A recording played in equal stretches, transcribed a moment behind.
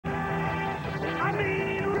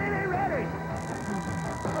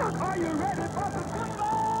Are you ready for the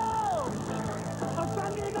football? A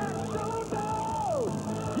Sunday night showdown!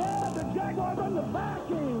 Yeah, the Jaguars and the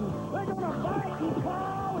Vikings. They're gonna fight and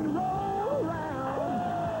claw and roll around.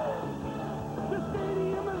 The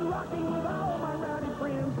stadium is rocking with all my rowdy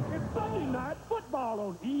friends. It's Sunday night football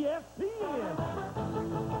on ESPN.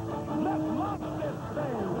 Let's launch this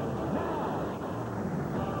thing now.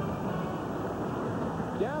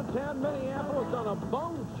 Downtown Minneapolis on a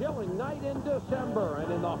bone-chilling night in December,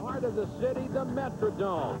 and in the heart of the city, the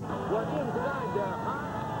Metrodome. We're inside there,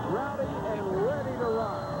 hot, rowdy, and ready to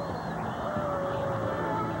rock.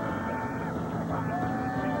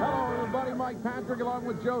 Hello, everybody. Mike Patrick along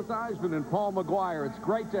with Joe Theismann and Paul McGuire. It's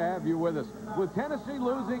great to have you with us. With Tennessee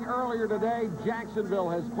losing earlier today, Jacksonville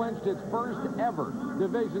has clinched its first ever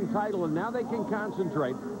division title, and now they can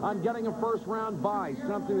concentrate on getting a first-round bye,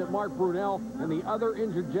 something that Mark Brunell and the other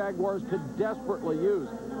injured Jaguars could desperately use.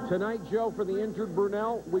 Tonight, Joe, for the injured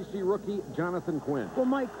Brunell, we see rookie Jonathan Quinn. Well,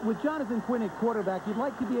 Mike, with Jonathan Quinn at quarterback, you'd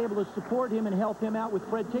like to be able to support him and help him out with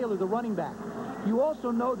Fred Taylor, the running back. You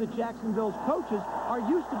also know that Jacksonville's coaches are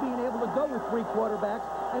used to being able to go with 3 quarterbacks,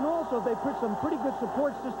 and also they put some pretty good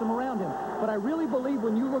support system around him. But I really believe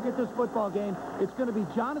when you look at this football game, it's going to be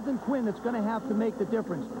Jonathan Quinn that's going to have to make the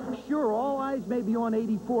difference. Sure, all eyes may be on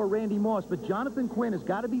 84, Randy Moss, but Jonathan Quinn has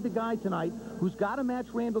got to be the guy tonight who's got to match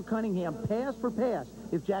Randall Cunningham pass for pass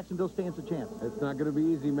if Jacksonville stands a chance. It's not going to be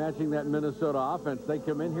easy matching that Minnesota offense. They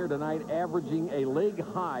come in here tonight averaging a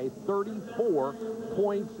league-high 34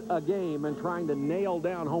 points a game and trying to nail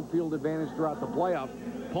down home field advantage throughout the playoffs.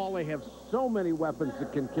 Paul, they have so many weapons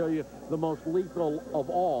that can kill you. The most lethal of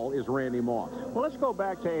all is Randy Moss. Well, let's go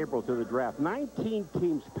back to April, to the draft. 19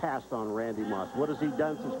 teams passed on Randy Moss. What has he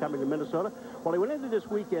done since coming to Minnesota? Well, he went into this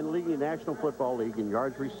weekend leading the National Football League in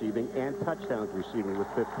yards receiving and touchdowns receiving with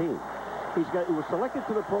 15. He was selected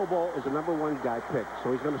to the Pro Bowl as a #1 guy pick,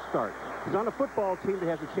 so he's going to start. He's on a football team that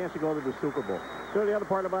has a chance to go to the Super Bowl. So the other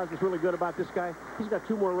part about it that's really good about this guy, he's got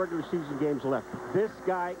 2 more regular season games left. This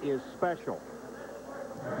guy is special.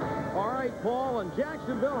 All right, Paul, and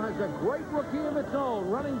Jacksonville has a great rookie of its own,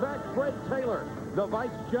 running back Fred Taylor. The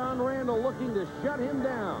Vikes' John Randall looking to shut him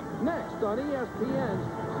down. Next on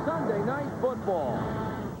ESPN's Sunday Night Football.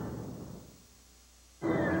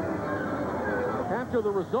 After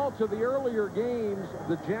the results of the earlier games,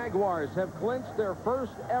 the Jaguars have clinched their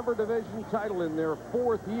first ever division title in their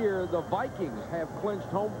 4th year. The Vikings have clinched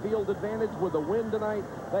home field advantage with a win tonight.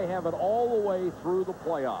 They have it all the way through the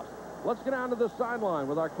playoffs. Let's get down to the sideline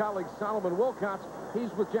with our colleague Solomon Wilcox.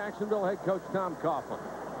 He's with Jacksonville head coach Tom Coughlin.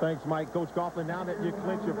 Thanks, Mike. Coach Coughlin, now that you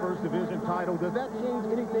clinched your first division title, does that change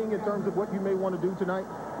anything in terms of what you may want to do tonight?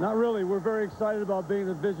 Not really. We're very excited about being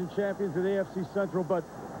the division champions of the AFC Central, but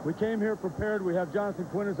we came here prepared. We have Jonathan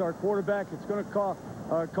Quinn as our quarterback. It's going to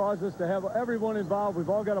cause us to have everyone involved. We've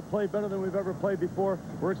all got to play better than we've ever played before.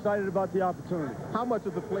 We're excited about the opportunity. How much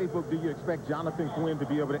of the playbook do you expect Jonathan Quinn to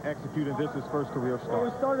be able to execute in this his first career start? Well,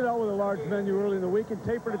 we started out with a large menu early in the week and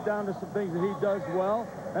tapered it down to some things that he does well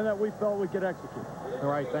and that we felt we could execute. All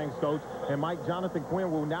right, thanks, Coach. And Mike, Jonathan Quinn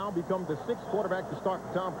will now become the 6th quarterback to start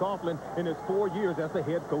for Tom Coughlin in his 4 years as the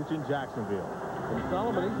head coach in Jacksonville. And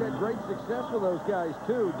Solomon, he's had great success with those guys,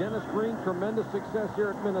 too. Dennis Green, tremendous success here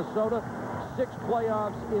at Minnesota. 6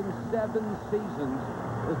 playoffs in 7 seasons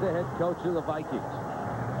as the head coach of the Vikings.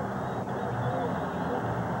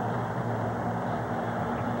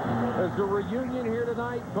 There's a reunion here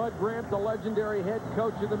tonight. Bud Grant, the legendary head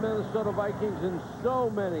coach of the Minnesota Vikings, and so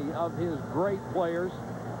many of his great players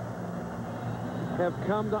have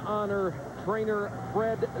come to honor trainer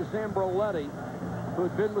Fred Zambraletti, who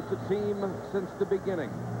had been with the team since the beginning.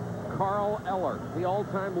 Carl Eller, the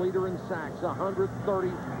all-time leader in sacks,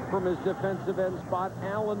 130 from his defensive end spot.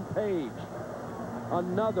 Alan Page,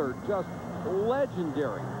 another just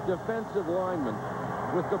legendary defensive lineman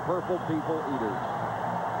with the Purple People Eaters.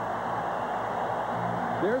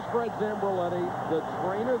 There's Fred Zambraletti, the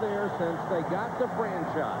trainer there since they got the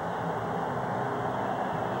franchise.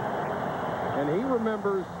 And he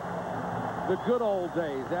remembers the good old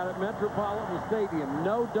days out at Metropolitan Stadium.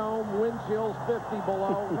 No dome, wind chills 50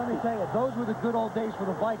 below. Let me tell you, those were the good old days for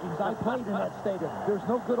the Vikings. I played in that stadium. There's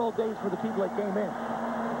no good old days for the people that came in.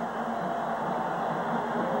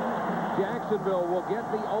 Jacksonville will get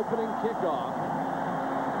the opening kickoff.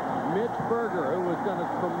 Mitch Berger, who has done a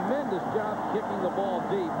tremendous job kicking the ball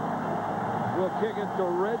deep, will kick it to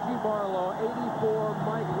Reggie Barlow, 84,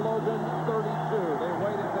 Mike Logan, 32. They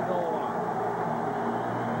wait at the goal line.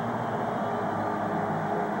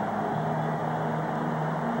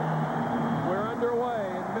 We're underway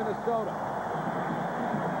in Minnesota.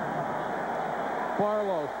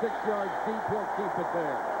 Barlow, 6 yards deep, he'll keep it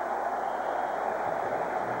there.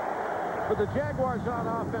 For the Jaguars on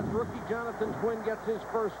offense, rookie Jonathan Quinn gets his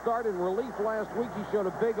first start. In relief last week, he showed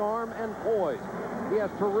a big arm and poise. He has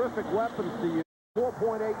terrific weapons to use.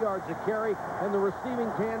 4.8 yards a carry, and the receiving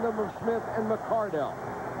tandem of Smith and McCardell.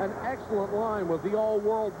 An excellent line with the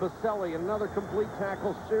all-world Baselli and another complete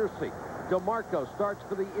tackle, Searcy. DeMarco starts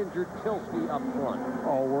for the injured Tilsky up front.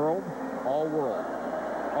 All-world? All-world.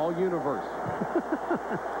 All-universe.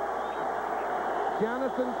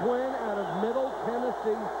 Jonathan Quinn out of Middle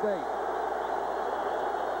Tennessee State.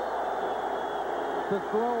 To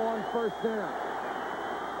throw on first down.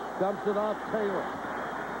 Dumps it off Taylor.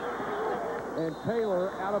 And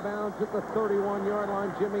Taylor out of bounds at the 31-yard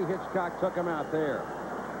line. Jimmy Hitchcock took him out there.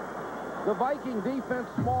 The Viking defense,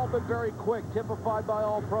 small but very quick, typified by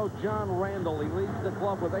All-Pro John Randall. He leads the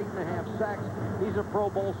club with 8.5 sacks. He's a Pro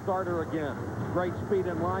Bowl starter again. Great speed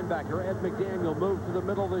and linebacker. Ed McDaniel moved to the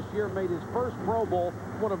middle this year, made his first Pro Bowl,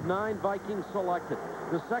 one of 9 Vikings selected.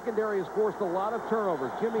 The secondary has forced a lot of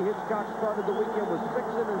turnovers. Jimmy Hitchcock started the weekend with 6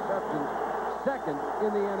 interceptions, second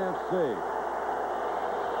in the NFC.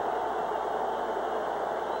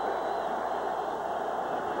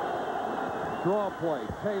 Draw play.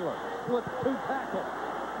 Taylor slips 2 tackles.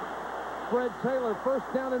 Fred Taylor first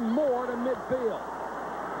down and more to midfield.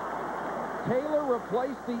 Taylor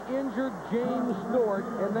replaced the injured James Stewart,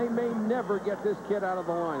 and they may never get this kid out of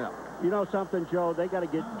the lineup. You know something, Joe? They got to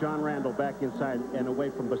get John Randall back inside and away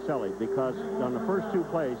from Baselli, because on the first 2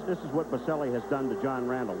 plays, this is what Baselli has done to John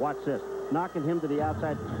Randall. Watch this. Knocking him to the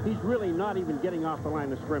outside. He's really not even getting off the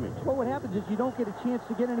line of scrimmage. Well, what happens is you don't get a chance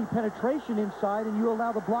to get any penetration inside, and you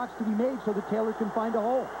allow the blocks to be made so that Taylor can find a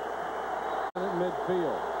hole. At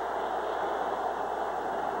midfield.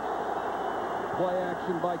 Play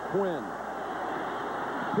action by Quinn.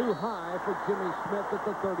 Too high for Jimmy Smith at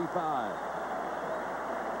the 35.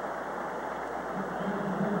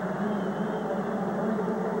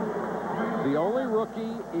 The only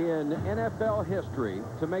rookie in NFL history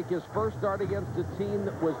to make his first start against a team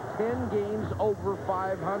that was 10 games over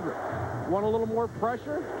 500. Want a little more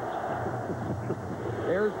pressure?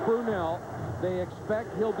 There's Brunell. They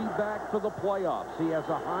expect he'll be back for the playoffs. He has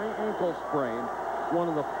a high ankle sprain, one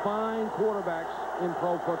of the fine quarterbacks in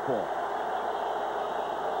pro football.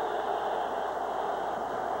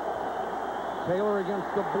 Taylor against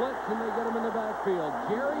the blitz, and they get him in the backfield.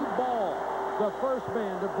 Jerry Ball, the first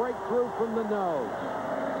man to break through from the nose.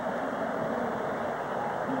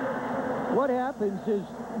 What happens is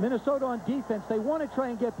Minnesota on defense, they want to try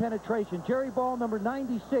and get penetration. Jerry Ball, number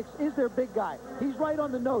 96, is their big guy. He's right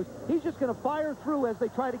on the nose. He's just going to fire through as they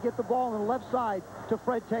try to get the ball on the left side to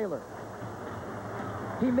Fred Taylor.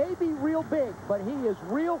 He may be real big, but he is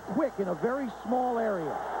real quick in a very small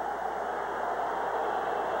area.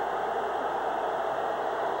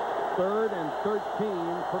 3rd and 13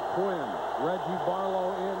 for Quinn. Reggie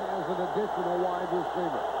Barlow in as an additional wide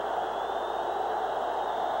receiver.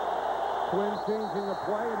 Quinn changing the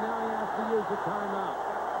play, and now he has to use a timeout.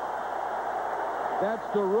 That's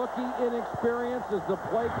the rookie inexperience as the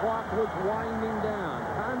play clock was winding down.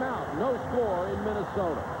 Timeout, no score in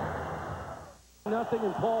Minnesota. Nothing,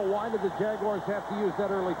 and Paul, why did the Jaguars have to use that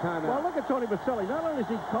early timeout? Well, look at Tony Baselli. Not only is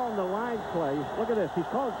he calling the line play, look at this. He's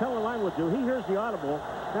telling the line what to do. He hears the audible.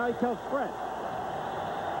 Now he tells Fred.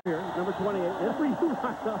 Here, number 28. That's where you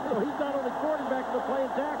line up. So he's not only quarterback of the play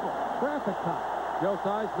and tackle. Traffic cop. Joe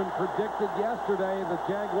Theismann predicted yesterday the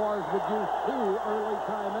Jaguars would use 2 early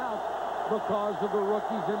timeouts because of the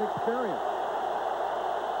rookie's inexperience.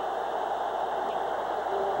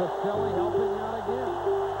 Baselli helping out again.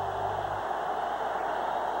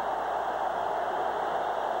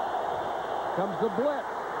 Comes the blitz.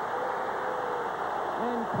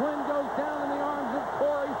 And Quinn goes down in the arms of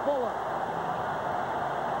Corey Fuller.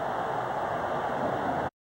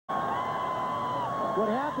 What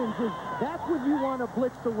happens is that's when you want to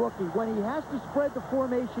blitz the rookie, when he has to spread the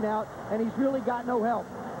formation out and he's really got no help.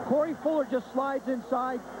 Corey Fuller just slides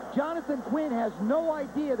inside. Jonathan Quinn has no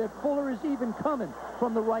idea that Fuller is even coming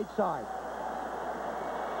from the right side.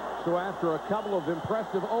 So after a couple of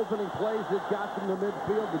impressive opening plays that got them to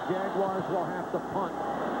midfield, the Jaguars will have to punt.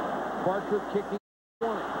 Barker kicking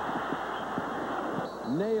 20.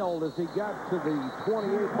 Nailed as he got to the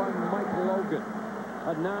 28 by Mike Logan.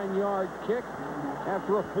 A 9-yard kick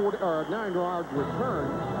after a 9-yard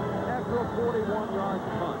return after a 41-yard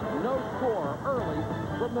punt. No score early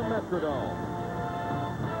from the Metrodome.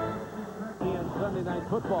 And Sunday Night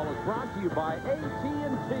Football is brought to you by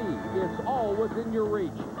AT&T. It's all within your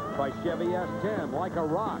reach. By Chevy S10, like a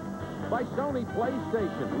rock. By Sony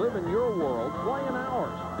PlayStation, live in your world, play in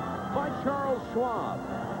ours. By Charles Schwab.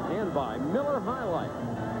 And by Miller High Life.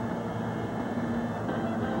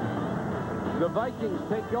 The Vikings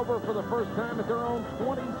take over for the first time at their own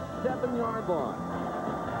 27-yard line.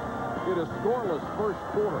 It is scoreless first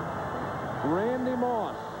quarter. Randy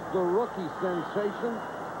Moss, the rookie sensation,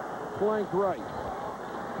 flanked right.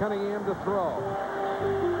 Cunningham to throw.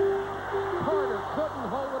 Carter couldn't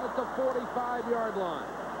hold it at the 45-yard line.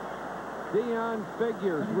 Deion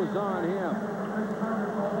Figures was on him.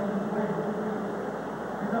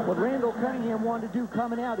 What Randall Cunningham wanted to do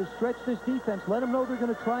coming out is stretch this defense, let them know they're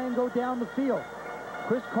going to try and go down the field.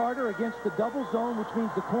 Chris Carter against the double zone, which means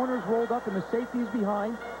the corner's rolled up and the safety is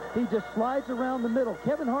behind. He just slides around the middle.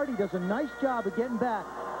 Kevin Hardy does a nice job of getting back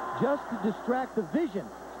just to distract the vision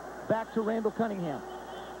back to Randall Cunningham.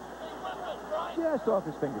 Just off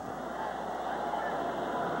his fingertips.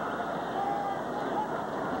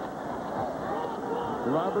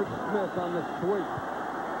 Robert Smith on the sweep.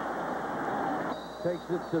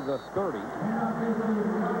 Takes it to the 30.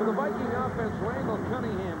 For the Viking offense, Randall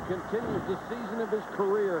Cunningham continues the season of his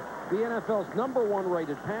career. The NFL's #1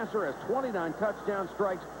 rated passer, has 29 touchdown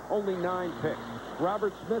strikes, only 9 picks.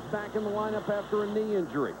 Robert Smith back in the lineup after a knee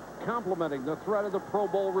injury, complementing the threat of the Pro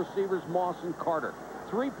Bowl receivers Moss and Carter.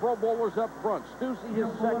 3 Pro Bowlers up front. Stussy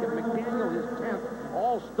his second, McDaniel his 10th.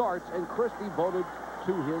 All starts, and Christie voted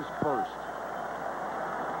to his first.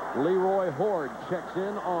 Leroy Horde checks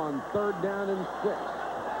in on 3rd down and 6.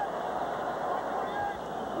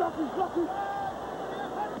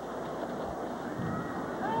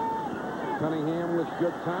 Cunningham with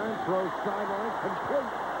good time, throws sideline,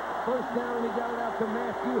 complete. First down, and he got it out to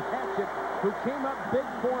Matthew Hatchett, who came up big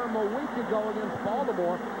for him a week ago against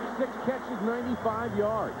Baltimore. 6 catches, 95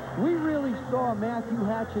 yards. We really saw Matthew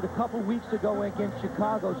Hatchett a couple weeks ago against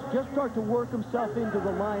Chicago just start to work himself into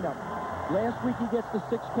the lineup. Last week he gets the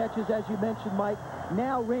 6 catches, as you mentioned, Mike.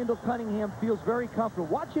 Now Randall Cunningham feels very comfortable.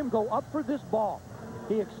 Watch him go up for this ball.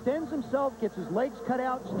 He extends himself, gets his legs cut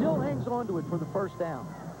out, still hangs on to it for the first down.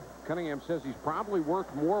 Cunningham says he's probably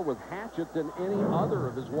worked more with Hatchett than any other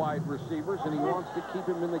of his wide receivers, and he wants to keep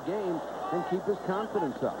him in the game and keep his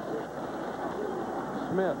confidence up.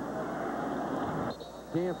 Smith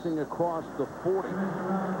dancing across the 40.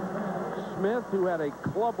 Smith, who had a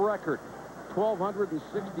club record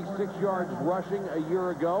 1,266 yards rushing a year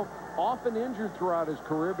ago. Often injured throughout his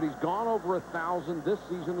career, but he's gone over 1,000 this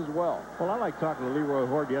season as well. Well, I like talking to Leroy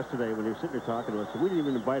Horde yesterday when he was sitting there talking to us. We didn't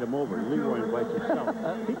even invite him over. Leroy invites himself.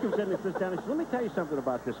 He comes in and sits down and says, let me tell you something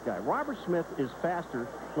about this guy. Robert Smith is faster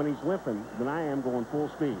when he's limping than I am going full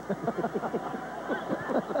speed.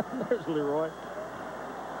 There's Leroy.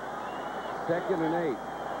 2nd and 8.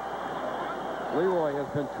 Leroy has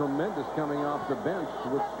been tremendous coming off the bench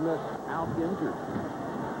with Smith out injured.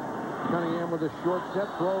 Cunningham with a short set,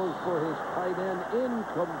 throws for his tight end,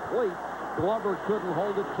 incomplete. Glover couldn't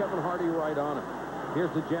hold it. Kevin Hardy right on him.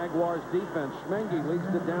 Here's the Jaguars defense. Schmengi leads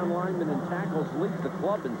the down lineman in tackles, leads the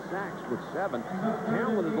club in sacks with 7.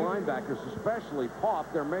 Talented linebackers, especially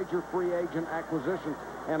Poff, their major free agent acquisition,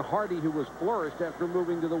 and Hardy, who was flourished after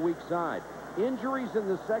moving to the weak side. Injuries in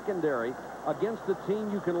the secondary against the team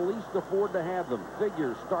you can least afford to have them.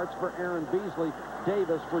 Figures starts for Aaron Beasley,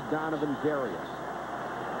 Davis for Donovan Darius.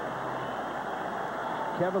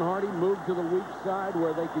 Kevin Hardy moved to the weak side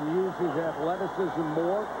where they can use his athleticism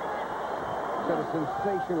more. He's had a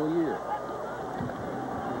sensational year.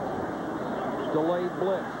 Delayed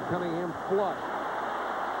blitz. Cunningham flush.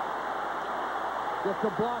 Gets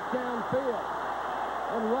a block downfield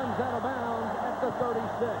and runs out of bounds at the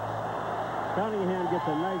 36. Cunningham gets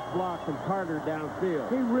a nice block from Carter downfield.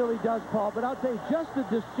 He really does, Paul. But I'll tell you, just the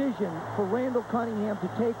decision for Randall Cunningham to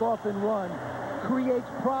take off and run creates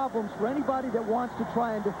problems for anybody that wants to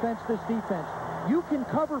try and defense this defense. You can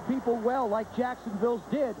cover people well like Jacksonville's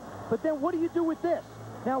did, but then what do you do with this?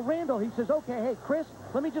 Now Randall, he says, okay, hey, Chris,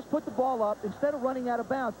 let me just put the ball up. Instead of running out of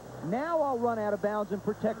bounds, now I'll run out of bounds and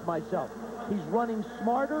protect myself. He's running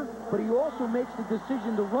smarter, but he also makes the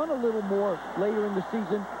decision to run a little more later in the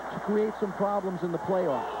season to create some problems in the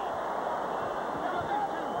playoffs.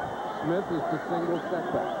 Smith is the single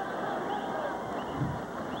setback.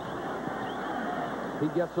 He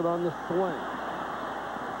gets it on the swing.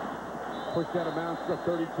 Pushed out of bounds to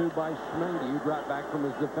 32 by Schmengi, who dropped back from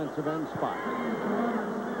his defensive end spot.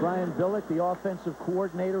 Brian Billick, the offensive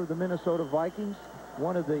coordinator of the Minnesota Vikings,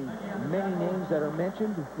 one of the many names that are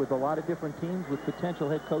mentioned with a lot of different teams with potential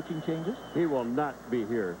head coaching changes. He will not be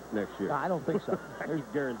here next year. No, I don't think so. I can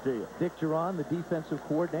guarantee you. Dick Geron, the defensive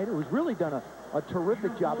coordinator, who's really done a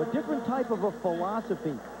terrific job, a different type of a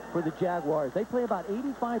philosophy for the Jaguars. They play about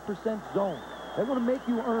 85% zone. They want to make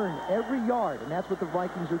you earn every yard, and that's what the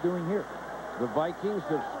Vikings are doing here. The Vikings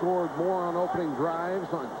have scored more on opening drives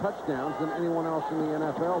on touchdowns than anyone else in the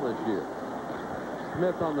NFL this year.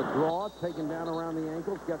 Smith on the draw, taken down around the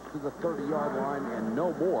ankles, gets to the 30-yard line, and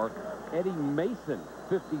no more. Eddie Mason,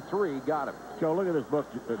 53, got him. Joe, look at this book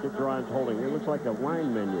that Duran's holding. It looks like a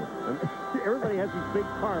wine menu. And everybody has these big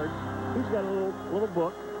cards. He's got a little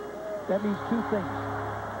book. That means two things.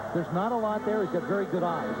 There's not a lot there. He's got very good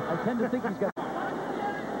eyes. I tend to think he's got...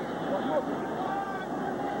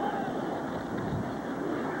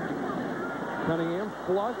 Cunningham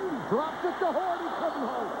flush, drops it to Horde, he couldn't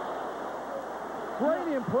hold it.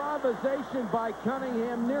 Great improvisation by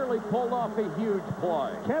Cunningham, nearly pulled off a huge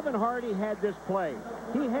play. Kevin Hardy had this play.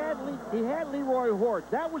 He had Leroy Horde.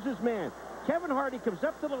 That was his man. Kevin Hardy comes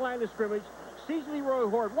up to the line of scrimmage, sees Leroy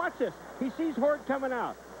Horde. Watch this. He sees Horde coming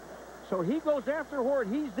out. So he goes after Horde.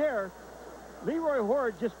 He's there. Leroy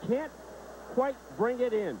Horde just can't quite bring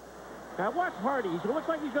it in. Now watch Hardy. He looks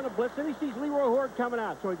like he's going to blitz, and he sees Leroy Horde coming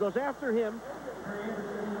out. So he goes after him.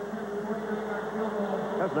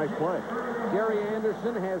 That's a nice play. Gary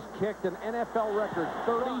Anderson has kicked an NFL record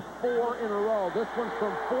 34 in a row. This one's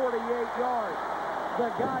from 48 yards. The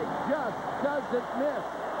guy just doesn't miss.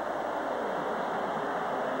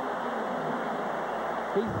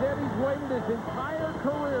 He said he's waited his entire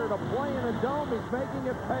career to play in a dome. He's making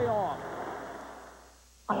it pay off.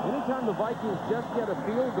 Anytime the Vikings just get a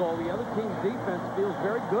field goal, the other team's defense feels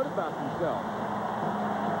very good about themselves.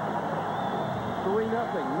 3-0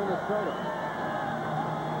 Minnesota.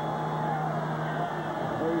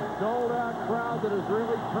 A sold-out crowd that has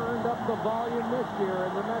really turned up the volume this year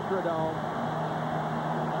in the Metrodome.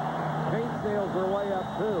 Paint sales are way up,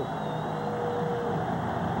 too.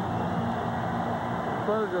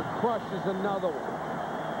 Berger crushes another one.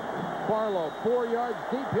 Barlow, 4 yards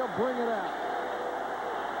deep. He'll bring it out.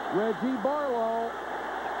 Reggie Barlow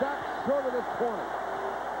stops short of the 20.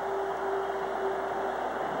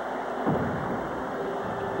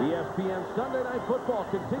 ESPN Sunday Night Football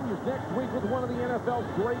continues next week with one of the NFL's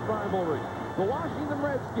great rivalries. The Washington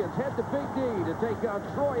Redskins head to Big D to take on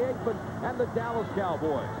Troy Aikman and the Dallas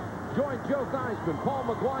Cowboys. Join Joe Theismann, Paul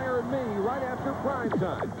McGuire, and me right after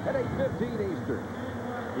primetime at 8:15 Eastern.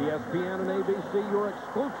 ESPN and ABC, your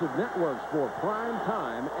exclusive networks for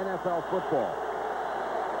primetime NFL football.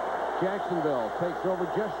 Jacksonville takes over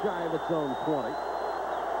just shy of its own 20.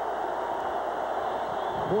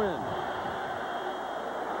 Quinn.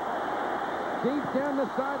 Deep down the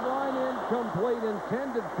sideline, incomplete,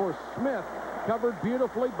 intended for Smith. Covered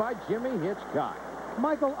beautifully by Jimmy Hitchcock.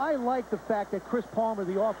 Michael, I like the fact that Chris Palmer,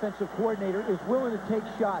 the offensive coordinator, is willing to take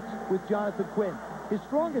shots with Jonathan Quinn. His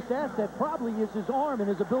strongest asset probably is his arm and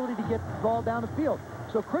his ability to get the ball down the field.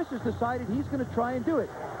 So Chris has decided he's going to try and do it.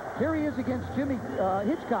 Here he is against Jimmy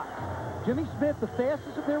Hitchcock. Jimmy Smith, the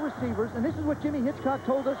fastest of their receivers, and this is what Jimmy Hitchcock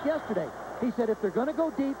told us yesterday. He said if they're going to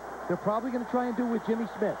go deep, they're probably going to try and do it with Jimmy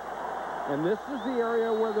Smith. And this is the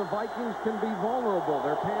area where the Vikings can be vulnerable.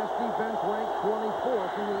 Their pass defense ranked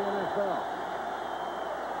 24th in the NFL.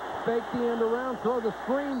 Fake the end around, throw the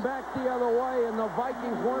screen back the other way, and the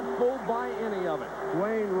Vikings weren't fooled by any of it.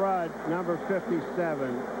 Dwayne Rudd, number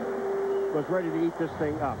 57, was ready to eat this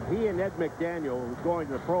thing up. He and Ed McDaniel, who was going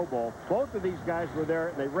to the Pro Bowl, both of these guys were there,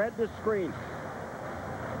 and they read the screen.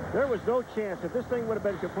 There was no chance. If this thing would have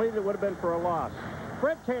been completed, it would have been for a loss.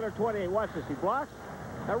 Fred Taylor, 28, watch this. He blocks.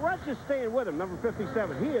 Now, Rudd's just staying with him, number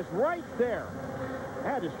 57. He is right there.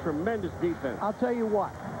 That is tremendous defense. I'll tell you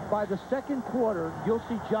what. By the second quarter, you'll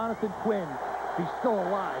see Jonathan Quinn, if he's still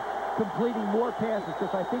alive, completing more passes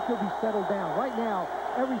because I think he'll be settled down. Right now,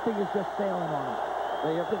 everything is just sailing on him.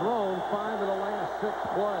 They have thrown 5 of the last 6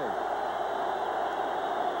 plays.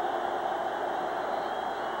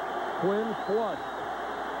 Quinn flush.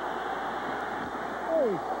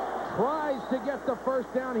 Oh, tries to get the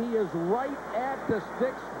first down. He is right at the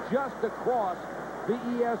sticks, just across the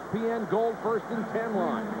ESPN Gold 1st and 10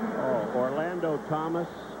 line. Oh, Orlando Thomas.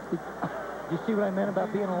 You see what I meant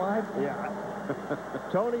about being alive? Yeah.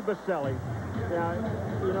 Tony Baselli. Now,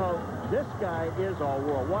 you know, this guy is all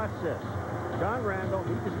world. Watch this. John Randall,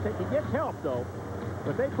 he gets help, though.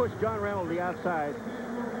 But they push John Randall to the outside.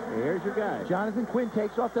 And here's your guy. Jonathan Quinn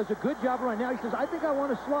takes off, does a good job right now. He says, I think I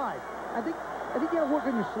want to slide. I think you got to work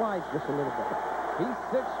on your slides just a little bit. He's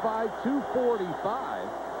 6'5", 245.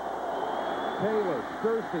 Taylor,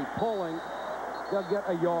 Stursey pulling. They'll get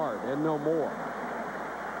a yard and no more.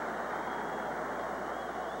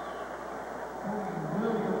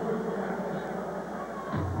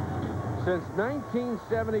 Since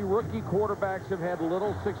 1970, rookie quarterbacks have had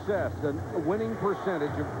little success, a winning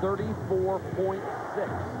percentage of 34.6.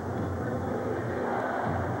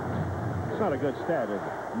 It's not a good stat, is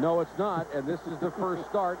it? No, it's not, and this is the first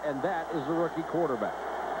start, and that is a rookie quarterback.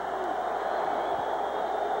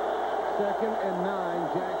 2nd and 9,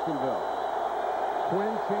 Jacksonville.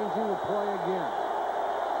 Quinn changing the play again.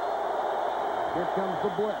 Here comes the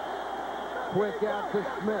blitz. Quick out to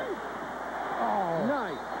Smith. Oh,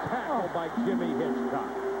 Nice tackle by Jimmy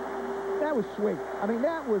Hitchcock. that was sweet. I mean,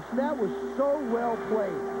 that was so well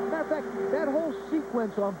played. Matter of fact, that whole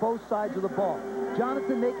sequence on both sides of the ball.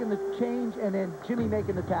 Jonathan making the change and then Jimmy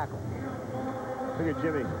making the tackle. Look at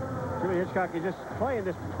Jimmy. Jimmy Hitchcock is just playing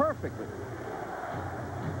this perfectly.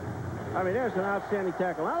 I mean, there's an outstanding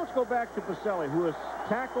tackle. Now let's go back to Pacelli, who is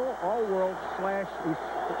tackle, all-world, / he's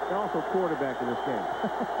also quarterback in this game.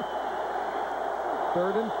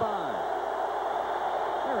 3rd and 5.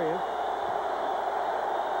 There he is.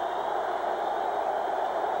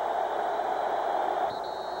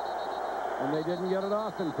 And they didn't get it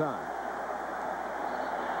off in time.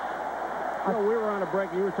 You know, we were on a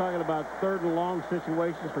break. You were talking about 3rd and long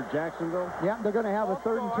situations for Jacksonville. Yeah, they're going to have a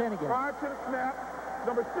 3rd and 10 again. Prior to the snap,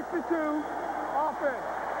 number 62, offense.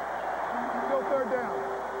 Still 3rd down.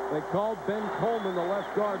 They called Ben Coleman, the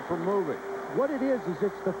left guard, for moving. What it is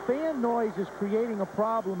it's the fan noise is creating a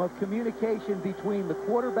problem of communication between the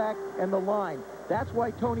quarterback and the line. That's why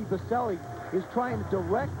Tony Pacelli is trying to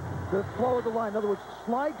direct the flow of the line. In other words,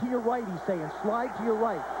 slide to your right, he's saying. Slide to your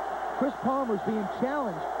right. Chris Palmer's being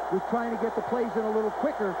challenged with trying to get the plays in a little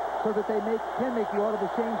quicker so that they can make the audible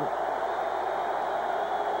changes.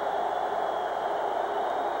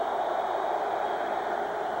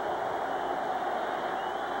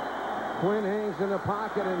 Quinn hangs in the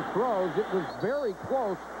pocket and throws. It was very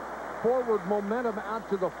close. Forward momentum out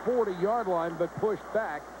to the 40-yard line, but pushed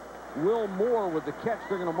back. Will Moore with the catch.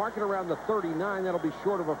 They're going to mark it around the 39. That'll be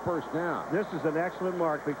short of a 1st down. This is an excellent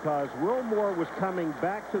mark because Will Moore was coming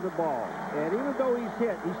back to the ball. And even though he's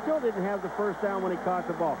hit, he still didn't have the 1st down when he caught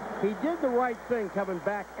the ball. He did the right thing coming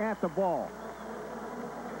back at the ball.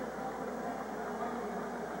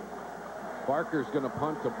 Barker's going to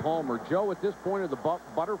punt to Palmer. Joe, at this point, are the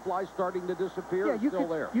butterflies starting to disappear? Yeah,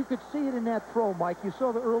 you could see it in that throw, Mike. You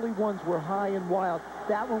saw the early ones were high and wild.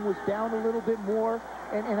 That one was down a little bit more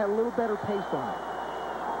and had a little better pace on it.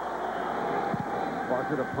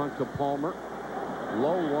 Barker to punt to Palmer.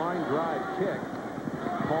 Low line drive kick.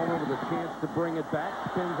 Palmer with a chance to bring it back.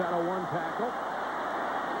 Spins out of one tackle.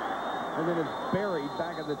 And then it's buried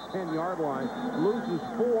back at the 10-yard line. Loses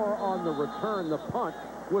 4 on the return. The punt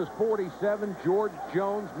was 47. George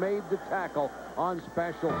Jones made the tackle on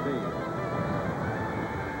special teams.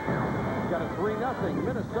 Got a 3-0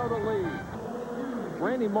 Minnesota lead.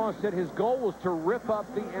 Randy Moss said his goal was to rip up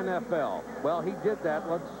the NFL. Well, he did that.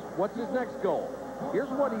 What's his next goal? Here's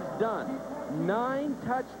what he's done. 9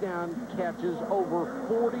 touchdown catches over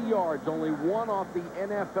 40 yards, only 1 off the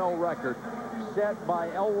NFL record set by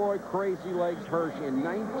Elroy Crazy Legs Hirsch in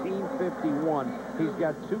 1951. He's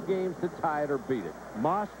got 2 games to tie it or beat it.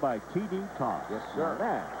 Moss by T.D. Todd. Yes, sir.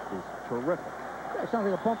 That is terrific. That sounds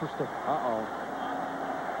like a bumper stick. Uh-oh.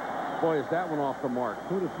 Boy, is that one off the mark.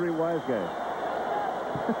 Who are the 3 wise guys?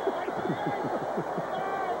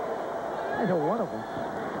 I know one of them.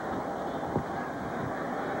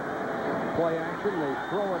 Play action, they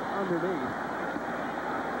throw it underneath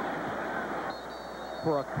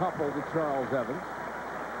for a couple to Charles Evans.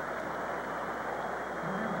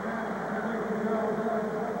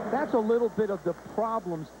 That's a little bit of the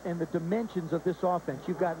problems and the dimensions of this offense.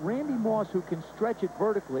 You've got Randy Moss, who can stretch it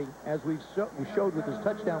vertically, as we showed with his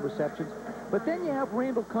touchdown receptions. But then you have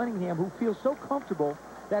Randall Cunningham, who feels so comfortable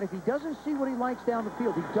that if he doesn't see what he likes down the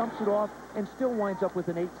field, he dumps it off and still winds up with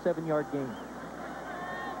an 8-7-yard gain.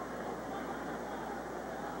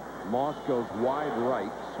 Moss goes wide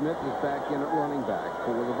right. Smith is back in at running back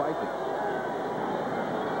for the Vikings.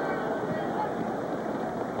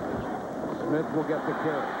 Smith will get the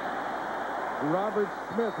carry. Robert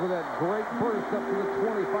Smith with that great burst up to the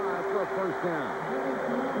 25 for a 1st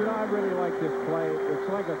down. You know, I really like this play. It's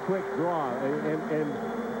like a quick draw. And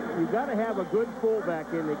you've got to have a good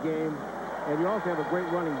fullback in the game, and you also have a great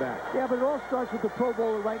running back. Yeah, but it all starts with the Pro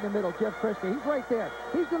Bowler right in the middle, Jeff Preston. He's right there.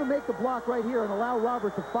 He's going to make the block right here and allow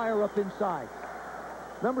Robert to fire up inside.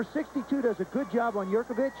 Number 62 does a good job on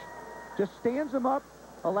Yurkovich. Just stands him up,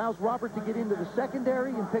 allows Robert to get into the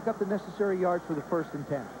secondary and pick up the necessary yards for the 1st and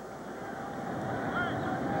 10.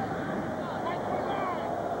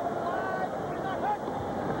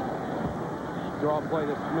 Draw play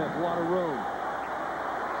to Smith. A lot of room.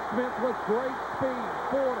 Smith with great speed.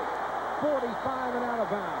 40, 45, and out of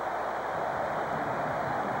bounds.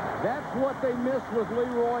 That's what they missed with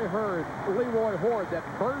Leroy Hoard, that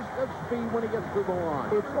burst of speed when he gets through the line.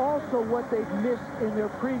 It's also what they've missed in their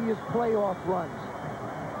previous playoff runs.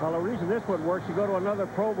 Well, the reason this one works, you go to another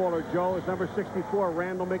Pro Bowler, Joe, is number 64,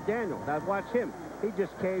 Randall McDaniel. Now, watch him. He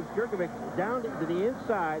just caves Jurkovic down to the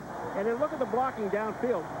inside. And then look at the blocking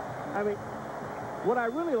downfield. I mean, what I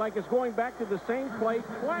really like is going back to the same play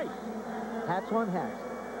twice. Hats on hats.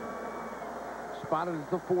 Spotted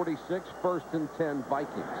at the 46, 1st and 10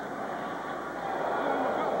 Vikings.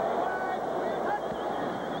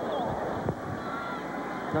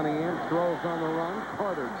 Cunningham throws on the run.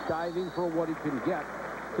 Carter diving for what he can get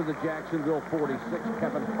to the Jacksonville 46.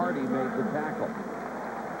 Kevin Hardy made the tackle.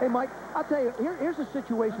 Hey, Mike, I'll tell you, here's a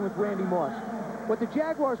situation with Randy Moss. What the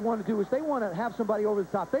Jaguars want to do is they want to have somebody over the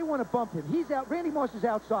top. They want to bump him. He's out. Randy Moss is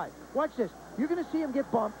outside. Watch this. You're going to see him get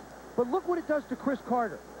bumped, but look what it does to Chris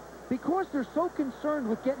Carter. Because they're so concerned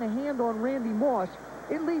with getting a hand on Randy Moss,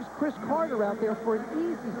 it leaves Chris Carter out there for an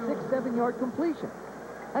easy 6-7 yard completion.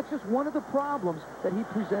 That's just one of the problems that he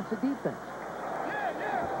presents a defense.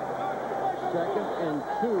 2nd and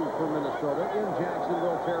 2 for Minnesota in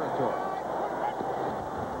Jacksonville territory.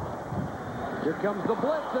 Here comes the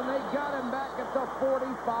blitz, and they got him back at the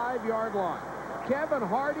 45-yard line. Kevin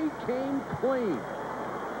Hardy came clean.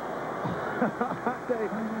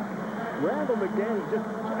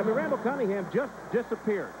 Randall Cunningham just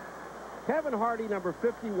disappeared. Kevin Hardy, number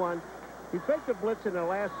 51, he faked the blitz in the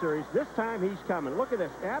last series. This time he's coming. Look at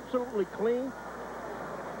this, absolutely clean.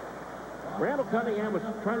 Randall Cunningham was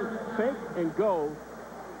trying to fake and go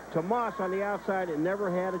to Moss on the outside and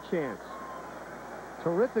never had a chance.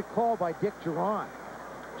 Terrific call by Dick Geron.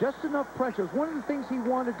 Just enough pressure. One of the things he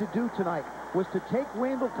wanted to do tonight was to take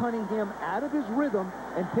Randall Cunningham out of his rhythm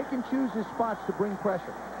and pick and choose his spots to bring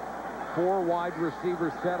pressure. 4 wide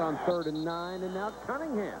receivers set on 3rd and 9, and now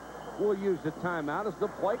Cunningham will use the timeout as the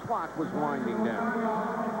play clock was winding down.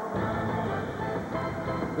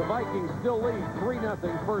 The Vikings still lead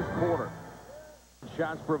 3-0 first quarter.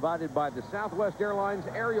 Shots provided by the Southwest Airlines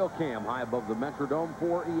Aerial Cam high above the Metrodome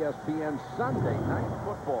for ESPN Sunday Night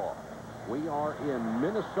Football. We are in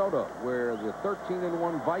Minnesota, where the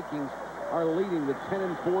 13-1 Vikings are leading the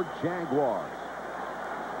 10-4 Jaguars.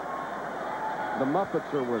 The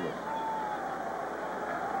Muppets are with us.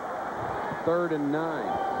 3rd and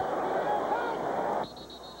 9.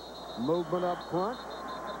 Movement up front.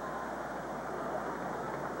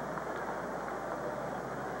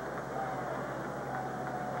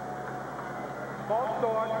 Ball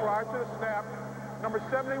starts prior to the snap. Number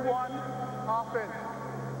 71, offense.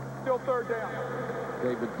 Still 3rd down.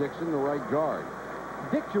 David Dixon, the right guard.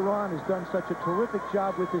 Dick Geron has done such a terrific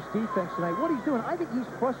job with this defense tonight. What he's doing, I think he's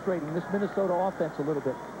frustrating this Minnesota offense a little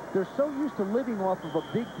bit. They're so used to living off of a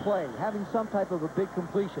big play, having some type of a big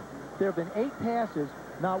completion. There have been 8 passes.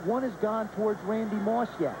 Not one has gone towards Randy Moss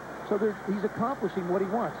yet. So he's accomplishing what he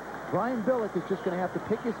wants. Brian Billick is just going to have to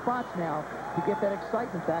pick his spots now to get that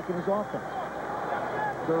excitement back in his offense.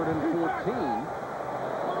 3rd and 14.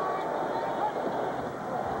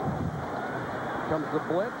 Comes the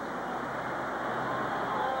blitz.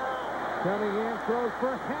 Cunningham throws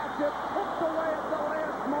for Hatchett. Hooked away at the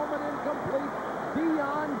last moment, incomplete.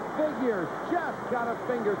 Deon Figures just got a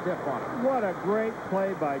fingertip on it. What a great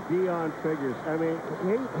play by Deon Figures. I mean,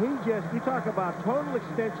 you talk about total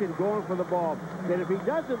extension going for the ball, that if he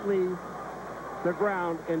doesn't leave the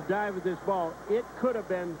ground and dive with this ball, it could have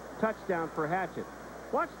been touchdown for Hatchett.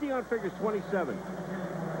 Watch Deon Figures, 27.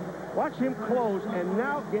 Watch him close and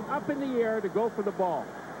now get up in the air to go for the ball.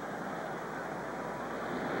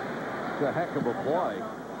 It's a heck of a play.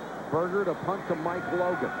 Berger to punt to Mike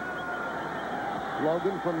Logan.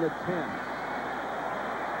 Logan from the 10.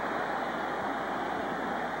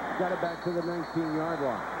 Got it back to the 19-yard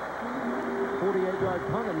line. 48-yard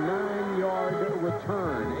punt, a 9-yard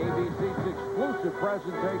return. ABC's exclusive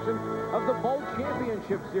presentation of the Bowl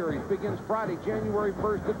Championship Series begins Friday, January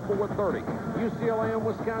 1st at 4:30. UCLA and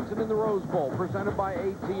Wisconsin in the Rose Bowl, presented by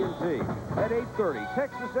AT&T. At 8:30,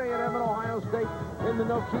 Texas A&M and Ohio State in the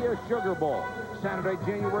Nokia Sugar Bowl. Saturday,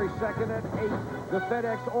 January 2nd at 8, the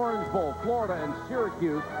FedEx Orange Bowl, Florida and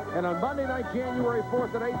Syracuse. And on Monday night, January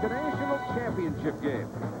 4th at 8, the National Championship game,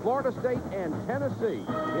 Florida State and Tennessee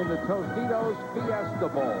in the Tostitos Fiesta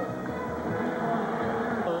Bowl.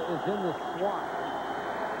 Is in the slot.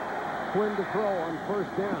 Quinn to throw on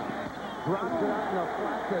 1st down. Drops it out in the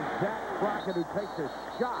flat to Zach Crockett, who takes a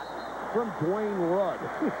shot from Dwayne Rudd.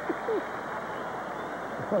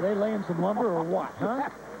 Are they laying some lumber or what, huh?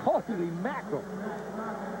 Holy mackerel.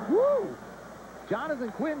 Woo!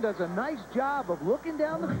 Jonathan Quinn does a nice job of looking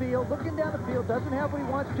down the field, doesn't have what he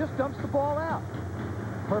wants, just dumps the ball out.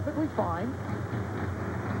 Perfectly fine.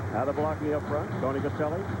 Out of blocking up front, Tony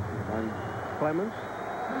Gaselli and Clemens.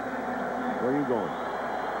 Where are you going?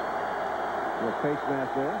 Little face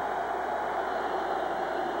mask there.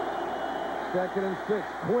 2nd and 6,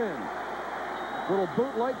 Quinn. Little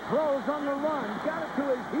bootleg throws on the run. Got it to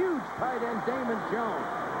his huge tight end, Damon Jones.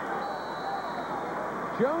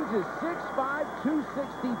 Jones is 6'5",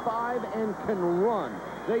 265, and can run.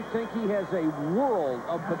 They think he has a world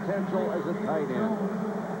of potential as a tight end.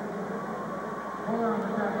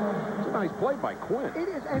 It's a nice play by Quinn. It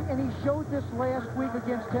is, and he showed this last week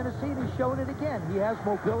against Tennessee, and he's showing it again. He has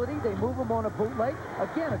mobility. They move him on a bootleg.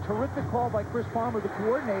 Again, a terrific call by Chris Palmer, the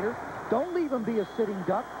coordinator. Don't leave him be a sitting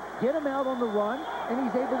duck. Get him out on the run, and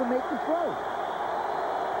he's able to make the throw.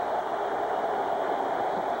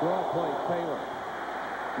 Draw play, Taylor.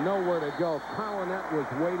 Nowhere to go. Collinette was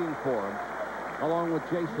waiting for him, along with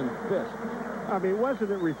Jason Fisk. I mean,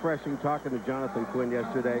 wasn't it refreshing talking to Jonathan Quinn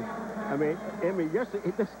yesterday? I mean,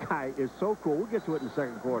 yesterday, this guy is so cool. We'll get to it in the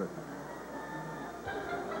second quarter.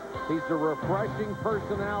 He's a refreshing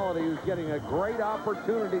personality who's getting a great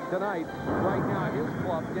opportunity tonight. Right now, his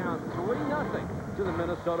club down 3-0 to the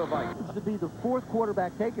Minnesota Vikings. To be the fourth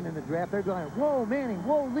quarterback taken in the draft, they're going, whoa, Manning,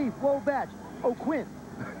 whoa, Leaf, whoa, Batch. Oh, Quinn.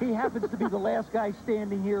 He happens to be the last guy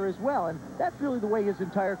standing here as well, and that's really the way his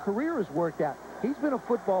entire career has worked out. He's been a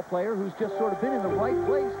football player who's just sort of been in the right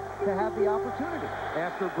place to have the opportunity.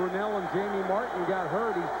 After Brunell and Jamie Martin got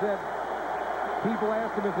hurt, he said, people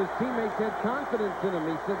asked him if his teammates had confidence in him.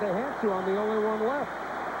 He said they had to. I'm the only one left.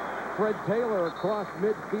 Fred Taylor across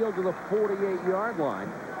midfield to the 48-yard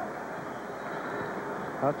line.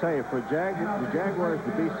 I'll tell you, for the Jaguars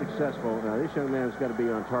to be successful, now this young man's got to be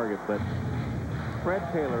on target, but Fred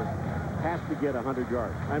Taylor has to get 100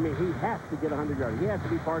 yards. I mean, he has to get 100 yards. He has to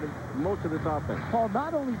be part of most of this offense. Paul,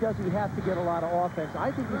 not only does he have to get a lot of offense,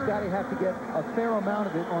 I think he's got to have to get a fair amount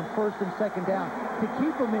of it on first and second down to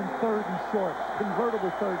keep him in third and short,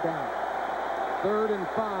 convertible third down. 3rd and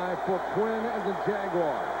 5 for Quinn and the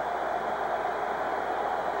Jaguars.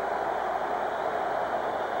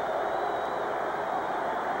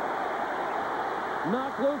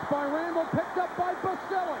 Knocked loose by Randall, picked up by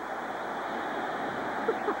Baselli.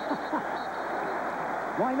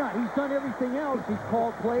 Why not? He's done everything else. He's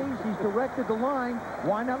called plays. He's directed the line.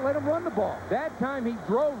 Why not let him run the ball? That time he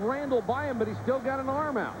drove Randall by him, but he still got an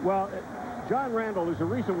arm out. Well, John Randall is the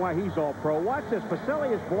reason why he's all pro. Watch this.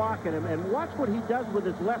 Baselli is blocking him, and watch what he does with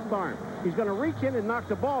his left arm. He's going to reach in and knock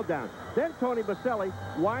the ball down. Then Tony Baselli,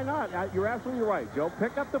 why not? You're absolutely right, Joe.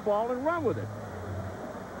 Pick up the ball and run with it.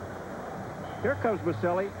 Here comes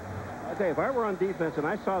Baselli. I tell you, if I were on defense and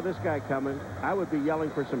I saw this guy coming, I would be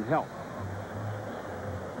yelling for some help.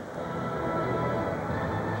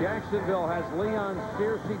 Jacksonville has Leon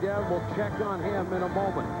Searcy down. We'll check on him in a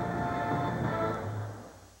moment.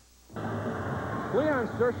 Leon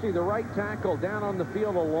Searcy, the right tackle, down on the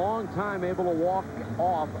field a long time, able to walk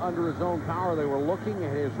off under his own power. They were looking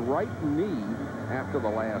at his right knee after the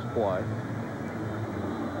last play.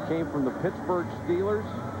 Came from the Pittsburgh Steelers.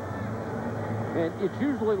 And it's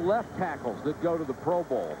usually left tackles that go to the Pro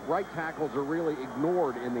Bowl. Right tackles are really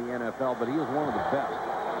ignored in the NFL, but he is one of the best.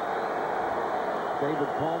 David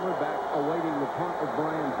Palmer back awaiting the punt of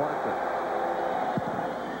Brian Barker.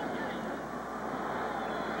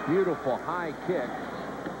 Beautiful high kick.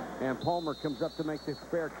 And Palmer comes up to make the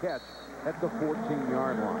fair catch at the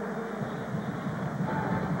 14-yard line.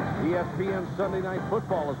 ESPN Sunday Night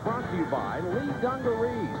Football is brought to you by Lee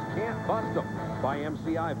Dungarees. Can't bust them. By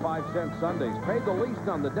MCI 5-cent Sundays. Paid the least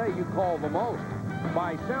on the day you call the most.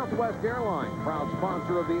 By Southwest Airlines, proud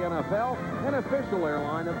sponsor of the NFL and official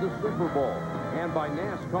airline of the Super Bowl. And by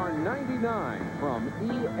NASCAR 99 from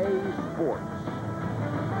EA Sports.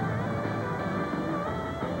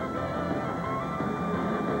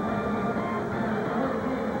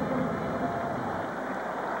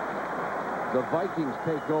 The Vikings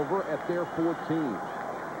take over at their 14.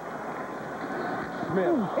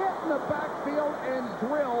 Smith hit in the backfield and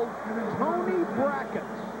drilled Tony Brackett.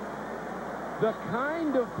 The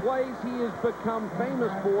kind of plays he has become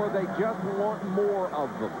famous for, they just want more of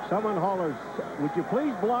them. Someone hollers, would you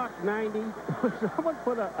please block 90? Someone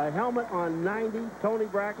put a helmet on 90, Tony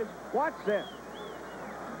Brackett. Watch this.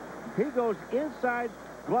 He goes inside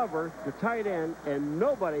Glover, the tight end, and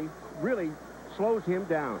nobody really slows him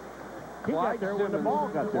down. He got there when the ball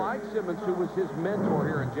got there. Clyde Simmons, who was his mentor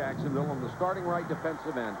here in Jacksonville on the starting right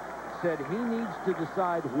defensive end, said he needs to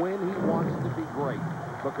decide when he wants to be great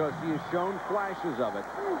because he has shown flashes of it.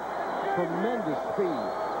 Tremendous speed.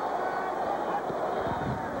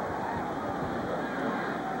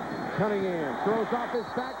 Cunningham throws off his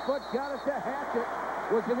back foot, got it to Hatchett.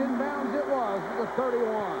 Was it inbounds? It was. The 31.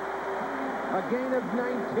 A gain of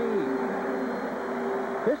 19.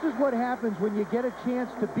 This is what happens when you get a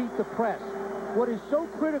chance to beat the press. What is so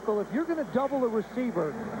critical, if you're going to double a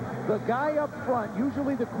receiver, The guy up front,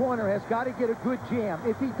 usually the corner, has got to get a good jam.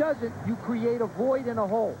 If he doesn't, you create a void and a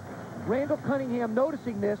hole. Randall Cunningham,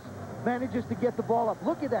 noticing this, manages to get the ball up.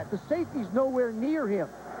 Look at that. The safety's nowhere near him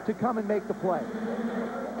to come and make the play.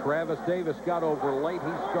 Travis Davis got over late.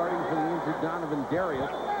 He's starting for the injured Donovan Darius.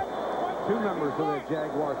 Two members of the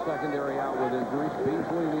Jaguar secondary out with injuries.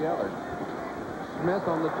 Beasley the other. Smith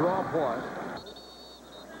on the draw plus.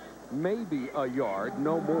 Maybe a yard,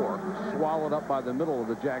 no more. Swallowed up by the middle of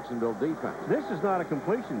the Jacksonville defense. This is not a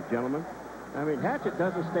completion, gentlemen. I mean, Hatchett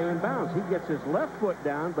doesn't stay in bounds. He gets his left foot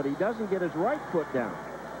down, but he doesn't get his right foot down.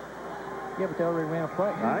 Yeah, but they already ran a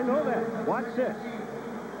play. I know that. Watch this.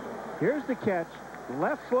 Here's the catch.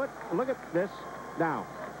 Left foot. Look at this. Now,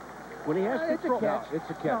 when he has control. It's a catch. No, it's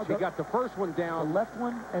a catch. He got the first one down. The left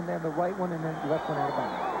one, and then the right one, and then the left one out of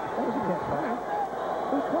bounds. That was a catch, right?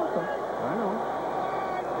 It was close, though. I know.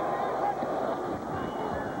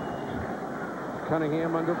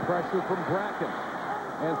 Cunningham under pressure from Brackens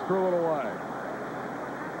and threw it away.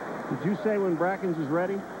 Did you say when Brackens is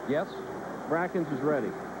ready? Yes. Brackens is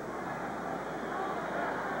ready.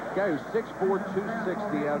 Guy who's 6'4",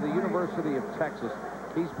 260 out of the University of Texas.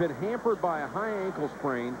 He's been hampered by a high ankle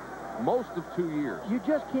sprain most of 2 years. You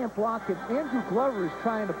just can't block him. Andrew Glover is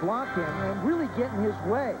trying to block him and really get in his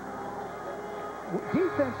way.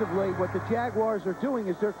 Defensively, what the Jaguars are doing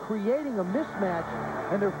is they're creating a mismatch,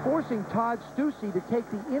 and they're forcing Todd Stussy to take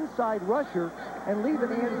the inside rusher and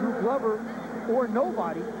leaving Andrew Glover or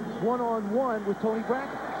nobody one-on-one with Tony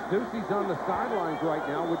Brackens. Stussy's on the sidelines right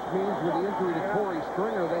now, which means with the injury to Corey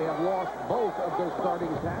Stringer, they have lost both of their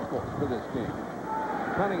starting tackles for this game.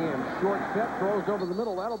 Cunningham, short set, throws over the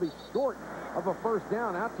middle. That'll be short of a first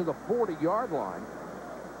down out to the 40-yard line.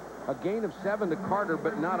 A gain of 7 to Carter,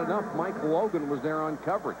 but not enough. Mike Logan was there on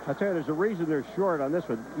coverage. I tell you, there's a reason they're short on this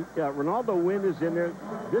one. Ronaldo Wynn is in there.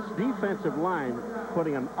 This defensive line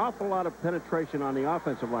putting an awful lot of penetration on the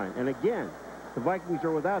offensive line. And again, the Vikings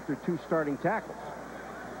are without their 2 starting tackles.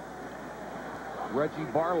 Reggie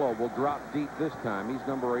Barlow will drop deep this time. He's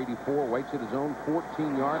number 84, waits at his own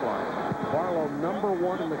 14-yard line. Barlow, number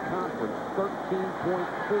 1 in the conference,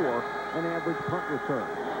 13.4 an average punt return.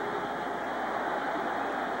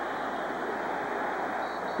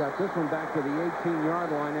 Got this one back to the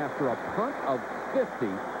 18-yard line after a punt of 50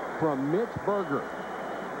 from Mitch Berger.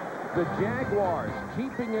 The Jaguars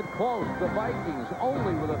keeping it close. The Vikings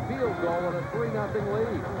only with a field goal and a 3-0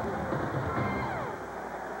 lead.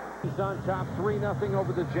 He's on top 3-0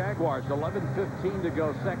 over the Jaguars. 11:15 to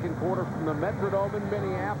go, second quarter from the Metrodome in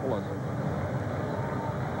Minneapolis.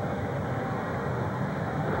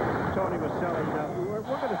 Tony Vaselli, we're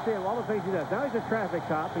going to see all the things he does. Now he's a traffic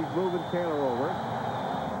cop. He's moving Taylor over.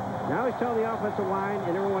 Now he's telling the offensive line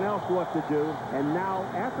and everyone else what to do. And now,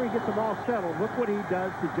 after he gets them all settled, look what he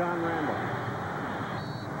does to John Randall.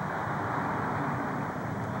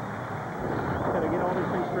 Got to get all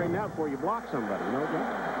these things straightened out before you block somebody, you know, John?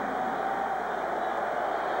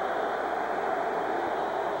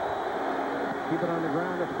 Keep it on the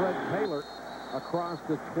ground to Fred Taylor across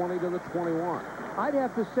the 20 to the 21. I'd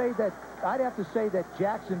have to say that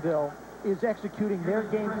Jacksonville is executing their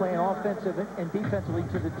game plan offensive and defensively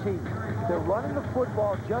to the T. They're running the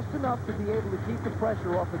football just enough to be able to keep the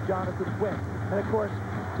pressure off of Jonathan Quinn. And of course,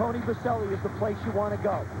 Tony Vaselli is the place you want to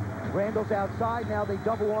go. Randall's outside. Now they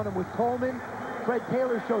double on him with Coleman. Fred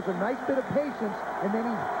Taylor shows a nice bit of patience, and then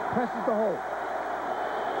he presses the hole.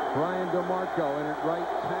 Brian DeMarco in at right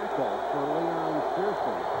tackle for Leon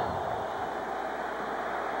Searcy.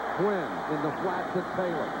 Quinn in the flat to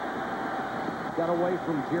Taylor. Got away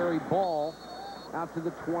from Jerry Ball out to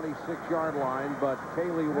the 26-yard line, but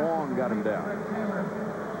Kaylee Wong got him down.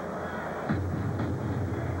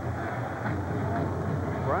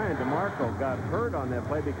 Brian DeMarco got hurt on that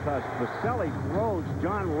play because Vaselli throws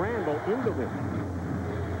John Randall into him.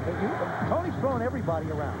 Tony's throwing everybody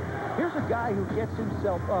around. Here's a guy who gets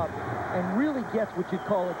himself up and really gets what you'd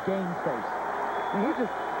call a game face. I mean,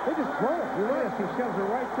 they just throw him. Yes, he shoves it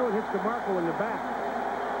right through and hits DeMarco in the back.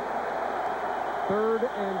 3rd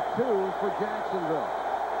and 2 for Jacksonville.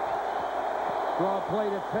 Draw play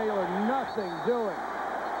to Taylor. Nothing doing.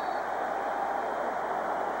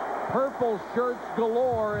 Purple shirts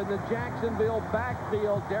galore in the Jacksonville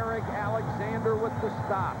backfield. Derek Alexander with the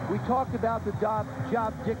stop. We talked about the job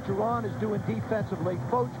Dick Duran is doing defensively.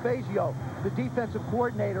 Coach Fazio, the defensive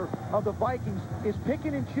coordinator of the Vikings, is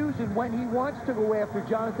picking and choosing when he wants to go after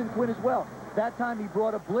Jonathan Quinn as well. That time he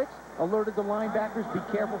brought a blitz, alerted the linebackers, be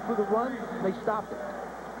careful for the run. They stopped it.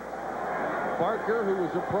 Barker, who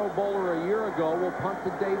was a Pro Bowler a year ago, will punt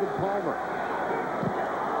to David Palmer.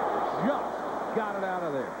 Just got it out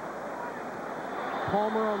of there.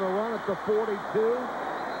 Palmer on the run at the 42.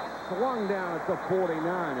 slung down at the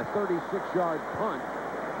 49, a 36-yard punt.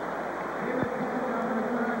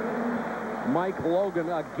 Mike Logan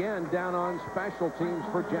again down on special teams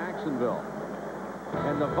for Jacksonville.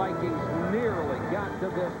 And the Vikings nearly got to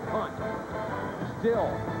this punt. Still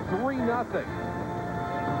 3-0.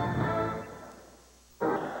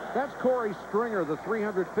 That's Corey Stringer, the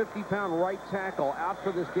 350-pound right tackle, out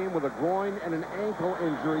for this game with a groin and an ankle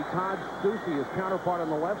injury. Todd Stussy, his counterpart on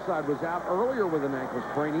the left side, was out earlier with an ankle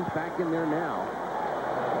sprain. He's back in there now.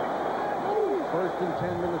 First and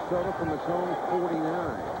 10, Minnesota from its own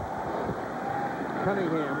 49.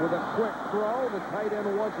 Cunningham with a quick throw. The tight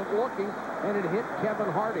end wasn't looking, and it hit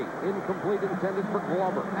Kevin Hardy. Incomplete, intended for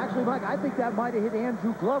Glover. Actually, Mike, I think that might have hit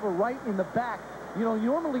Andrew Glover right in the back. You know,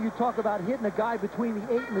 normally you talk about hitting a guy between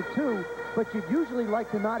the 8 and the 2, but you'd usually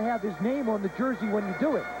like to not have his name on the jersey when you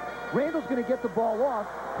do it. Randall's going to get the ball off.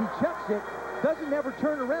 He checks it, doesn't ever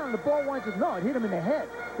turn around, and the ball winds up. No, it hit him in the head.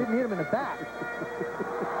 Didn't hit him in the back.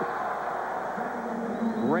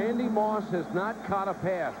 Randy Moss has not caught a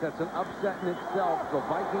pass. That's an upset in itself. The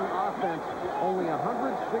Viking offense only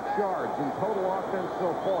 106 yards in total offense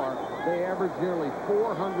so far. They average nearly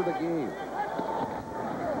 400 a game.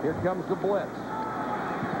 Here comes the blitz.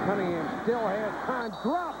 Cunningham still has time.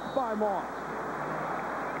 Dropped by Moss.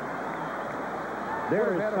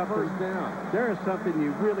 There is something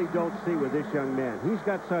you really don't see with this young man. He's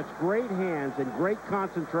got such great hands and great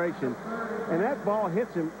concentration. And that ball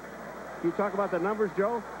hits him. You talk about the numbers,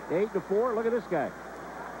 Joe? 8-4. Look at this guy.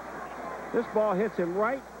 This ball hits him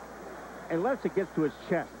right, unless it gets to his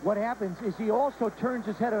chest. What happens is he also turns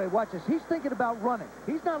his head away. Watch this. He's thinking about running.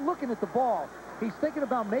 He's not looking at the ball. He's thinking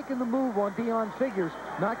about making the move on Deion Figures,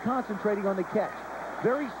 not concentrating on the catch.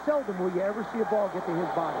 Very seldom will you ever see a ball get to his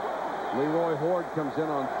body. Leroy Horde comes in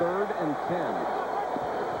on 3rd and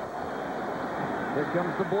 10. Here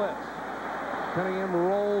comes the blitz. Cunningham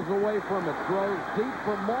rolls away from it, throws deep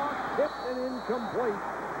for Moss, tipped and incomplete.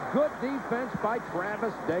 Good defense by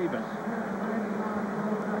Travis Davis.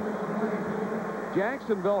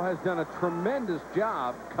 Jacksonville has done a tremendous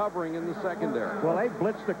job covering in the secondary. Well, they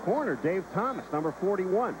blitzed the corner, Dave Thomas, number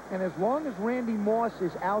 41. And as long as Randy Moss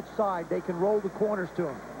is outside, they can roll the corners to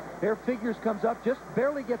him. Their Figures comes up, just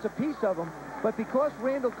barely gets a piece of him, but because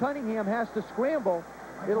Randall Cunningham has to scramble,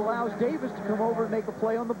 it allows Davis to come over and make a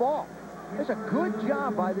play on the ball. It's a good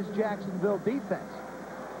job by this Jacksonville defense.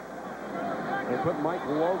 They put Mike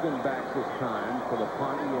Logan back this time for the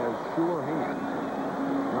punt. He has sure hands.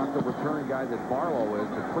 Not the return guy that Barlow is,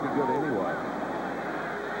 but pretty good anyway.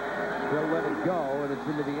 They'll let it go, and it's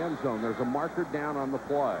into the end zone. There's a marker down on the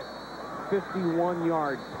play.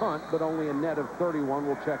 51-yard punt, but only a net of 31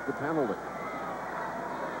 will check the penalty.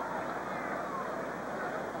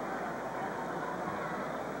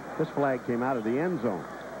 This flag came out of the end zone.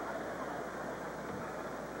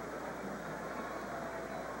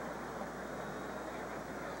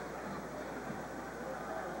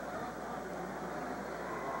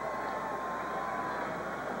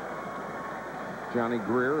 Johnny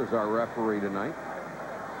Greer is our referee tonight.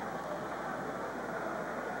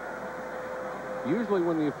 Usually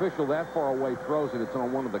when the official that far away throws it, it's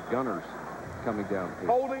on one of the gunners coming down here.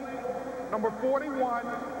 Holding number 41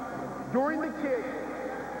 during the kick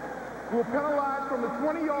will penalize from the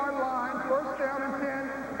 20-yard line, first down and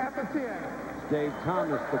 10 at the 10. Dave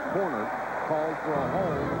Thomas, the corner, called for a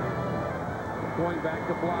hold. Going back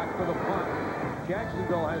to block for the punt.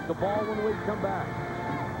 Jacksonville has the ball when we come back.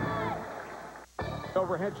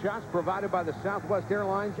 Overhead shots provided by the Southwest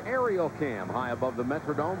Airlines Aerial Cam, high above the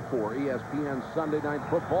Metrodome for ESPN Sunday Night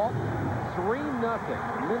Football. 3-0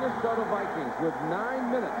 Minnesota Vikings with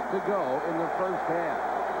 9 minutes to go in the first half.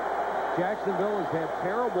 Jacksonville has had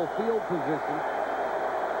terrible field position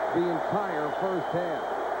the entire first half.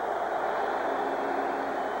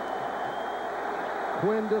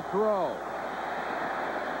 Quinn to throw.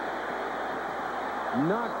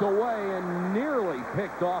 Knocked away and nearly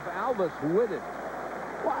picked off. Alvis Whitted.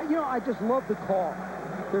 Well, you know, I just love the call.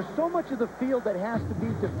 There's so much of the field that has to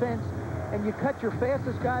be defense, and you cut your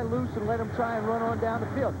fastest guy loose and let him try and run on down the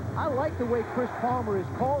field. I like the way Chris Palmer is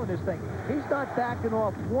calling this thing. He's not backing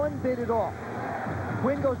off one bit at all.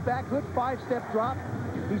 Quinn goes back, good 5-step drop.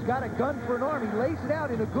 He's got a gun for an arm. He lays it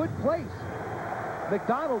out in a good place.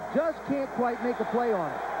 McDonald just can't quite make a play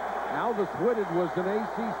on it. Alvis Whitted was an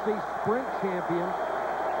ACC sprint champion.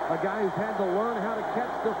 A guy who's had to learn how to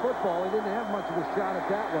catch the football. He didn't have much of a shot at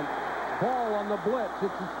that one. Ball on the blitz.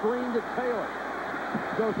 It's a screen to Taylor.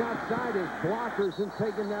 Goes outside his blockers and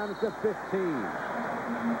taken down at the 15.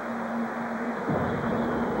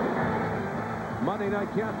 Monday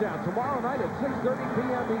Night Countdown tomorrow night at 6:30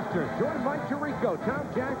 p.m. Eastern. Join Mike Tirico, Tom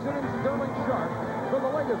Jackson, and Sterling Sharp for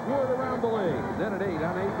the latest word around the league. Then at 8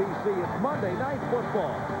 on ABC, it's Monday Night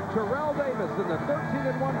Football. Terrell Davis and the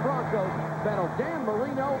 13-1 Broncos battle Dan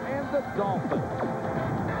Marino and the Dolphins.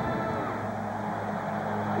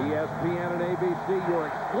 ESPN and ABC, your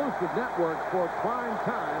exclusive network for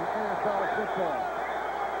prime-time NFL football.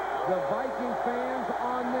 The Viking fans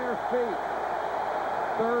on their feet.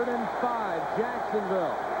 3rd and 5,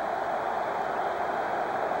 Jacksonville.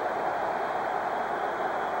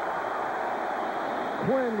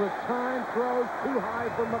 Quinn with time, throws too high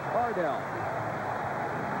for McCardell.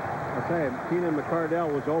 I'll tell you, Keenan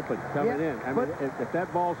McCardell was open coming in. I mean, if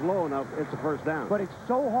that ball's low enough, it's a first down. But it's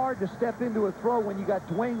so hard to step into a throw when you got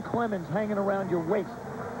Dwayne Clemens hanging around your waist.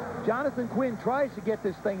 Jonathan Quinn tries to get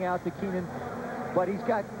this thing out to Keenan, but he's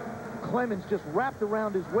got Clemens just wrapped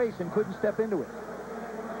around his waist and couldn't step into it.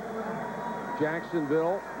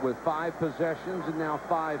 Jacksonville with 5 possessions and now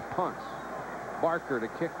 5 punts. Barker to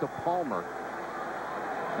kick to Palmer.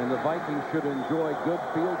 And the Vikings should enjoy good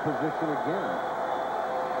field position again.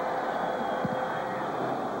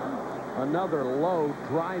 Another low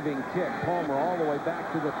driving kick. Palmer all the way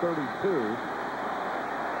back to the 32.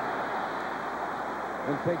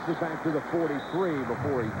 And takes it back to the 43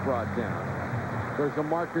 before he's brought down. There's a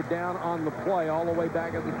marker down on the play all the way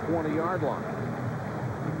back at the 20-yard line.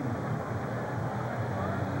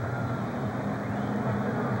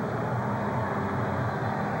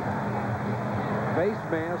 Face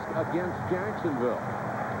mask against Jacksonville.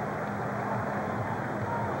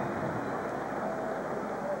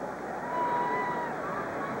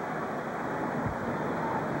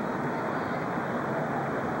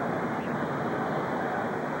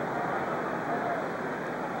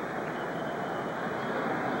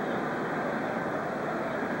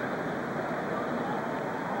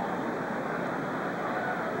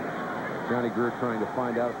 Johnny Greer trying to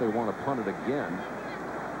find out if they want to punt it again.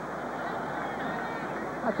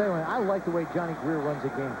 I'll tell you what, I like the way Johnny Greer runs a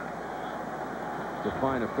game.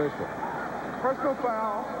 Define official. Personal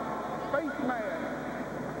foul, face mask.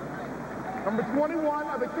 Number 21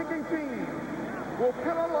 of the kicking team will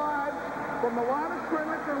penalize from the line of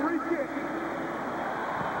scrimmage and re-kick.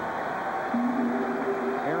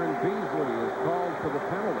 Aaron Beasley is called for the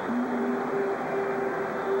penalty.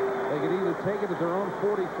 They could either take it at their own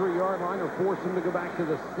 43-yard line or force him to go back to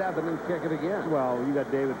the 7 and kick it again. Well, you got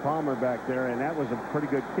David Palmer back there, and that was a pretty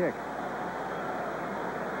good kick.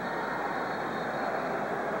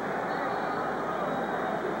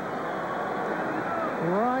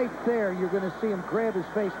 Right there, you're going to see him grab his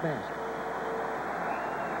face mask.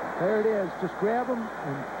 There it is. Just grab him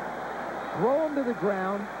and throw him to the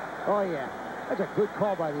ground. Oh, yeah. That's a good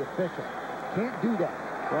call by the official. Can't do that.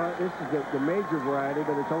 Well, this is the major variety,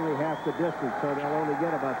 but it's only half the distance, so they'll only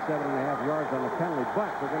get about 7.5 yards on the penalty. But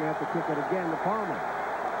they're going to have to kick it again to Palmer.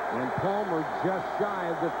 And Palmer just shy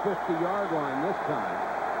of the 50-yard line this time.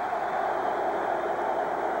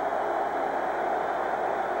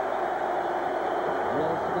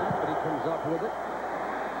 Low snap, but he comes up with it.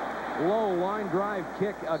 Low line drive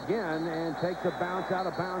kick again and takes a bounce out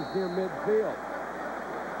of bounds near midfield.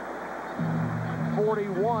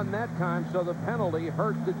 41 that time, so the penalty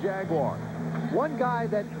hurt the Jaguars. One guy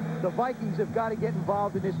that the Vikings have got to get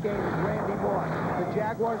involved in this game is Randy Moss. The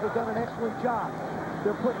Jaguars have done an excellent job.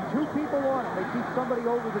 They're putting 2 people on him. They keep somebody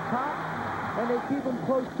over the top, and they keep him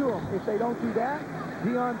close to him. If they don't do that,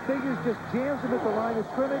 Deion Figures just jams him at the line of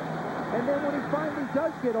scrimmage, and then when he finally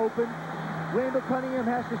does get open, Randall Cunningham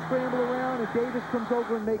has to scramble around, and Davis comes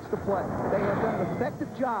over and makes the play. They have done an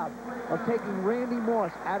effective job of taking Randy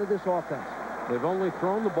Moss out of this offense. They've only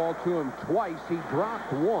thrown the ball to him twice. He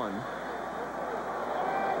dropped one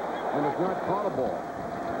and has not caught a ball.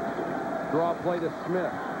 Draw play to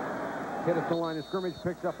Smith. Hit at the line of scrimmage,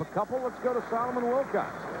 picks up a couple. Let's go to Solomon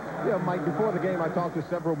Wilcox. Yeah, Mike, before the game, I talked to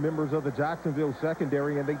several members of the Jacksonville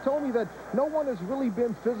secondary, and they told me that no one has really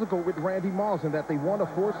been physical with Randy Moss and that they want to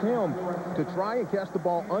force him to try and catch the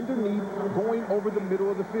ball underneath, going over the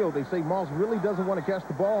middle of the field. They say Moss really doesn't want to catch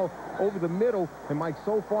the ball over the middle, and, Mike,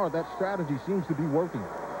 so far that strategy seems to be working.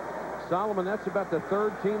 Solomon, that's about the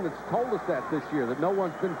 3rd team that's told us that this year, that no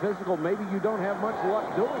one's been physical. Maybe you don't have much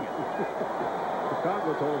luck doing it.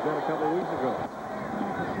 Chicago told us that a couple of weeks ago.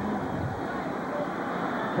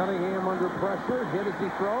 Cunningham under pressure, hit as he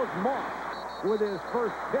throws. Moss with his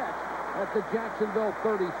first catch at the Jacksonville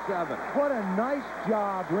 37. What a nice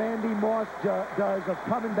job Randy Moss does of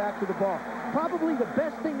coming back to the ball. Probably the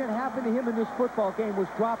best thing that happened to him in this football game was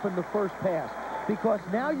dropping the first pass, because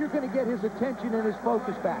now you're going to get his attention and his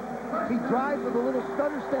focus back. He drives with a little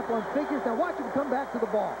stutter step on Figures. Now watch him come back to the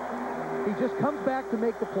ball. He just comes back to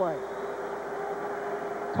make the play.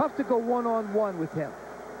 Tough to go one-on-one with him.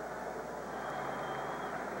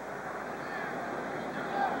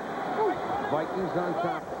 Vikings on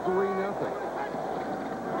top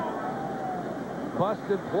 3-0.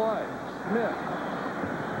 Busted play. Smith.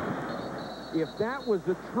 If that was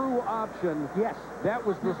the true option, yes, that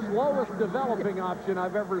was the slowest developing option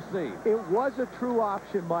I've ever seen. It was a true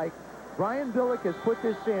option, Mike. Brian Billick has put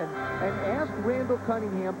this in and asked Randall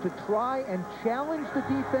Cunningham to try and challenge the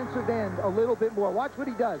defensive end a little bit more. Watch what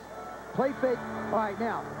he does. Play fake. All right,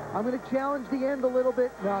 now, I'm going to challenge the end a little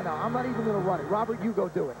bit. No, I'm not even going to run it. Robert, you go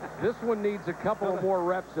do it. This one needs a couple of more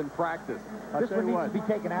reps in practice. This one needs to be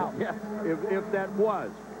taken out. Yes, if that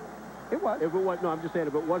was. It was. If it was, no, I'm just saying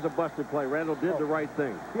if it was a busted play, Randall did the right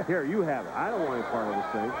thing. Yeah. Here, you have it. I don't want any part of this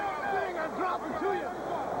thing. Dang, I'm dropping to you.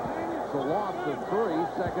 It's a loss of 3,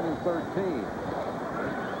 2nd and 13.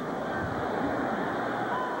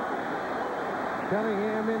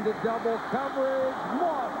 Cunningham into double coverage.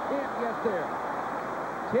 Moss can't get there.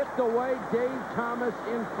 Tipped away, Dave Thomas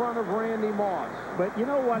in front of Randy Moss. But you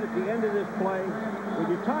know what, at the end of this play, when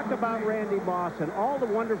you talk about Randy Moss and all the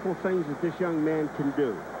wonderful things that this young man can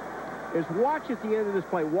do, is watch at the end of this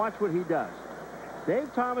play, watch what he does.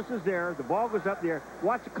 Dave Thomas is there, the ball goes up there,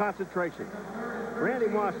 watch the concentration. Randy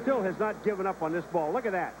Moss still has not given up on this ball. Look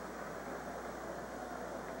at that.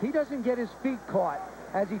 He doesn't get his feet caught.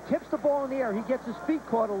 As he tips the ball in the air, he gets his feet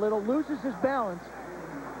caught a little, loses his balance,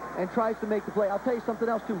 and tries to make the play. I'll tell you something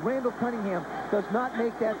else, too. Randall Cunningham does not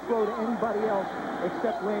make that throw to anybody else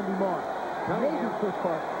except Randy Moss. Maybe Chris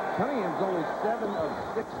Parker. Cunningham's only 7 of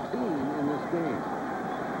 16 in this game.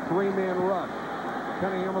 3-man rush.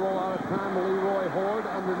 Cunningham with a lot of time. Leroy Horde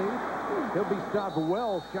underneath. He'll be stopped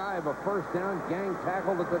well shy of a first down. Gang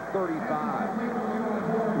tackled at the 35.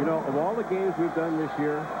 You know, of all the games we've done this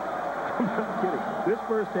year, I'm not kidding. This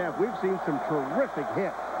first half, we've seen some terrific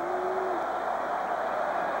hits.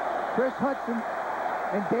 Chris Hudson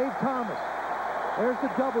and Dave Thomas. There's the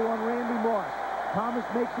double on Randy Moss. Thomas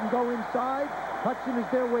makes him go inside. Hudson is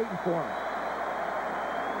there waiting for him.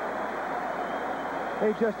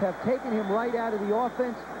 They just have taken him right out of the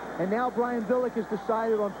offense. And now Brian Billick has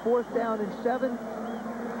decided on 4th down and 7.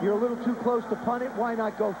 You're a little too close to punt it. Why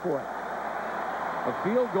not go for it? A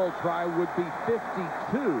field goal try would be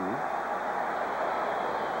 52.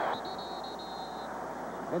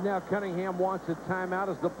 And now Cunningham wants a timeout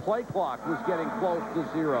as the play clock was getting close to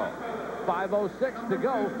 0. 5:06 to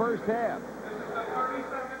go, first half.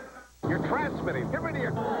 You're transmitting. Get rid of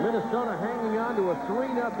your... Minnesota hanging on to a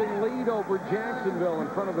 3-0 lead over Jacksonville in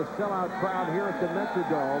front of the sellout crowd here at the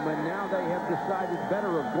Metrodome. And now they have decided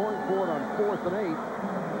better of going for it on 4th and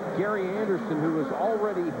 8. Gary Anderson, who has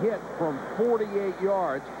already hit from 48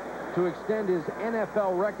 yards to extend his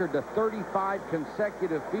NFL record to 35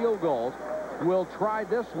 consecutive field goals, will try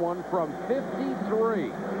this one from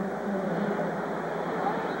 53.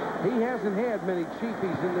 He hasn't had many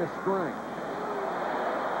cheapies in this string.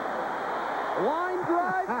 Line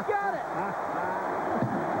drive, got it.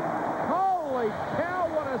 Holy cow,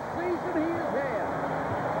 what a season he has had.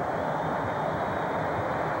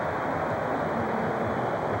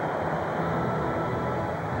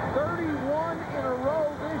 In a row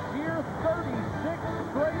this year, 36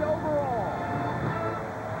 straight overall.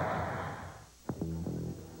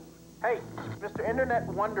 Hey, Mr. Internet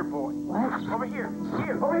Wonder Boy. What? Over here.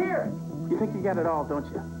 Over here. You think you got it all, don't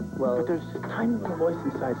you? Well, But there's a tiny little voice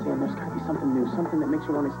inside saying there's got to be something new, something that makes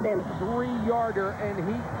you want to stand. 3-yarder, and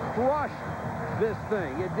he crushed this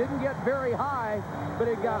thing. It didn't get very high, but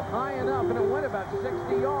it got high enough, and it went about 60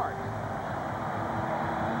 yards.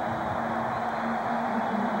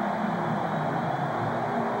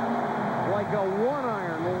 Like a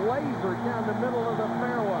 1-iron laser down the middle of the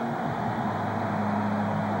fairway.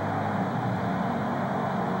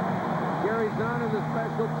 Gary Zahn, the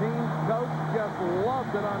special teams coach, just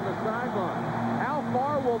loved it on the sideline. How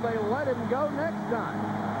far will they let him go next time?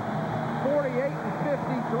 48 and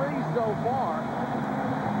 53 so far.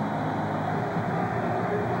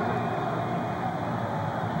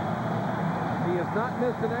 He has not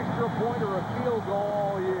missed an extra point or a field goal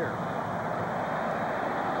all year.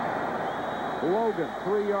 Logan,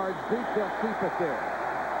 3 yards deep, they'll keep it there.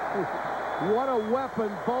 What a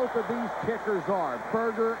weapon both of these kickers are,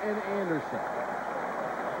 Berger and Anderson.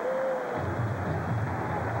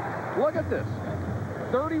 Look at this.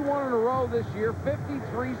 31 in a row this year,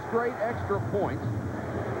 53 straight extra points.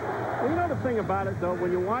 Well, you know the thing about it, though,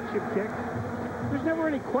 when you watch him kick, there's never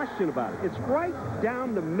any question about it. It's right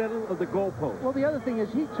down the middle of the goalpost. Well, the other thing is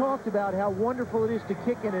he talked about how wonderful it is to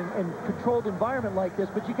kick in a controlled environment like this,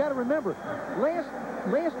 but you got to remember,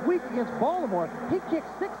 last week against Baltimore, he kicked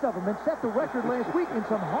 6 of them and set the record last week in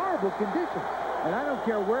some horrible conditions. And I don't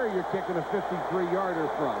care where you're kicking a 53-yarder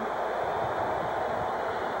from.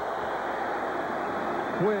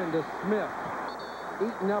 Quinn to Smith.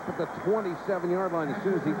 Eaten up at the 27-yard line as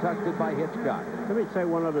soon as he touched it by Hitchcock. Let me say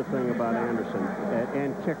one other thing about Anderson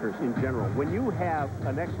and kickers in general. When you have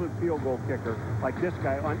an excellent field goal kicker like this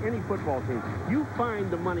guy on any football team, you find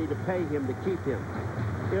the money to pay him to keep him.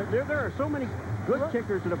 There are so many good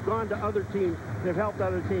kickers that have gone to other teams that have helped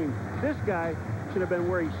other teams. This guy should have been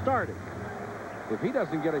where he started. If he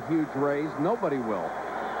doesn't get a huge raise, nobody will.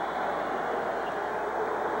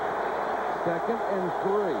 2nd and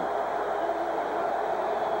 3.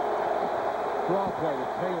 Draw play to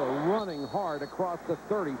Taylor, running hard across the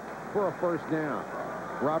 30 for a first down.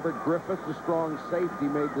 Robert Griffith, the strong safety,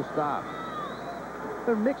 made the stop.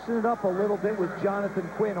 They're mixing it up a little bit with Jonathan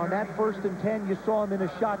Quinn. On that 1st and 10, you saw him in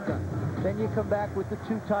a shotgun. Then you come back with the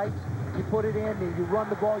 2 tights, you put it in, you run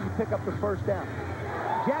the ball, you pick up the first down.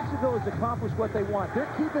 Jacksonville has accomplished what they want. They're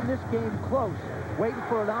keeping this game close, waiting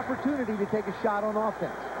for an opportunity to take a shot on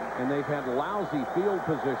offense. And they've had lousy field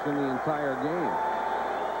position the entire game.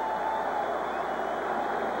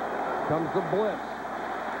 Comes the blitz.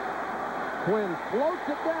 Quinn floats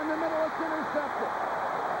it down the middle. It's intercepted.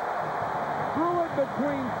 Threw it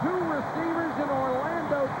between 2 receivers, and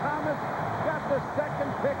Orlando Thomas got the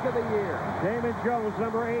 2nd pick of the year. Damon Jones,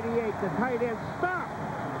 number 88, the tight end, stopped.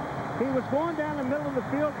 He was going down the middle of the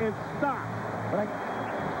field and stopped.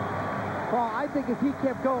 Well, I think if he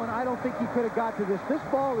kept going, I don't think he could have got to this. This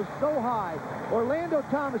ball is so high. Orlando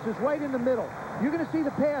Thomas is right in the middle. You're going to see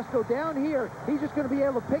the pass go down here. He's just going to be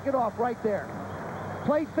able to pick it off right there.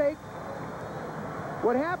 Play fake.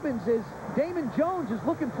 What happens is Damon Jones is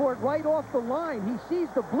looking for it right off the line. He sees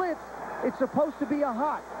the blitz. It's supposed to be a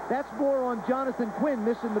hot. That's more on Jonathan Quinn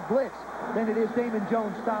missing the blitz than it is Damon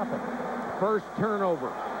Jones stopping. First turnover.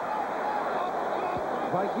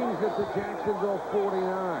 Vikings at the Jacksonville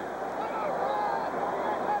 49.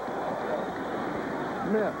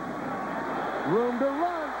 Smith. Room to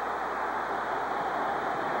run.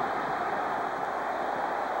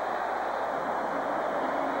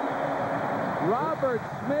 Robert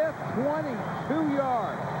Smith, 22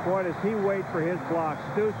 yards. Boy, does he wait for his blocks.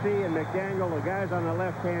 Stussy and McDaniel, the guys on the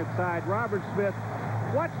left-hand side. Robert Smith,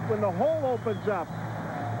 watch when the hole opens up.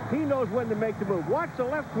 He knows when to make the move. Watch the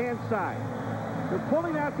left-hand side. They're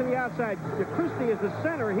pulling out to the outside. Christie is the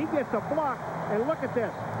center. He gets a block, and look at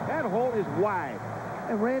this. That hole is wide.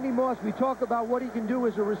 And Randy Moss, we talk about what he can do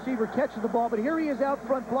as a receiver catching the ball, but here he is out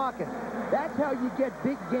front blocking. That's how you get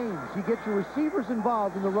big games. You get your receivers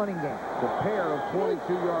involved in the running game. The pair of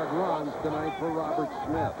 22-yard runs tonight for Robert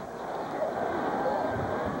Smith.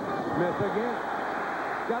 Smith again.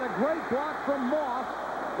 Got a great block from Moss,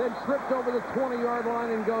 then tripped over the 20-yard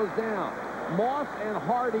line and goes down. Moss and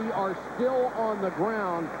Hardy are still on the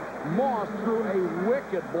ground. Moss threw a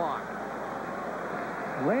wicked block.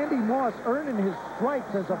 Randy Moss earning his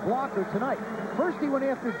stripes as a blocker tonight. First he went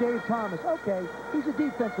after Dave Thomas. Okay, he's a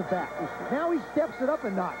defensive back. Now he steps it up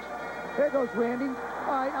a notch. There goes Randy.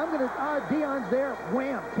 All right, I'm going to, Dion's there.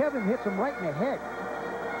 Wham, Kevin hits him right in the head.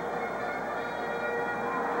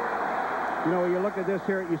 You know, you look at this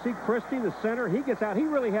here, you see Christie, the center, he gets out. He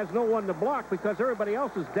really has no one to block because everybody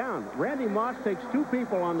else is down. Randy Moss takes 2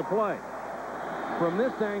 people on the play. From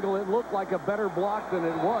this angle, it looked like a better block than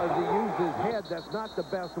it was. He used his head. That's not the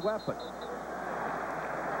best weapon.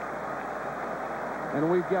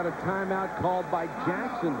 And we've got a timeout called by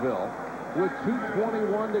Jacksonville with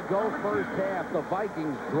 2:21 to go first half. The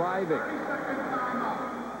Vikings driving.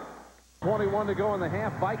 21 to go in the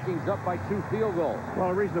half. Vikings up by 2 field goals. Well,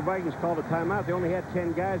 the reason the Vikings called a timeout, they only had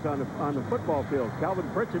 10 guys on the football field. Calvin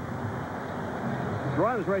Pritchett,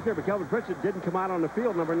 Ron is right there, but Calvin Pritchett didn't come out on the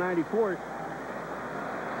field, number 94.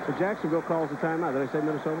 So Jacksonville calls the timeout. Did I say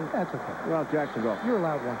Minnesota? That's okay. Well, Jacksonville. You're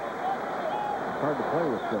allowed one. It's hard to play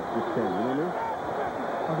with 10, you know what I mean?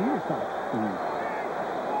 On the other side.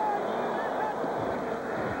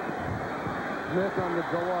 Smith on the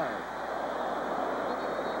delay.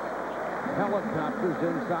 Helicopters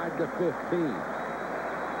inside the 15.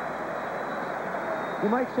 You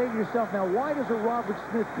might say to yourself, now, why does a Robert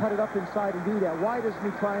Smith cut it up inside and do that? Why doesn't he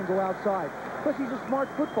try and go outside? Because he's a smart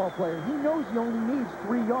football player. He knows he only needs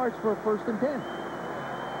 3 yards for a 1st and 10.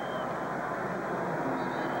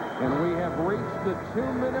 And we have reached the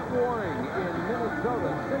 2-minute warning in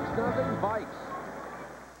Minnesota. 6-0 Vikes.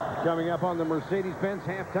 Coming up on the Mercedes-Benz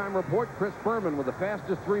halftime report, Chris Berman with the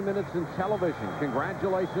fastest 3 minutes in television.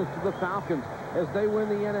 Congratulations to the Falcons as they win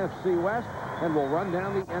the NFC West, and we'll run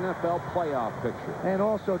down the NFL playoff picture. And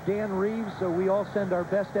also Dan Reeves, so we all send our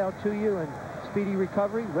best out to you, and speedy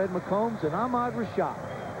recovery. Red McCombs and Ahmad Rashad.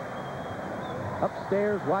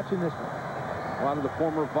 Upstairs watching this one. A lot of the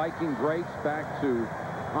former Viking greats back to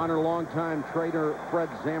honor longtime trainer Fred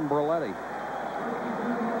Zambreletti.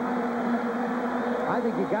 I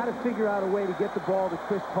think you got to figure out a way to get the ball to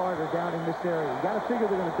Chris Carter down in this area. You got to figure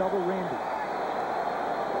they're going to double Randy.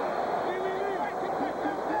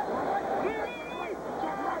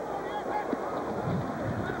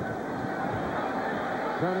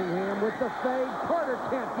 Cunningham with the fade. Carter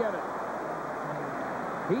can't get it.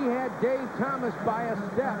 He had Dave Thomas by a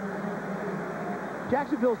step.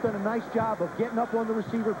 Jacksonville's done a nice job of getting up on the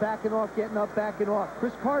receiver, backing off, getting up, backing off.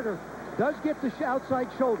 Chris Carter does get the outside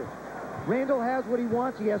shoulder. Randall has what he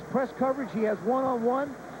wants. He has press coverage. He has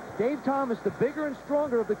one-on-one. Dave Thomas, the bigger and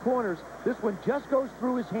stronger of the corners, this one just goes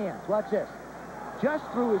through his hands. Watch this. Just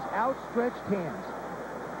through his outstretched hands.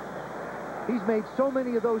 He's made so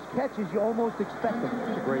many of those catches, you almost expect him.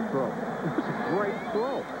 It's a great throw. It was a great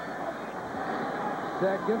throw.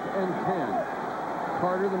 2nd and 10.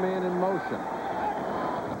 Carter, the man in motion.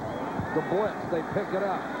 The blitz, they pick it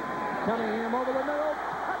up. Cunningham over the middle.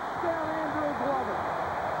 Touchdown, Andrew Glover.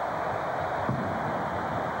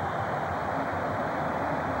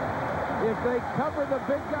 If they cover the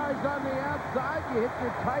big guys on the outside, you hit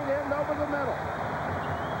your tight end over the middle.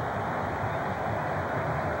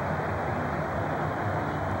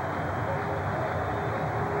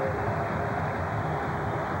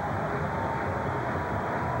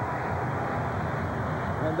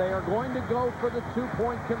 And they are going to go for the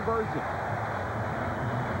two-point conversion.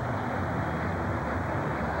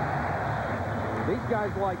 These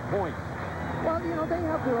guys like points. Well, you know, they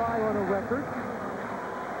have their eye on a record,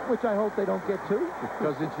 which I hope they don't get to.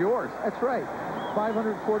 Because it's yours. That's right.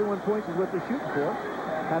 541 points is what they're shooting for.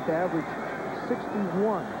 Have to average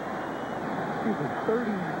 61. Excuse me,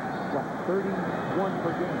 31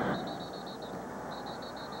 per game.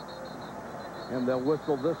 And they'll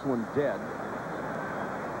whistle this one dead.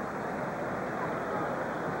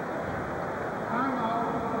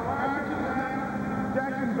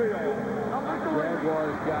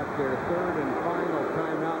 Jaguars got their 3rd and final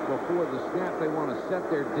timeout before the snap. They want to set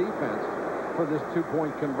their defense for this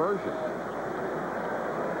two-point conversion.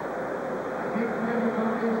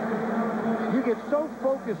 You get so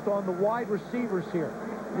focused on the wide receivers here.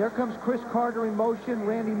 There comes Chris Carter in motion.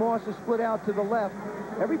 Randy Moss is split out to the left.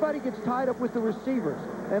 Everybody gets tied up with the receivers.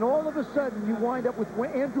 And all of a sudden, you wind up with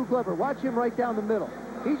Andrew Glover. Watch him right down the middle.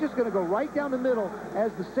 He's just going to go right down the middle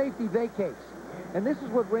as the safety vacates. And this is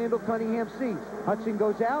what Randall Cunningham sees. Hudson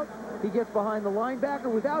goes out. He gets behind the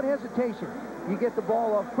linebacker without hesitation. You get the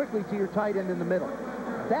ball off quickly to your tight end in the middle.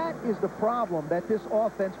 That is the problem that this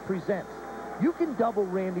offense presents. You can double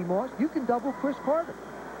Randy Moss. You can double Chris Carter.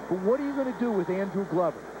 But what are you going to do with Andrew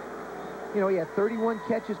Glover? You know, he had 31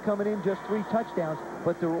 catches coming in, just 3 touchdowns,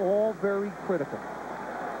 but they're all very critical.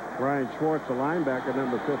 Brian Schwartz, the linebacker,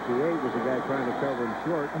 number 58, was the guy trying to cover him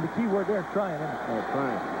short. And the key word there, trying, isn't it? Oh,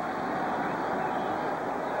 trying.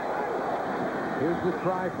 Here's the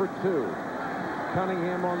try for 2.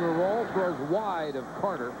 Cunningham on the roll, throws wide of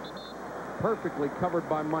Carter. Perfectly covered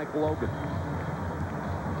by Mike Logan.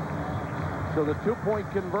 So the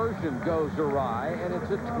two-point conversion goes awry, and it's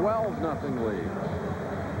a 12-0 lead.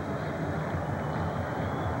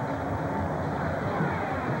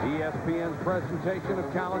 ESPN's presentation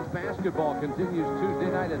of college basketball continues Tuesday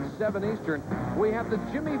night at 7 Eastern. We have the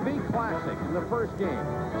Jimmy V Classic in the first game.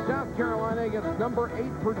 South Carolina against number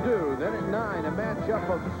 8 Purdue. Then at 9, a matchup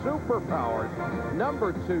of superpowers.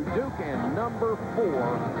 Number 2 Duke and number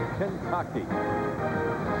 4 Kentucky.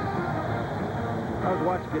 I was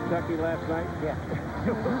watching Kentucky last night. Yeah.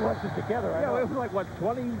 We watched it together. Yeah, it was like, what,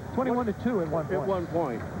 21-2 at one point. At one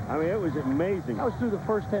point. I mean, it was amazing. That was through the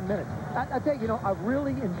first 10 minutes. I tell you, you know, I've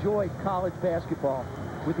really enjoyed college basketball.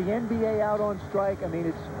 With the NBA out on strike, I mean,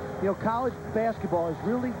 it's, you know, college basketball is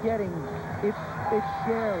really getting its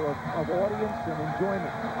share of audience and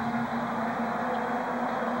enjoyment.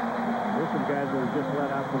 There's some guys that were just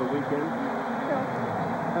let out for the weekend.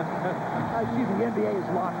 Yeah. Excuse me, the NBA is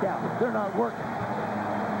locked out. They're not working.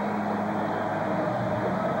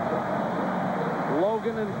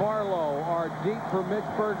 Logan and Barlow are deep for Mitch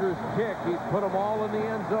Berger's kick. He's put them all in the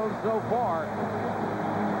end zone so far.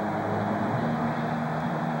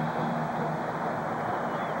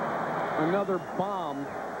 Another bomb.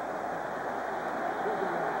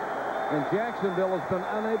 And Jacksonville has been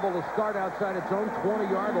unable to start outside its own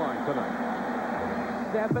 20-yard line tonight.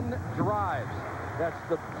 7 drives. That's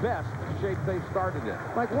the best shape they've started in.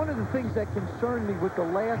 Like, one of the things that concerned me with the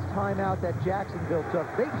last timeout that Jacksonville took,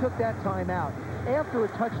 they took that timeout after a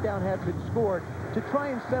touchdown had been scored to try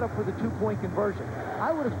and set up for the two-point conversion.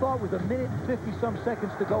 I would have thought with 1 minute and 50-some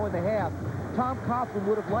seconds to go in the half, Tom Coughlin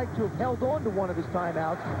would have liked to have held on to one of his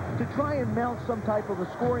timeouts to try and mount some type of a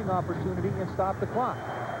scoring opportunity and stop the clock.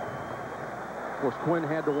 Of course, Quinn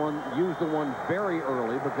had to use the one very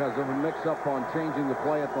early because of a mix-up on changing the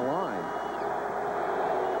play at the line.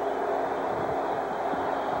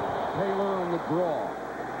 Taylor on the draw.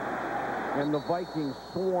 And the Vikings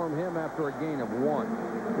swarm him after a gain of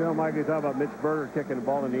 1. You know, Mike, you talk about Mitch Berger kicking the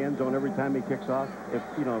ball in the end zone every time he kicks off. If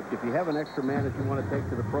you have an extra man that you want to take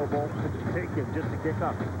to the Pro Bowl, take him just to kick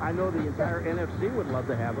off. I know the entire NFC would love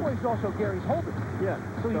to have him. Well, he's also Gary's holder. Yeah.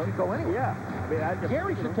 So he could go anywhere. Yeah. I mean,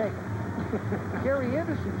 Gary should take him. Gary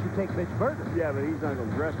Anderson should take Mitch Berger. Yeah, but he's not going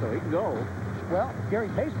to dress, though. He can go. Well, if Gary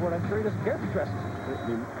pays for it, I'm sure he doesn't care if he dresses. I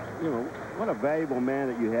mean, you know, what a valuable man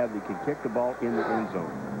that you have that can kick the ball in the end zone.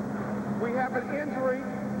 We have an injury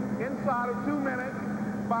inside of 2 minutes.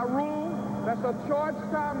 By rule, that's a charge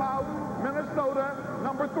timeout, Minnesota,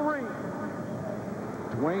 number 3.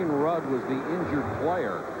 Dwayne Rudd was the injured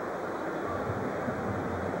player.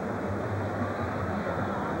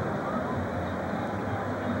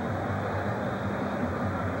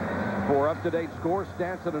 For up-to-date score,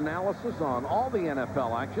 stats, and analysis on all the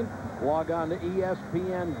NFL action, log on to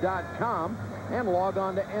ESPN.com and log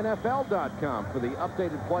on to NFL.com for the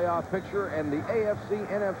updated playoff picture and the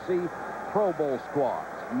AFC-NFC Pro Bowl squads.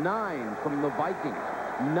 9 from the Vikings,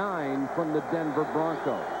 9 from the Denver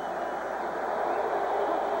Broncos.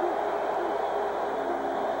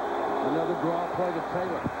 Another draw play to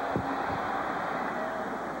Taylor.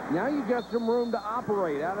 Now you've got some room to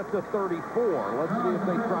operate out at the 34. Let's see if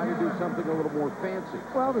they try to do something a little more fancy.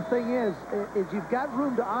 Well, the thing is you've got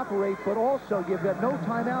room to operate, but also you've got no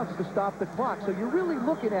timeouts to stop the clock. So you're really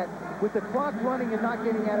looking at, with the clock running and not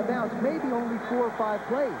getting out of bounds, maybe only 4 or 5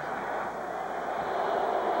 plays.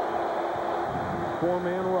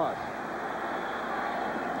 4-man rush.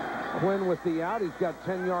 Quinn with the out. He's got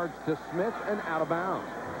 10 yards to Smith and out of bounds.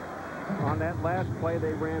 On that last play,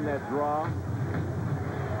 they ran that draw.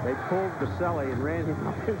 They pulled Baselli and ran him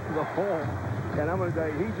up into the hole. And I'm going to tell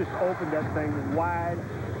you, he just opened that thing wide.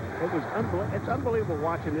 It's unbelievable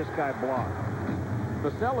watching this guy block.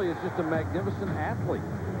 Baselli is just a magnificent athlete.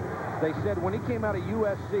 They said when he came out of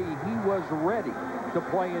USC, he was ready to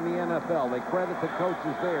play in the NFL. They credit the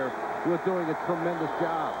coaches there with doing a tremendous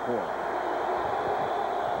job for him.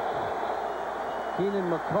 Keenan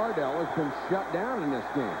McCardell has been shut down in this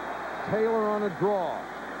game. Taylor on a draw.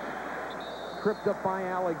 Tripped up by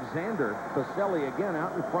Alexander. Baselli again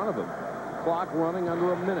out in front of him. Clock running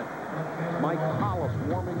under a minute. Mike Hollis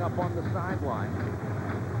warming up on the sideline.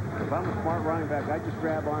 If I'm a smart running back, I just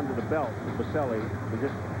grab onto the belt of Baselli and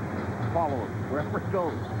just follow him wherever it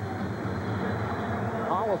goes.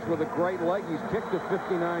 Hollis with a great leg. He's kicked a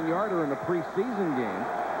 59-yarder in a preseason game.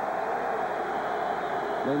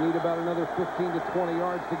 They need about another 15 to 20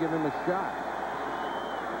 yards to give him a shot.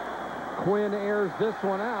 Quinn airs this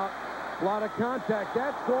one out. A lot of contact.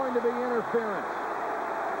 That's going to be interference.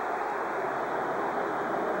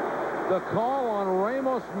 The call on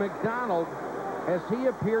Ramos McDonald as he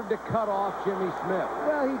appeared to cut off Jimmy Smith.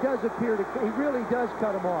 Well, he really does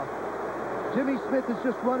cut him off. Jimmy Smith is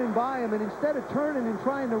just running by him, and instead of turning and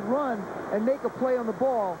trying to run and make a play on the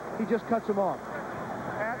ball, he just cuts him off.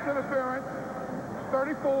 Pass interference,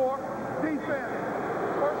 34, defense,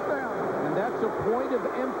 first down. And that's a point of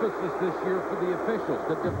emphasis this year for the officials.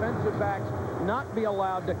 The defensive backs not be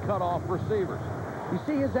allowed to cut off receivers. You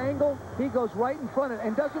see his angle? He goes right in front of it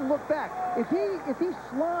and doesn't look back. If he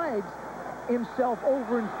slides himself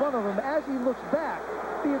over in front of him as he looks back,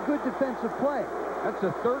 be a good defensive play. That's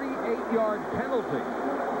a 38-yard penalty.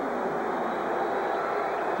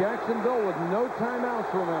 Jacksonville with no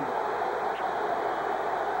timeouts, remember.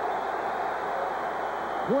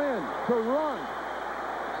 Quinn to run.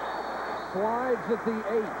 Slides at the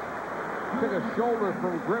 8. Took a shoulder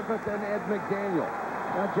from Griffith and Ed McDaniel.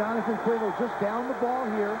 Now Jonathan Quinn will just down the ball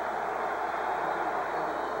here.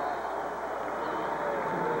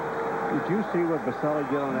 Did you see what Baselli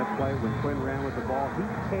did on that play when Quinn ran with the ball? He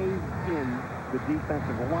caved in the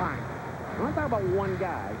defensive line. I'm not talking about one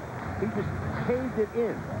guy. He just caved it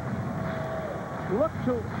in. Look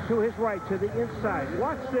to his right, to the inside.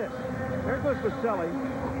 Watch this. There goes Baselli.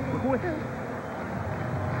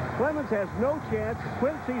 Clemens has no chance.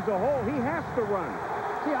 Quinn sees a hole. He has to run.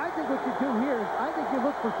 See, I think what you do here is I think you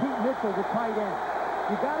look for Pete Mitchell, the tight end.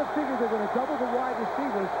 You got to figure they're going to double the wide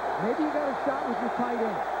receivers. Maybe you got a shot with your tight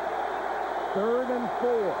end. 3rd and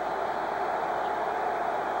 4.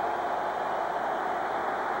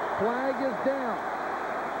 flag is down.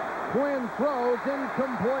 Quinn throws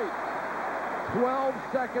incomplete. 12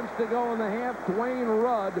 seconds to go in the half. Dwayne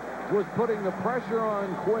Rudd was putting the pressure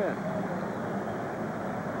on Quinn.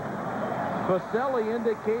 Baselli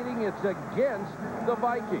indicating it's against the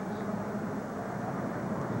Vikings.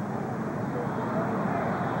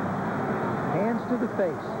 Hands to the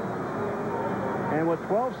face. And with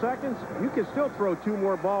 12 seconds, you can still throw 2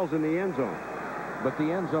 more balls in the end zone. But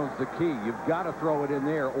the end zone's the key. You've got to throw it in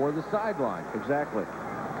there or the sideline. Exactly.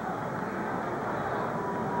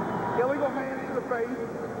 Illegal hands to the face.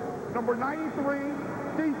 Number 93,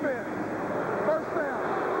 defense. First down.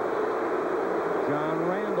 John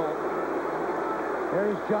Randall.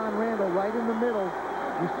 There's John Randall right in the middle.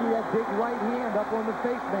 You see that big right hand up on the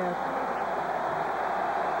face mask.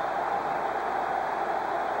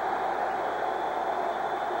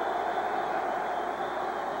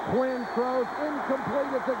 Quinn throws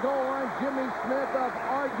incomplete at the goal line. Jimmy Smith up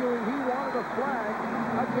arguing he wanted a flag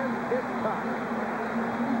against Hitchcock.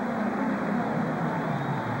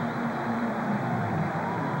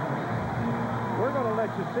 We're going to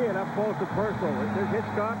let you see it up close and personal. There's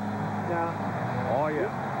Hitchcock. Now, Oh,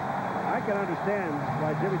 yeah. I can understand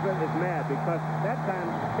why Jimmy Smith is mad, because that time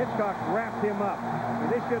Hitchcock wrapped him up,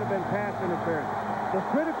 and this should have been pass interference. The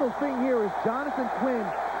critical thing here is Jonathan Quinn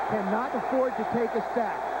cannot afford to take a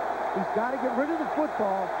sack. He's got to get rid of the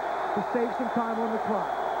football to save some time on the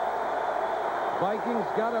clock. Vikings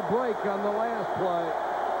got a break on the last play.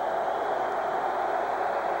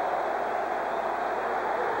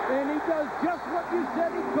 And he does just what you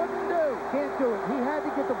said he couldn't do. Can't do it. He had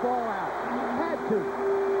to get the ball out. He had to.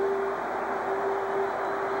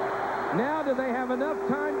 Now do they have enough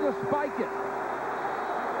time to spike it?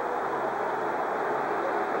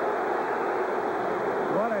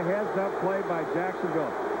 What a heads-up play by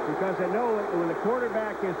Jacksonville, because they know that when the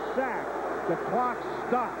quarterback is sacked, the clock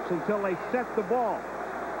stops until they set the ball.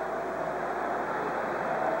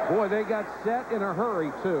 Boy, they got set in a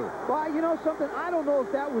hurry, too. Well, you know something? I don't know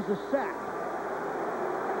if that was a sack.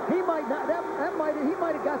 He might not. He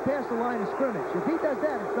might have got past the line of scrimmage. If he does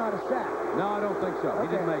that, it's not a sack. No, I don't think so. He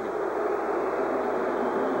didn't make it.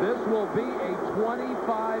 This will be a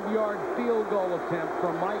 25-yard field goal attempt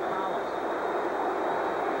from Mike Hollis.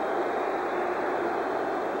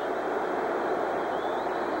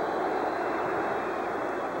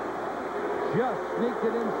 Just sneaked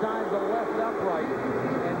it inside the left upright,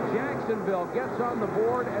 and Jacksonville gets on the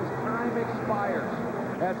board as time expires.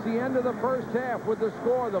 That's the end of the first half with the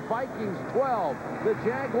score, the Vikings 12, the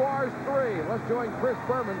Jaguars 3. Let's join Chris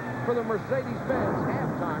Berman for the Mercedes-Benz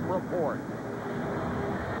halftime report.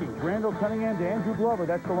 Randall Cunningham to Andrew Glover.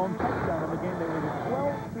 That's the lone touchdown in the game. They were at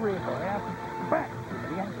 12-3 at the half. Back to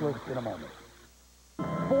the Angeles in a moment.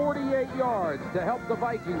 48 yards to help the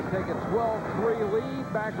Vikings take a 12-3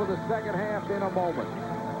 lead. Back with the second half in a moment.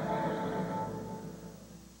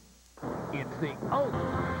 It's the Oath.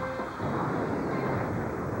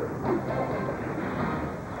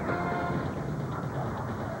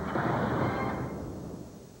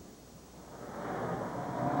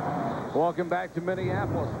 Welcome back to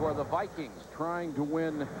Minneapolis, where the Vikings, trying to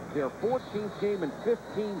win their 14th game in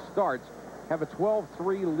 15 starts, have a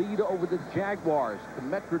 12-3 lead over the Jaguars, the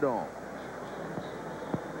Metrodome.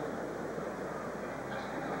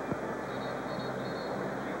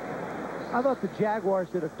 I thought the Jaguars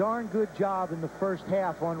did a darn good job in the first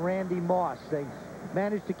half on Randy Moss. They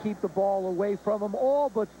managed to keep the ball away from him all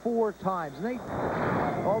but 4 times. And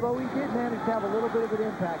although he did manage to have a little bit of an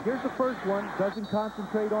impact. Here's the first one. Doesn't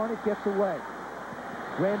concentrate on it. Gets away.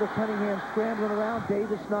 Randall Cunningham scrambling around.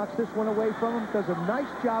 Davis knocks this one away from him. Does a nice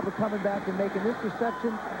job of coming back and making this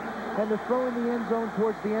reception. And the throw in the end zone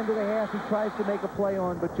towards the end of the half, he tries to make a play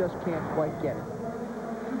on, but just can't quite get it.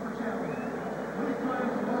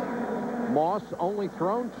 Moss only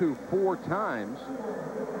thrown to 4 times.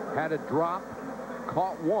 Had a drop.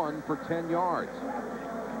 Caught 1 for 10 yards.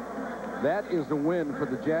 That is a win for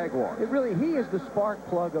the Jaguars. He is the spark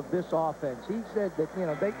plug of this offense. He said that,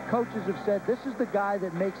 coaches have said this is the guy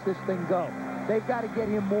that makes this thing go. They've got to get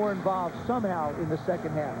him more involved somehow in the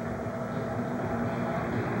second half.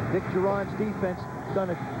 Dick Geron's defense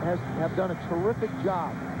have done a terrific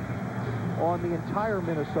job on the entire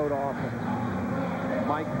Minnesota offense.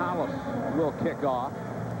 Mike Hollis will kick off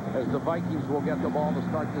as the Vikings will get the ball to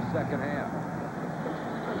start the second half.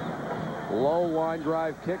 Low line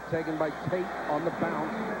drive kick taken by Tate on the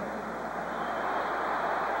bounce.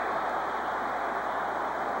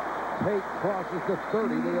 Tate crosses the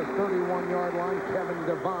 30 to the 31-yard line. Kevin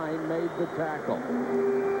Devine made the tackle.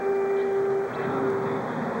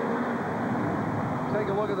 take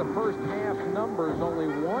a look at the first half numbers. Only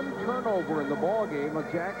one turnover in the ball game,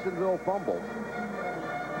 a Jacksonville fumble.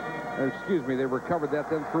 Excuse me, they recovered that,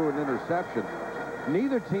 then threw an interception.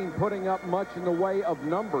 Neither team putting up much in the way of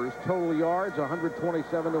numbers. Total yards,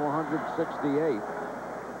 127 to 168.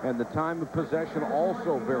 And the time of possession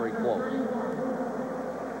also very close.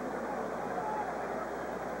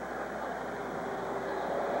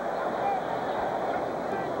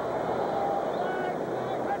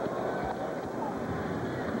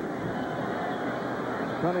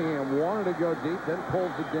 Cunningham wanted to go deep, then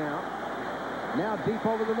pulls it down. Now deep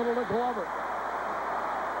over the middle to Glover.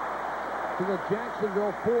 To the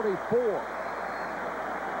Jacksonville 44.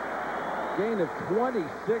 Gain of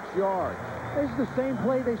 26 yards. This is the same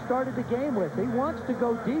play they started the game with. He wants to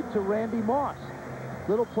go deep to Randy Moss.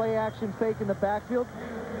 Little play action fake in the backfield.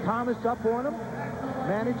 Thomas up on him.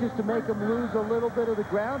 Manages to make him lose a little bit of the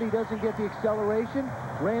ground. He doesn't get the acceleration.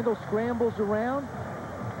 Randall scrambles around.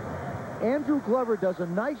 Andrew Glover does a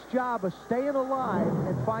nice job of staying alive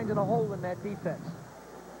and finding a hole in that defense.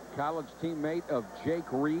 College teammate of Jake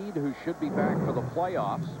Reed, who should be back for the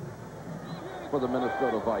playoffs for the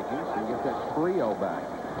Minnesota Vikings, and get that trio back.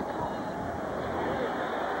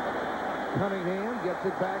 Cunningham gets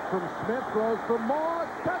it back from Smith, throws for Moss,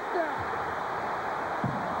 touchdown!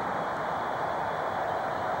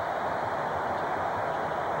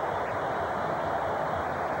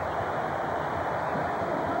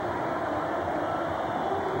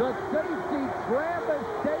 The safety, Travis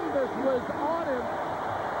Davis, was on him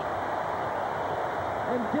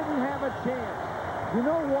and didn't have a chance. You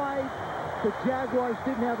know why the Jaguars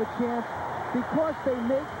didn't have a chance? Because they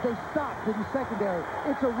stopped in the secondary.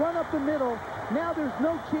 It's a run up the middle. Now there's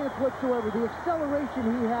no chance whatsoever. The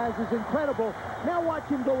acceleration he has is incredible. Now watch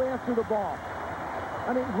him go after the ball.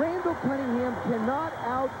 I mean, Randall Cunningham cannot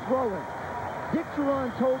out-throw him. Dick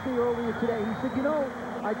Geron told me earlier today, he said, you know,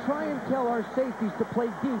 I try and tell our safeties to play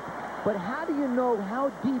deep, but how do you know how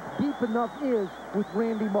deep enough is with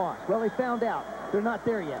Randy Moss? Well, they found out. They're not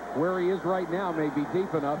there yet. Where he is right now may be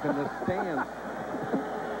deep enough in the stands.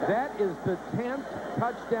 That is the 10th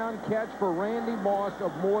touchdown catch for Randy Moss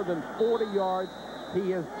of more than 40 yards.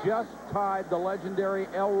 He has just tied the legendary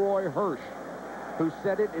Elroy Hirsch, who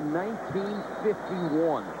set it in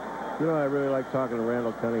 1951. You know, I really like talking to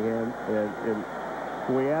Randall Cunningham, and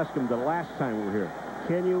we asked him the last time we were here,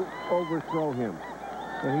 can you overthrow him?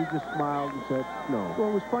 And he just smiled and said, no. Well,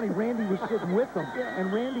 it was funny. Randy was sitting with them.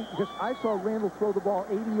 And Randy, just I saw Randall throw the ball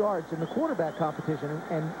 80 yards in the quarterback competition.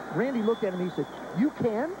 And Randy looked at him and he said, you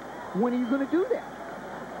can? When are you going to do that?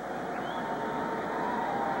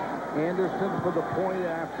 Anderson for the point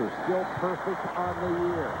after. Still perfect on the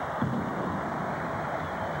year.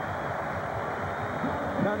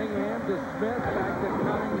 Cunningham to Smith. Back to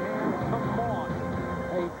Cunningham to Moss.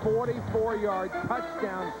 A 44-yard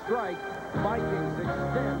touchdown strike. Vikings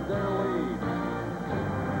extend their lead.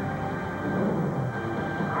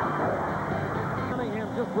 Cunningham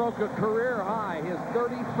just broke a career high, his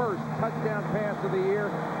 31st touchdown pass of the year.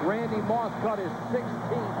 Randy Moss caught his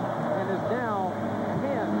 16th and is now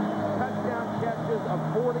 10 touchdown catches of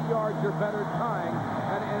 40 yards or better, tying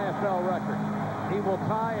an NFL record. He will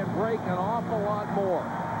tie and break an awful lot more.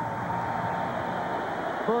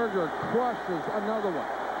 Berger crushes another one.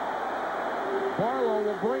 Barlow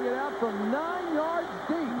will bring it out from 9 yards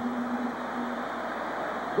deep.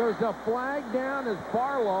 There's a flag down as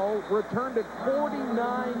Barlow returned it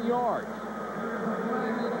 49 yards.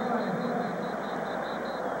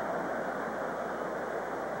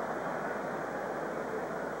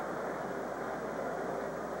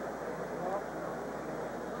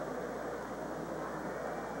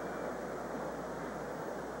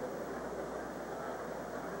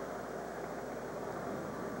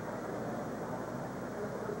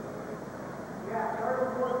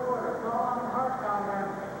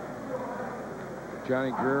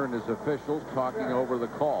 Johnny Greer and his officials talking over the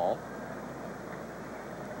call.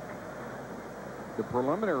 The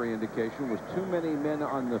preliminary indication was too many men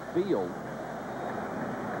on the field.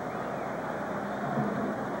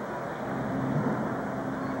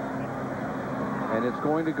 And it's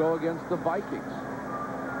going to go against the Vikings.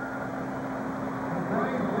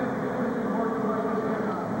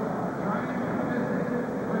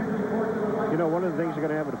 You know, one of the things you're going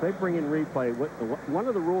to have, if they bring in replay, one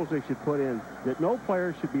of the rules they should put in, that no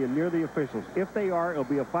players should be near the officials. If they are, it'll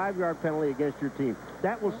be a 5-yard penalty against your team.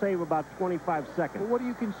 That will save about 25 seconds. Well, what do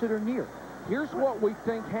you consider near? Here's what we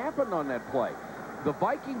think happened on that play. The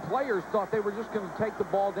Viking players thought they were just going to take the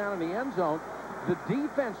ball down in the end zone. The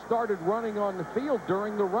defense started running on the field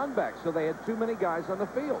during the run back, so they had too many guys on the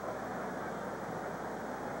field.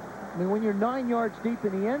 I mean, when you're 9 yards deep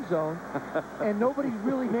in the end zone and nobody's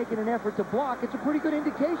really making an effort to block, it's a pretty good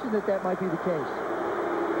indication that that might be the case.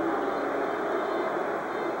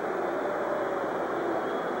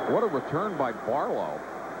 What a return by Barlow.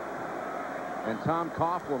 And Tom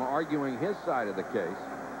Coughlin arguing his side of the case.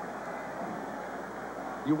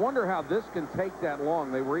 You wonder how this can take that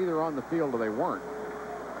long. They were either on the field or they weren't.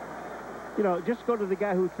 You know, just go to the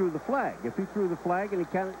guy who threw the flag. If he threw the flag and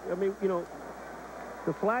he kind of, I mean, you know,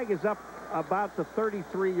 the flag is up about the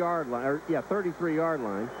 33-yard line, or yeah, 33-yard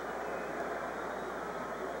line.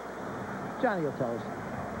 Johnny will tell us.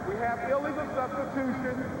 We have illegal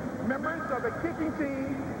substitution. Members of the kicking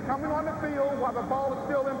team coming on the field while the ball is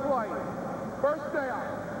still in play. First down.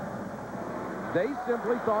 They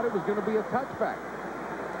simply thought it was going to be a touchback.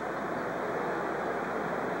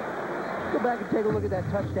 Go back and take a look at that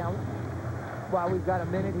touchdown while we've got a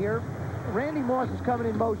minute here. Randy Moss is coming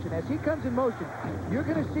in motion. As he comes in motion, you're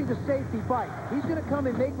going to see the safety bite. He's going to come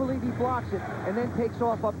and make believe he blocks it and then takes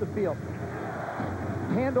off up the field.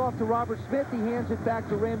 Hand off to Robert Smith. He hands it back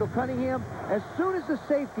to Randall Cunningham. As soon as the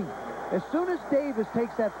safety, as soon as Davis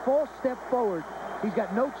takes that false step forward, he's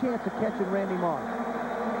got no chance of catching Randy Moss.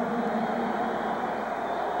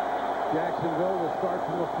 Jacksonville will start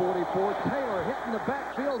from the 44. Taylor hitting the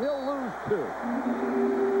backfield. He'll lose 2.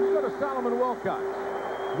 Let's go to Solomon Wilcox.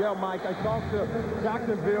 Yeah, Mike, I talked to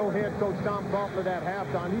Jacksonville head coach Tom Coughlin at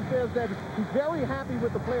halftime. He says that he's very happy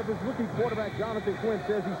with the play of his rookie quarterback, Jonathan Quinn.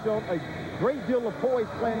 Says he showed a great deal of poise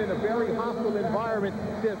playing in a very hostile environment.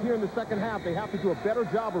 Says here in the second half, they have to do a better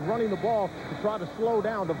job of running the ball to try to slow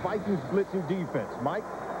down the Vikings blitzing defense. Mike?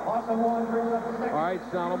 All right,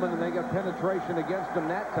 Solomon, and they got penetration against them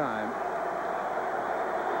that time.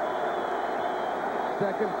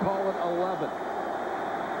 Second, call it 11.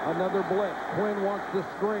 Another blitz. Quinn wants the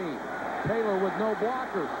screen. Taylor with no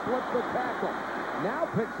blockers. Slips the tackle. Now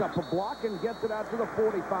picks up a block and gets it out to the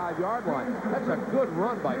 45-yard line. That's a good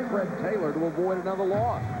run by Fred Taylor to avoid another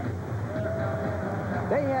loss.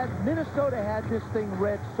 Minnesota had this thing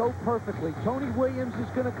read so perfectly. Tony Williams is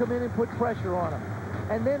going to come in and put pressure on him.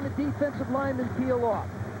 And then the defensive linemen peel off.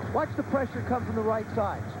 Watch the pressure come from the right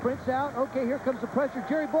side. Sprints out. Okay, here comes the pressure.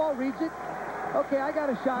 Jerry Ball reads it. Okay, I got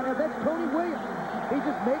a shot at that's Tony Williams. He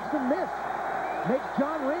just makes them miss. Makes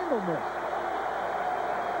John Randall miss.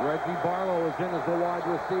 Reggie Barlow is in as the wide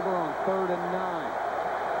receiver on 3rd and 9.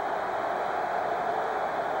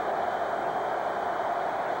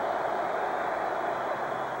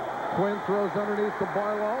 Quinn throws underneath to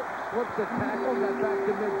Barlow, slips a tackle, got back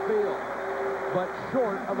to midfield. But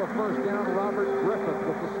short of a first down, Robert Griffith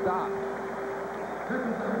with the stop.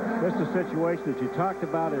 This is a situation that you talked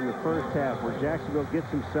about in the first half where Jacksonville gets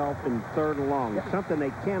himself in 3rd and long. It's something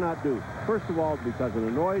they cannot do. First of all, because of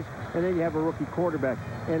the noise, and then you have a rookie quarterback.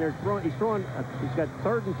 And he's got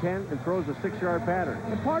 3rd and 10 and throws a 6-yard pattern.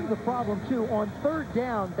 And part of the problem, too, on 3rd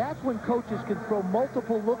down, that's when coaches can throw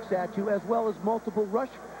multiple looks at you as well as multiple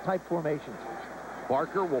rush-type formations.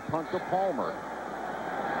 Barker will punt to Palmer.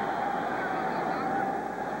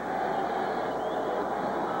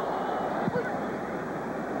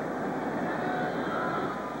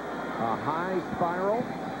 A high spiral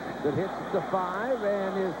that hits the 5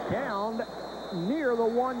 and is down near the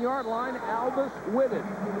 1-yard line. Albus Whitted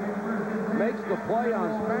makes the play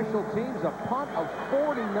on special teams. A punt of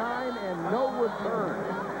 49 and no return.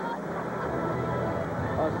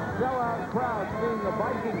 A sellout crowd seeing the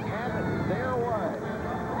Vikings have it their way.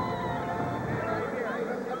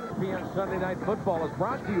 ESPN Sunday Night Football is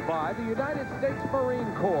brought to you by the United States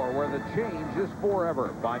Marine Corps, where the change is forever.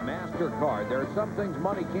 By MasterCard. There are some things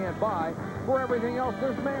money can't buy. For everything else,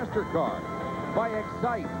 there's MasterCard. By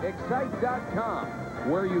Excite, Excite.com,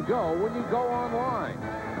 where you go when you go online.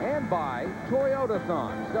 And by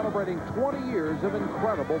Toyotathon, celebrating 20 years of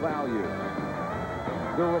incredible value.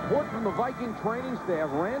 The report from the Viking training staff,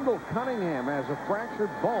 Randall Cunningham has a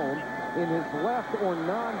fractured bone in his left or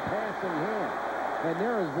non-passing hand. And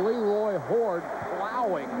there is Leroy Horde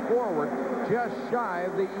plowing forward just shy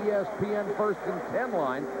of the ESPN 1st and 10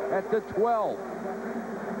 line at the 12.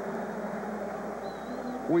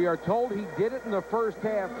 We are told he did it in the first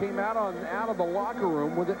half, came out of the locker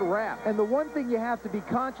room with it wrapped. And the one thing you have to be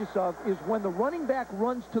conscious of is when the running back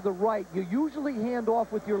runs to the right, you usually hand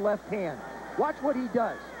off with your left hand. Watch what he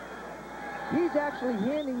does. He's actually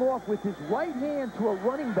handing off with his right hand to a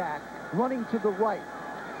running back running to the right.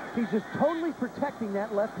 He's just totally protecting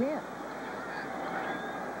that left hand.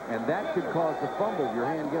 And that could cause the fumble. Your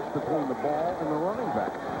hand gets between the ball and the running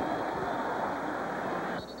back.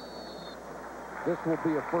 This will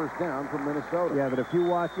be a first down from Minnesota. Yeah, but if you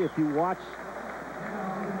watch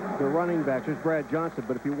the running backs. There's Brad Johnson,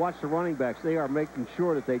 but if you watch the running backs, they are making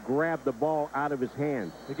sure that they grab the ball out of his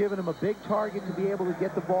hands. They're giving him a big target to be able to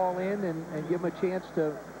get the ball in and give him a chance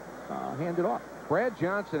to hand it off. Brad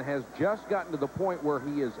Johnson has just gotten to the point where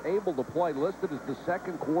he is able to play, listed as the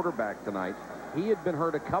second quarterback tonight. He had been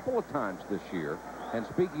hurt a couple of times this year. And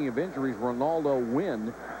speaking of injuries, Ronaldo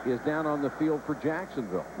Wynn is down on the field for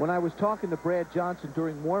Jacksonville. When I was talking to Brad Johnson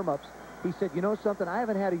during warm-ups, he said, you know something, I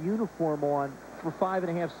haven't had a uniform on for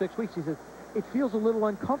 5.5, 6 weeks. He said, it feels a little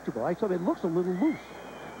uncomfortable. I told him, it looks a little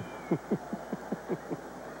loose.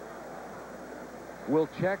 We'll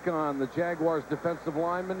check on the Jaguars defensive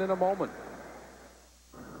lineman in a moment.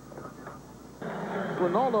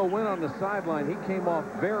 Ronaldo went on the sideline. He came off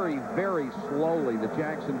very, very slowly. The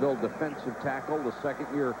Jacksonville defensive tackle, the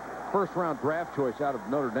second-year first-round draft choice out of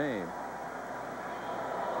Notre Dame.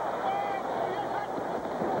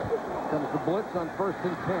 Comes the blitz on 1st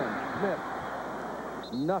and 10. Smith.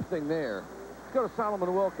 Nothing there. Let's go to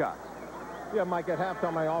Solomon Wilcox. Yeah, Mike, at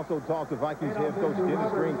halftime, I also talked to Vikings head coach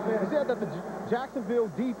Dennis Green. He said that the Jacksonville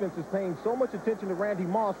defense is paying so much attention to Randy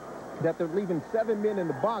Moss that they're leaving 7 men in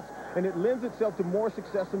the box, and it lends itself to more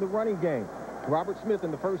success in the running game. Robert Smith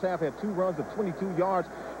in the first half had 2 runs of 22 yards.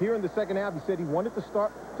 Here in the second half, he said he wanted to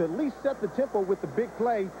start to at least set the tempo with the big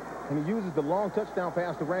play, and he uses the long touchdown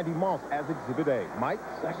pass to Randy Moss as Exhibit A. Mike?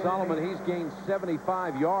 Solomon, he's gained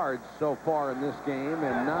 75 yards so far in this game,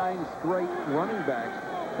 and 9 straight running backs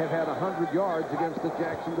have had 100 yards against the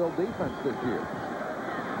Jacksonville defense this year.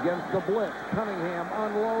 Against the blitz, Cunningham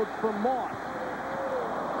unloads from Moss.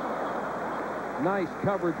 Nice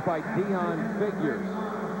coverage by Dion Figures.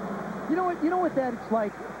 You know what that's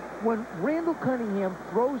like? When Randall Cunningham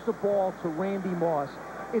throws the ball to Randy Moss,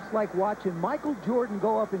 it's like watching Michael Jordan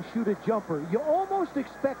go up and shoot a jumper. You almost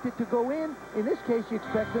expect it to go in. In this case, you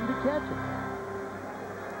expect him to catch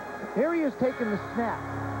it. Here he is taking the snap.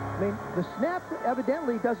 I mean, the snap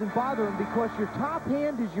evidently doesn't bother him because your top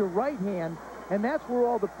hand is your right hand, and that's where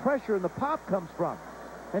all the pressure and the pop comes from.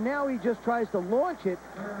 And now he just tries to launch it.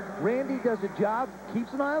 Randy does a job,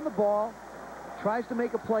 keeps an eye on the ball, tries to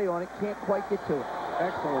make a play on it, can't quite get to it.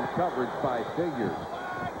 Excellent coverage by Figures.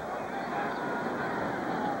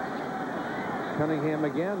 Cunningham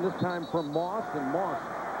again, this time from Moss, and Moss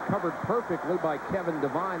covered perfectly by Kevin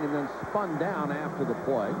Devine and then spun down after the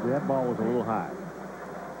play. That ball was a little high.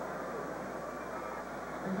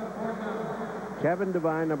 Kevin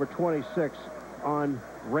Devine, number 26, on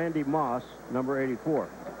Randy Moss, number 84.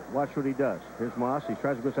 Watch what he does. Here's Moss. He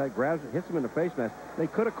tries to go inside, grabs it, hits him in the face mask. They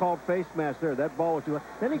could have called face mask there. That ball was too high.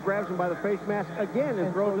 Then he grabs him by the face mask again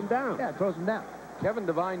and throws him down. Yeah, throws him down. Kevin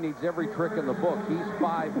Devine needs every trick in the book. He's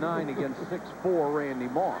 5'9" against 6'4" Randy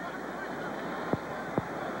Moss.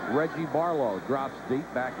 Reggie Barlow drops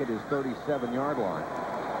deep back at his 37-yard line.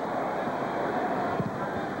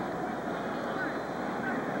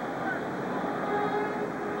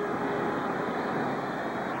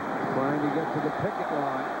 Trying to get to the picket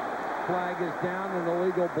line. Flag is down, and the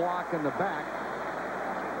legal block in the back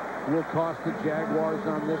will cost the Jaguars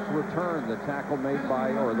on this return. The tackle made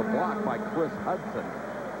by, or the block by Chris Hudson,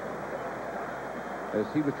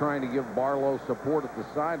 as he was trying to give Barlow support at the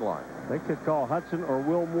sideline. They could call Hudson or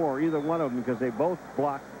Will Moore, either one of them, because they both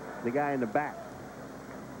blocked the guy in the back.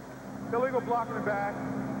 Illegal block in the back.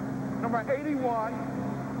 Number 81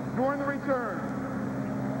 during the return.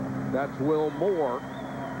 That's Will Moore.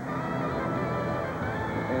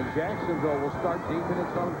 And Jacksonville will start deep in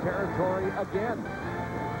its own territory again.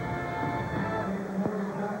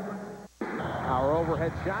 Our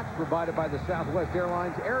overhead shots provided by the Southwest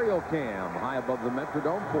Airlines Aerial Cam, high above the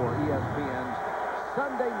Metrodome for ESPN's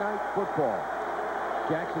Sunday Night Football.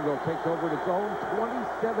 Jacksonville takes over at its own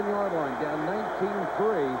 27-yard line, down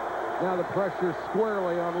 19-3. Now the pressure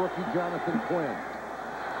squarely on rookie Jonathan Quinn.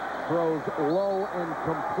 Throws low and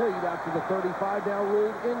complete out to the 35, now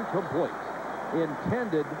ruled incomplete.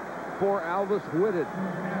 Intended for Alvis Whitted.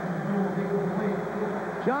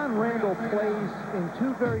 John Randall plays in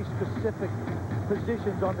 2 very specific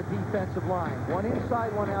positions on the defensive line. One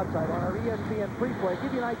inside, one outside. On our ESPN pre-play,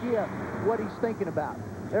 give you an idea what he's thinking about.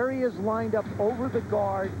 There he is lined up over the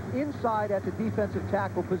guard, inside at the defensive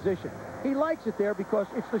tackle position. He likes it there because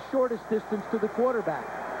it's the shortest distance to the quarterback.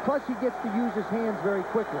 Plus, he gets to use his hands very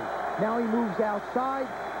quickly. Now he moves outside.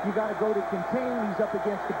 You got to go to contain. He's up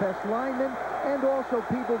against the best lineman. And also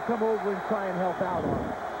people come over and try and help out on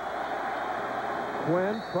him.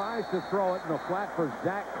 Quinn tries to throw it in the flat for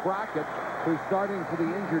Zach Crockett, who's starting for the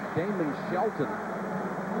injured Damon Shelton.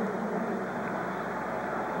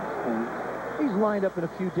 He's lined up in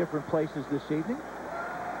a few different places this evening.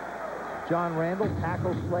 John Randall,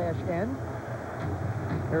 tackle / end.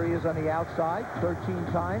 There he is on the outside, 13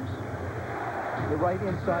 times. The right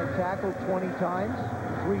inside tackle, 20 times.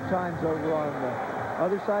 3 times over on the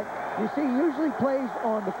other side. You see, he usually plays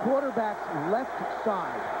on the quarterback's left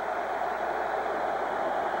side.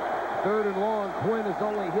 3rd and long. Quinn has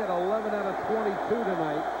only hit 11 out of 22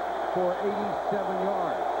 tonight for 87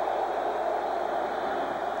 yards.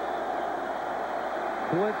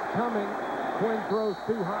 Blitz coming. Quinn throws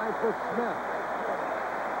too high for Smith.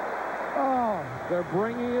 Oh, they're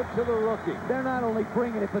bringing it to the rookie. They're not only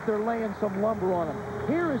bringing it, but they're laying some lumber on him.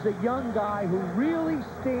 Here is a young guy who really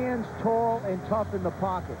stands tall and tough in the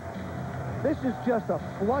pocket. This is just a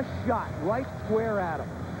flush shot right square at him.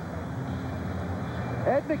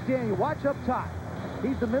 Ed McDaniel, watch up top.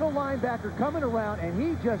 He's the middle linebacker coming around, and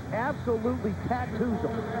he just absolutely tattoos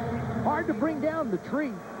him. Hard to bring down the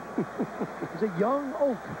tree. He's a young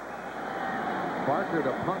oak. Parker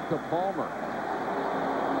to punt to Palmer.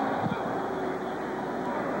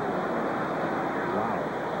 Wow.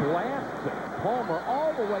 Blasts it. Palmer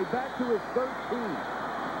all the way back to his 13.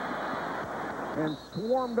 And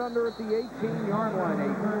swarmed under at the 18-yard line.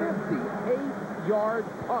 A 58-yard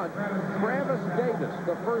punt. Travis Davis,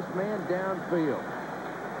 the first man downfield.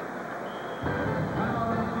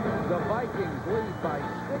 The Vikings lead by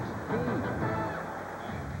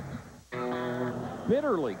 16.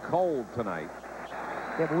 Bitterly cold tonight.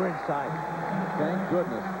 Yeah, but we're inside. Thank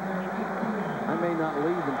goodness. I may not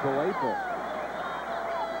leave until April.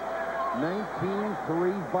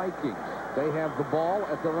 19-3 Vikings. They have the ball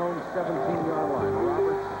at their own 17-yard line.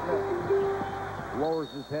 Robert Smith lowers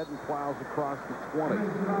his head and plows across the 20.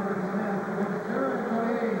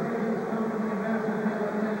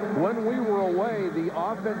 When we were away, the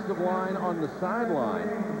offensive line on the sideline,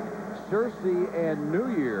 Searcy and New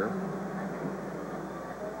Year,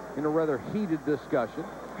 in a rather heated discussion.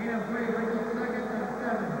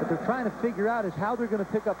 What they're trying to figure out is how they're going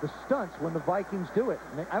to pick up the stunts when the Vikings do it.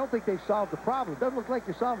 And I don't think they've solved the problem. It doesn't look like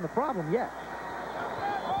they're solving the problem yet.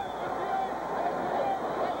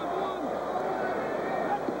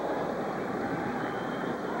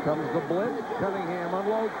 Comes the blitz. Cunningham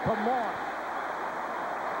unloads to Moss.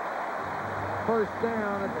 First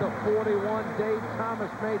down at the 41. Dave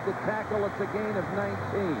Thomas made the tackle. It's a gain of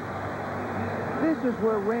 19. This is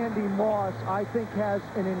where Randy Moss, I think, has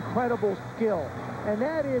an incredible skill. And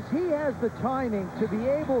that is, he has the timing to be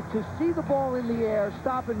able to see the ball in the air,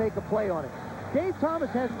 stop and make a play on it. Dave Thomas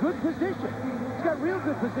has good position. He's got real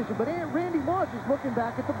good position, but Randy Moss is looking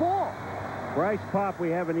back at the ball. Bryce Pop, we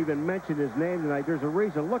haven't even mentioned his name tonight. There's a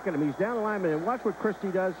reason. Look at him. He's down the line, and watch what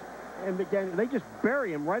Christie does. And again, they just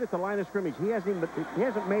bury him right at the line of scrimmage. He hasn't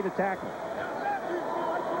made a tackle.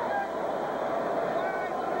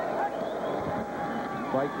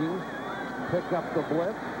 Vikings pick up the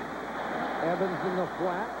blitz. Evans in the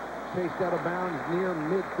flat. Chased out of bounds near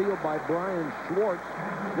midfield by Brian Schwartz,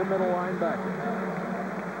 the middle linebacker.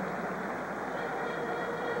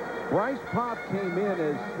 Bryce Pop came in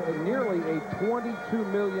as nearly a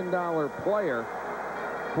 $22 million player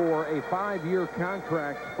for a 5-year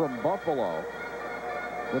contract from Buffalo.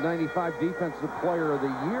 The 95 Defensive Player of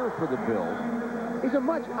the Year for the Bills.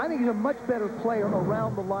 I think he's a much better player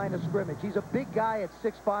around the line of scrimmage. He's a big guy at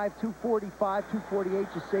 6'5", 245, 248,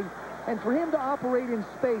 you see. And for him to operate in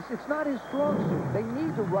space, it's not his strong suit. They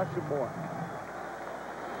need to rush him more.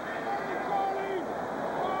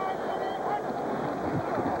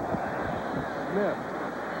 Smith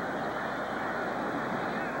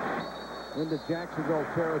into Jacksonville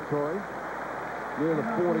territory near the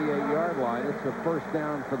 48-yard line. It's a first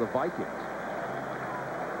down for the Vikings.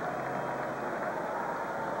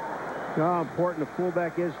 You know how important the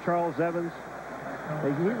fullback is, Charles Evans? He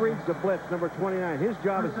reads the blitz, number 29. His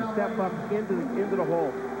job is to step up into the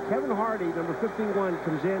hole. Kevin Hardy, number 51,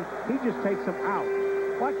 comes in. He just takes him out.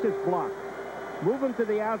 Watch this block. Move him to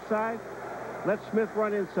the outside. Let Smith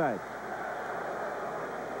run inside.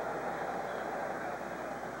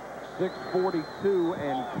 6:42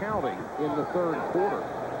 and counting in the third quarter.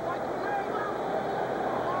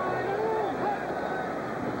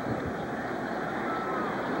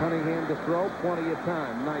 Cunningham to throw, plenty of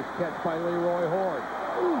time. Nice catch by Leroy Horde.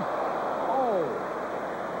 Oh!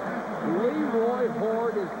 Leroy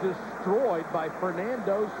Horde is destroyed by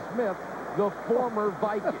Fernando Smith, the former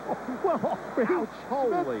Viking. Well, ouch!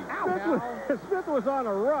 Holy cow! Smith was on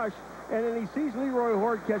a rush, and then he sees Leroy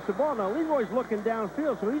Horde catch the ball. Now, Leroy's looking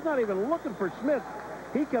downfield, so he's not even looking for Smith.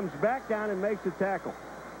 He comes back down and makes the tackle.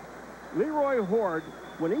 Leroy Horde,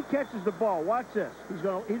 when he catches the ball, watch this.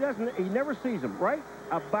 He never sees him, right?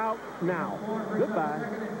 About now. Goodbye.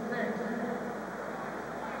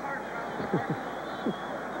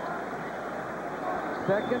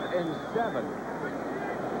 Second and 7.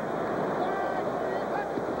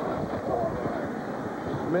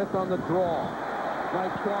 Smith on the draw.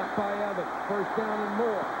 Nice block by Evans. First down and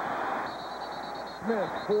more. Smith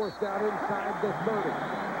forced out inside the 30.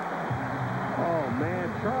 Oh, man.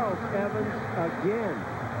 Charles Evans again,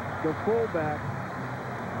 the fullback.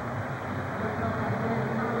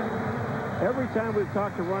 Every time we've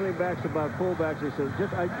talked to running backs about fullbacks, he says,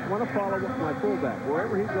 I want to follow my fullback.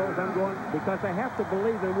 Wherever he goes, I'm going, because I have to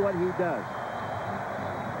believe in what he does.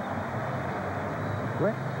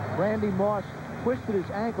 Randy Moss twisted his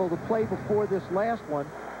ankle the play before this last one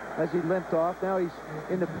as he limped off. Now he's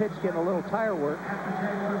in the pitch getting a little tire work.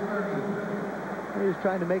 He's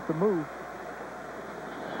trying to make the move.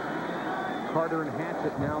 Carter and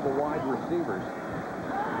Hatchett now the wide receivers.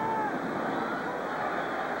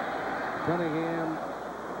 Cunningham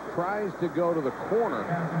tries to go to the corner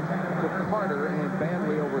to Carter and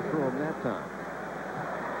badly overthrew him that time.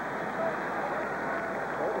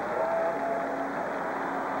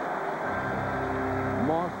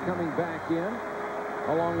 Moss coming back in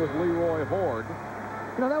along with Leroy Horde.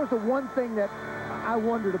 You know, that was the one thing that I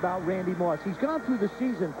wondered about Randy Moss. He's gone through the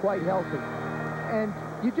season quite healthy. And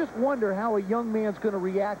you just wonder how a young man's going to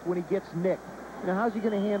react when he gets nicked. You know, how's he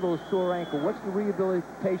going to handle a sore ankle? What's the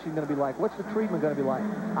rehabilitation going to be like? What's the treatment going to be like?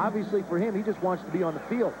 Obviously, for him, he just wants to be on the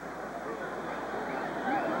field.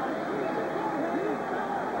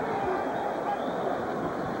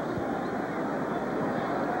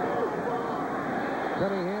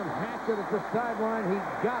 Cunningham, Hatchett at the sideline. He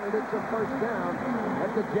got it. It's a first down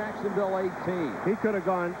at the Jacksonville 18. He could have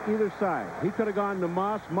gone either side. He could have gone to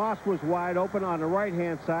Moss. Moss was wide open on the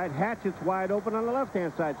right-hand side. Hatchett's wide open on the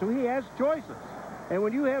left-hand side. So he has choices. And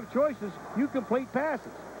when you have choices, you complete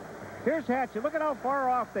passes. Here's Hatchett. Look at how far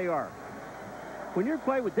off they are. When you're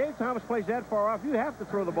playing with Dave Thomas plays that far off, you have to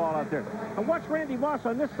throw the ball out there. And watch Randy Moss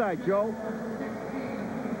on this side, Joe.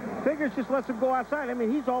 Figures just lets him go outside. I mean,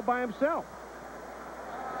 he's all by himself.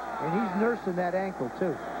 And he's nursing that ankle,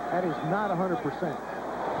 too. That is not 100%.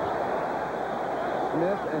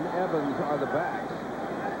 Smith and Evans are the backs.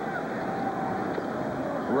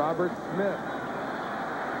 Robert Smith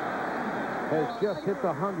has just hit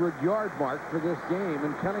the 100-yard mark for this game.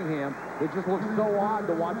 And Cunningham, it just looks so odd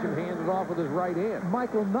to watch him hand it off with his right hand.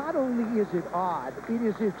 Michael, not only is it odd, it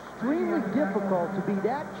is extremely difficult to be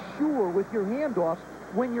that sure with your handoffs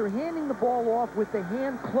when you're handing the ball off with the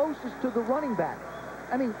hand closest to the running back.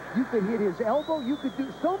 I mean, you could hit his elbow. You could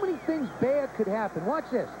do so many things bad could happen. Watch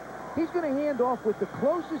this. He's going to hand off with the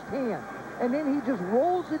closest hand, and then he just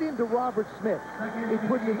rolls it into Robert Smith. It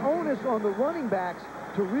puts an onus on the running backs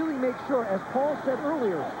to really make sure, as Paul said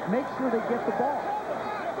earlier, make sure they get the ball.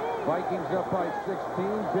 Vikings up by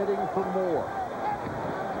 16, bidding for more.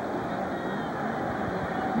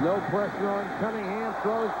 No pressure on Cunningham.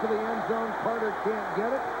 Throws to the end zone. Carter can't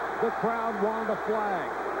get it. The crowd wanted a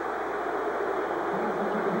flag.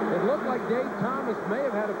 It looked like Dave Thomas may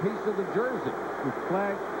have had a piece of the jersey. The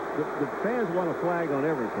flag, the fans want a flag on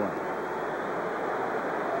every play.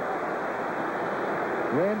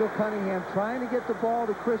 Randall Cunningham trying to get the ball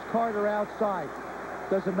to Chris Carter outside.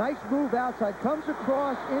 Does a nice move outside, comes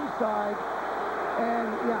across inside,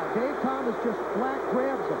 and yeah, Dave Thomas just flat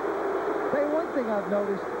grabs him. Tell you one thing I've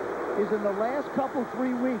noticed is in the last couple,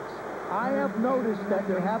 3 weeks, I have noticed that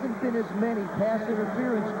there haven't been as many pass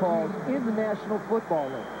interference calls in the National Football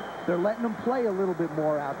League. They're letting them play a little bit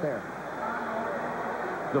more out there.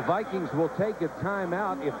 The Vikings will take a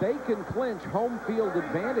timeout. If they can clinch home field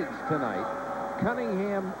advantage tonight,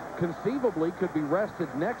 Cunningham conceivably could be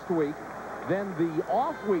rested next week, then the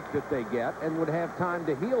off week that they get, and would have time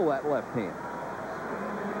to heal that left hand.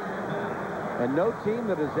 And no team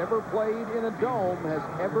that has ever played in a dome has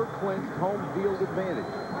ever clinched home field advantage.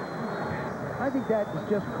 I think that is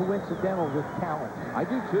just coincidental with talent. I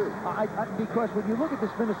do, too. Because when you look at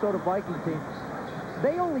this Minnesota Viking team,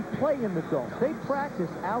 they only play in the dome. They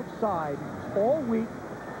practice outside all week.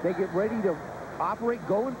 They get ready to operate,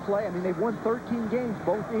 go and play. I mean, they've won 13 games,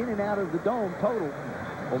 both in and out of the dome total.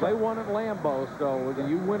 Well, they won at Lambeau, so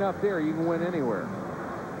you win up there, you can win anywhere.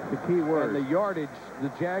 The key word. And the yardage,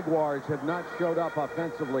 the Jaguars have not showed up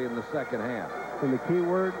offensively in the second half. And the key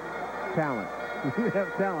word, talent. You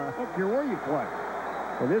have talent. I don't care where you play.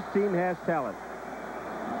 And this team has talent.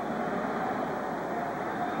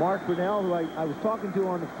 Mark Brunell, who I was talking to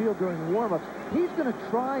on the field during warm-ups, he's going to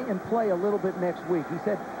try and play a little bit next week. He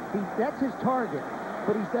said that's his target.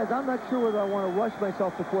 But he says, I'm not sure whether I want to rush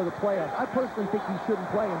myself before the playoffs. I personally think he shouldn't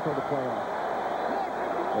play until the playoffs.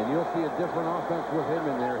 And you'll see a different offense with him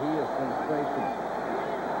in there. He is sensational.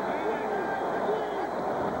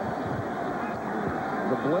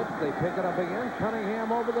 The blitz, they pick it up again.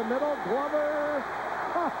 Cunningham over the middle. Glover.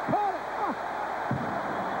 Oh, caught it. Oh.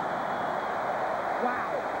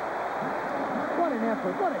 Wow.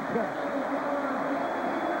 effort. What a catch.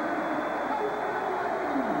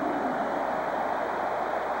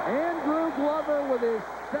 Andrew Glover with his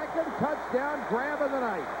second touchdown grab of the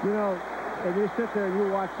night. You know, and you sit there and you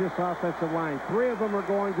watch this offensive line. 3 of them are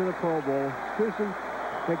going to the Pro Bowl. Susan,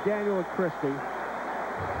 McDaniel, and Christie.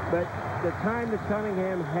 But the time that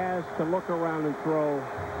Cunningham has to look around and throw,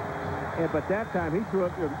 but that time he threw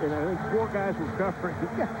it, and I think 4 guys were covering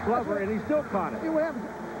Glover, and he still caught it. See what happens?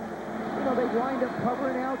 You know, they wind up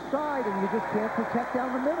covering outside, and you just can't protect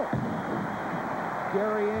down the middle.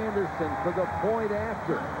 Gary Anderson for the point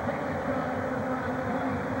after.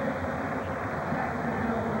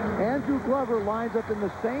 Andrew Glover lines up in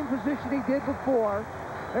the same position he did before.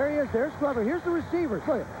 There he is. There's Glover. Here's the receivers.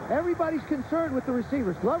 Look, everybody's concerned with the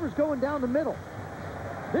receivers. Glover's going down the middle.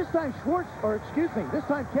 This time this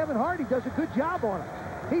time Kevin Hardy does a good job on him.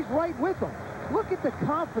 He's right with him. Look at the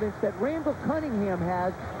confidence that Randall Cunningham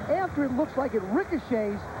has after it looks like it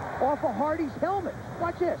ricochets off of Hardy's helmet.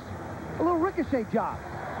 Watch this. A little ricochet job.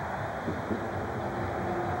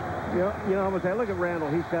 You know, as I look at Randall,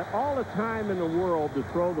 he's got all the time in the world to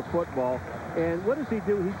throw the football. And what does he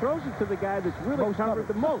do? He throws it to the guy that's really covered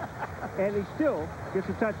the most. And he still gets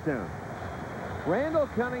a touchdown. Randall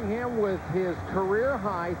Cunningham with his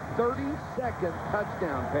career-high 32nd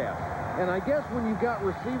touchdown pass. And I guess when you've got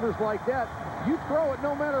receivers like that, you throw it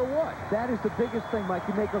no matter what. That is the biggest thing, Mike.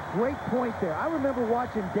 You make a great point there. I remember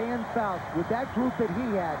watching Dan Fouts with that group that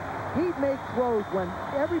he had. He'd make throws when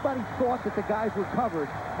everybody thought that the guys were covered,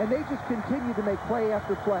 and they just continued to make play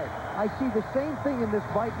after play. I see the same thing in this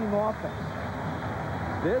Viking offense.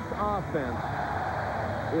 This offense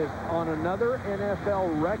is on another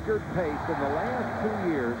NFL record pace. In the last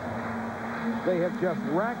 2 years, they have just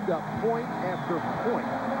racked up point after point.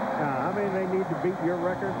 I mean, they need to beat your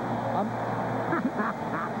record.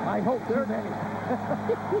 I hope too many.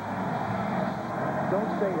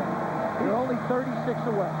 Don't say that. You're only 36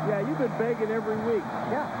 away. Yeah, you've been begging every week.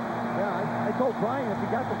 Yeah. I told Brian if he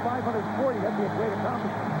got to 540, that'd be a great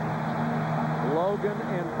accomplishment. Logan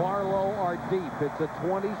and Barlow are deep. It's a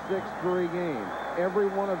 26-3 game. Every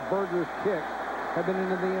one of Berger's kicks have been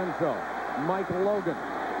into the end zone. Mike Logan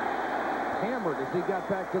hammered as he got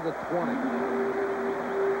back to the 20.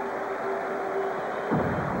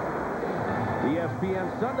 ESPN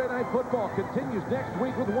Sunday Night Football continues next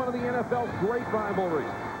week with one of the NFL's great rivalries.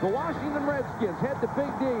 The Washington Redskins head to Big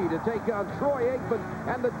D to take on Troy Aikman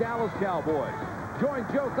and the Dallas Cowboys. Join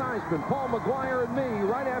Joe Theismann, Paul McGuire, and me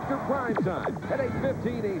right after prime time at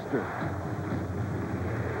 8:15 Eastern.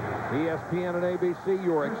 ESPN and ABC,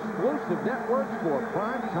 your exclusive networks for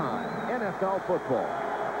prime time NFL football.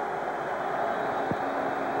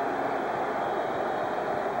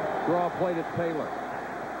 Draw play to Taylor.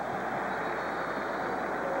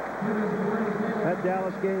 That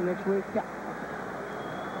Dallas game next week? Yeah.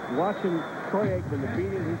 Watching Troy Aikman, the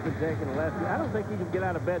beating he's been taking the last week, I don't think he can get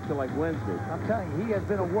out of bed till like Wednesday. I'm telling you, he has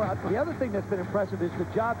been the other thing that's been impressive is the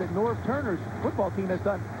job that Norv Turner's football team has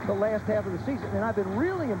done the last half of the season. And I've been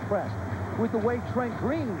really impressed with the way Trent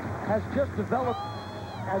Green has just developed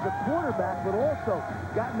as a quarterback, but also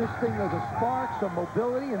gotten this thing as a spark, some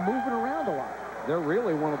mobility, and moving around a lot. They're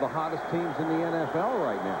really one of the hottest teams in the NFL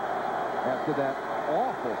right now after that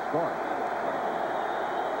awful start.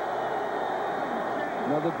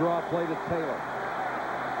 Another draw play to Taylor.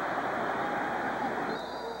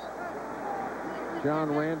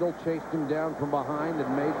 John Randall chased him down from behind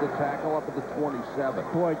and made the tackle up at the 27.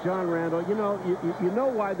 Boy, John Randall, you know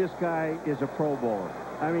why this guy is a Pro Bowler.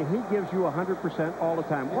 I mean, he gives you 100% all the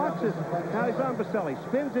time. Watch this. Now he's on Baselli.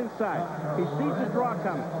 Spins inside. He sees the draw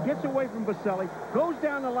coming. Gets away from Baselli. Goes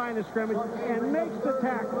down the line of scrimmage and makes the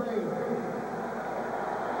tackle.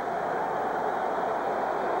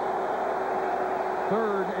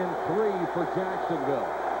 Third and 3 for Jacksonville.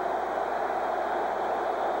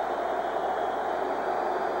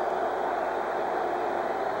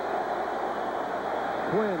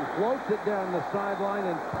 Quinn floats it down the sideline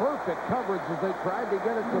in perfect coverage as they tried to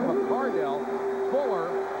get it to McCardell. Fuller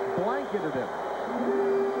blanketed him.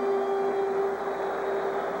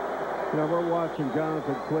 You know, we're watching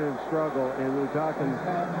Jonathan Quinn struggle, and we were talking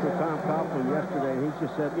to Tom Coughlin yesterday, and he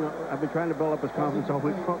just said, you know, I've been trying to build up his confidence all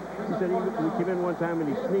week long. He said he came in one time and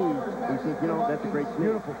he sneezed. He said, you know, that's a great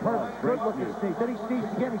sneeze. Beautiful, perfect, good-looking sneeze. Then he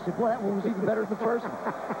sneezed again. He said, boy, that one was even better than the first one.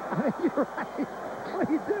 You're right.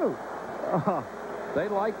 What do you do? They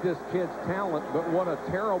like this kid's talent, but what a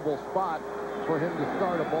terrible spot for him to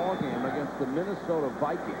start a ball game against the Minnesota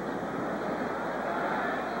Vikings.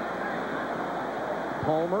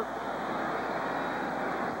 Palmer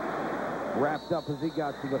wrapped up as he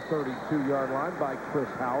got to the 32-yard line by Chris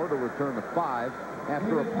Howard to return to 5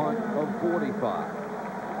 after a punt of 45.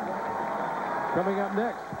 Coming up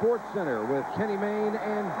next, Sports Center with Kenny Mayne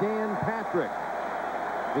and Dan Patrick.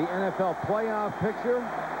 The NFL playoff picture.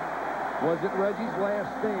 Was it Reggie's last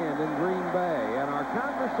stand in Green Bay? And our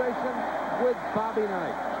conversation with Bobby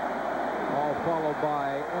Knight. All followed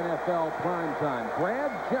by NFL primetime.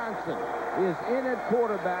 Brad Johnson is in at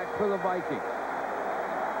quarterback for the Vikings.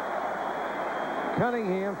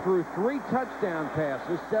 Cunningham threw 3 touchdown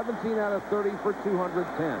passes, 17 out of 30 for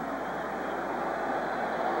 210.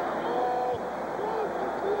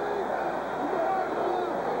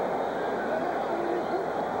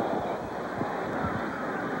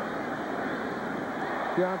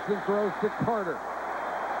 Johnson throws to Carter.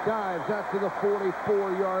 Dives out to the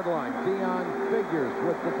 44-yard line. Dion figures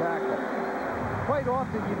with the tackle. Quite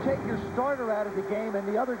often, you take your starter out of the game and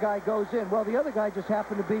the other guy goes in. Well, the other guy just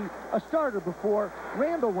happened to be a starter before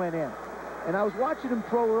Randall went in. And I was watching him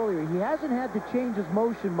throw earlier. He hasn't had to change his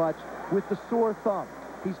motion much with the sore thumb.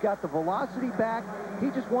 He's got the velocity back. He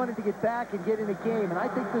just wanted to get back and get in a game, and I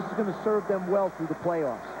think this is going to serve them well through the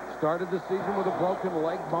playoffs. Started the season with a broken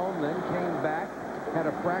leg bone, then came back, had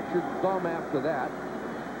a fractured thumb after that.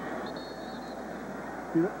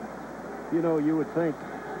 You know, you would think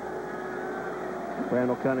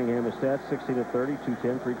Randall Cunningham, his stats, 16 of 30,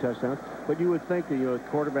 210, 3 touchdowns. But you would think that, you know, the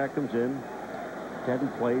quarterback comes in,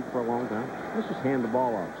 hadn't played for a long time. Let's just hand the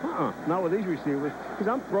ball off. Not with these receivers, because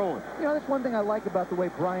I'm throwing. You know, that's one thing I like about the way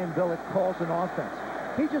Brian Billick calls an offense.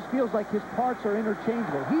 He just feels like his parts are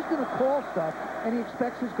interchangeable. He's going to call stuff, and he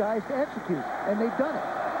expects his guys to execute, and they've done it.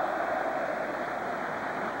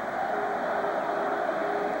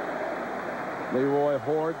 Leroy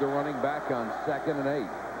Horde, the running back, on 2nd and 8.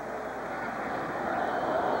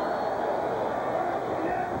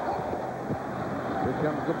 Here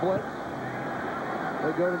comes the blitz.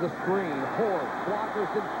 They go to the screen. Horde,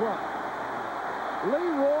 blockers in front.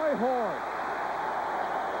 Leroy Horde.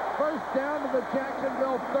 First down to the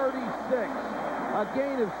Jacksonville 36. A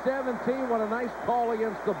gain of 17. What a nice call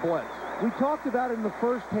against the blitz. We talked about it in the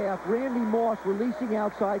first half. Randy Moss releasing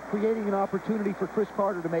outside, creating an opportunity for Chris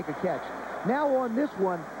Carter to make a catch. Now on this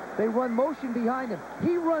one, they run motion behind him.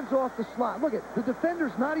 He runs off the slot. Look at the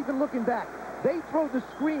defender's not even looking back. They throw the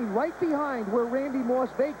screen right behind where Randy Moss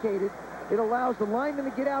vacated. It allows the lineman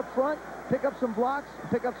to get out front, pick up some blocks,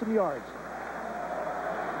 pick up some yards.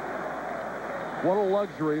 What a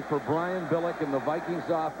luxury for Brian Billick and the Vikings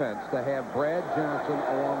offense to have Brad Johnson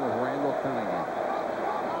along with Randall Cunningham.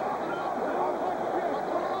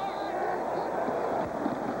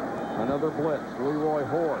 Another blitz. Leroy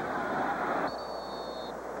Horde.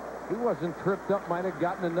 He wasn't tripped up. Might have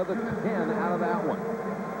gotten another 10 out of that one.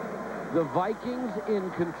 The Vikings in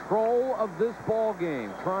control of this ball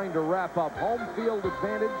game, trying to wrap up home field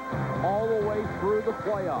advantage all the way through the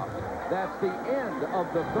playoffs. That's the end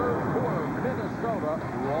of the 3rd quarter. Minnesota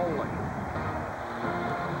rolling.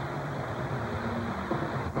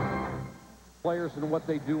 Players and what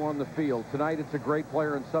they do on the field. Tonight it's a great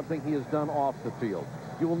player and something he has done off the field.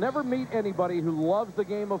 You will never meet anybody who loves the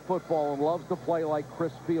game of football and loves to play like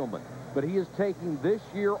Chris Spielman. But he is taking this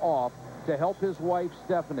year off to help his wife,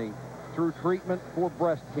 Stephanie, through treatment for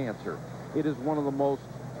breast cancer. It is one of the most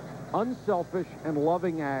unselfish and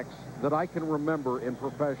loving acts that I can remember in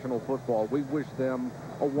professional football. We wish them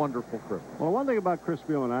a wonderful Christmas. Well, one thing about Chris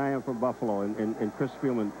Spielman, I am from Buffalo, and Chris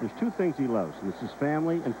Spielman, there's 2 things he loves, and it's his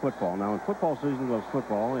family and football. Now, in football season, he loves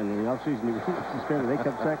football, and in the offseason, he loves his family. They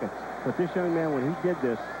come second. But this young man, when he did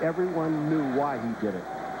this, everyone knew why he did it.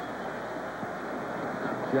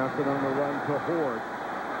 Johnson on the run to Horde.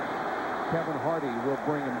 Kevin Hardy will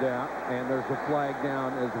bring him down, and there's a flag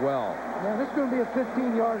down as well. Yeah, this is going to be a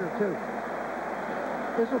 15-yarder, too.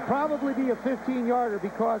 This will probably be a 15-yarder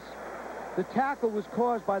because the tackle was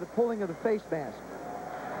caused by the pulling of the face mask.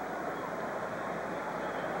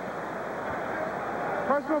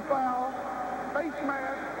 Personal foul, face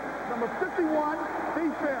mask, number 51,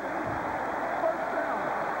 defense. First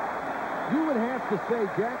down. You would have to say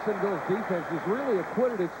Jacksonville's defense has really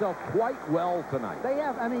acquitted itself quite well tonight. They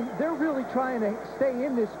have. I mean, they're really trying to stay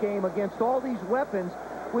in this game against all these weapons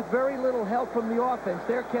with very little help from the offense.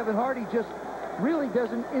 There, Kevin Hardy just really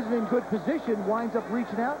isn't in good position, winds up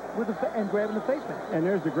reaching out with and grabbing the face mask. And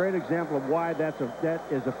there's a great example of why that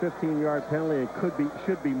is a 15-yard penalty. It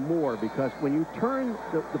should be more, because when you turn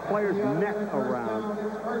the player's neck around,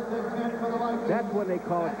 that's when they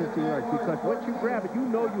call it 15 yards. Because once you grab it, you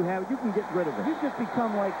know you have it. You can get rid of it. You've just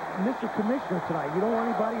become like Mr. Commissioner tonight. You don't want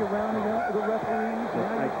anybody around the referees.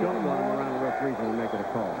 I don't want them around the referees when they're making a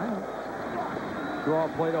call. Draw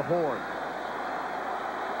play to Horde.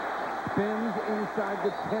 Spins inside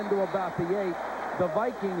the 10 to about the 8. the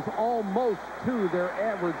Vikings almost to their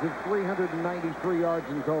average of 393 yards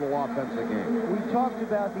in total offense a game. We talked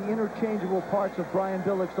about the interchangeable parts of Brian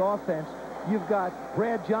Billick's offense. You've got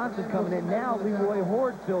Brad Johnson coming in. Now Leroy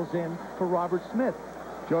Horde fills in for Robert Smith.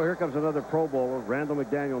 Joe, here comes another Pro Bowler, Randall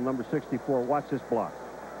McDaniel, number 64. Watch this block.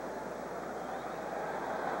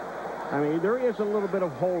 I mean, there is a little bit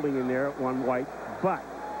of holding in there on White, but...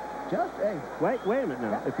 Just, hey. Wait a minute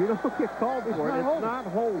now. If you don't get called for it, it's not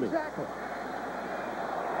holding. Exactly.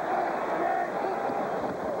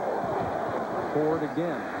 Horde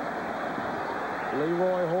again.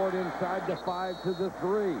 Leroy Horde inside the 5 to the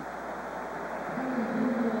 3.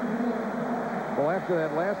 Well, after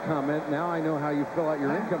that last comment, now I know how you fill out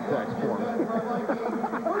your income tax form.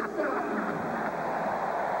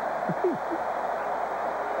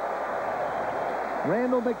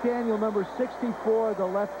 Randall McDaniel, number 64, the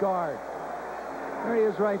left guard. There he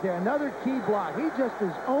is right there. Another key block. He just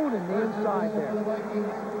is owning the inside there.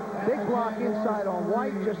 Big block inside on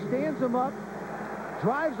White. Just stands him up,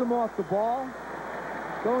 drives him off the ball,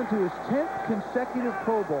 going to his 10th consecutive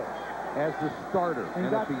Pro Bowl. As the starter.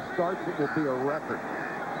 And if he starts, it will be a record.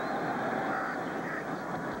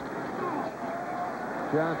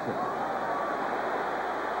 Johnson.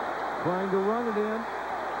 Trying to run it in.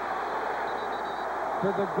 To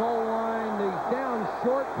the goal line. He's down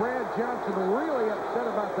short. Brad Johnson really upset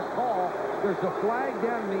about the call. There's a flag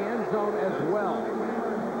down in the end zone as well.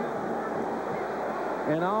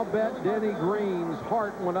 And I'll bet Denny Green's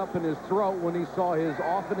heart went up in his throat when he saw his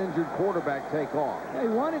often injured quarterback take off. He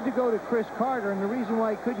wanted to go to Chris Carter, and the reason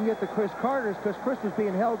why he couldn't get to Chris Carter is because Chris was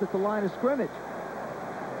being held at the line of scrimmage.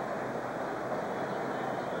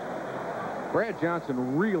 Brad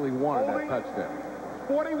Johnson really wanted that touchdown.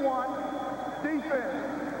 41. Defense.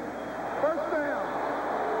 First down.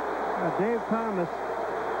 Dave Thomas.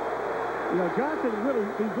 You know, Johnson really,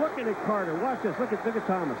 he's looking at Carter. Watch this. Look at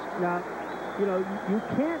Thomas. Now, you know, you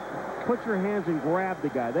can't put your hands and grab the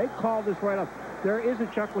guy. They called this right up. There is a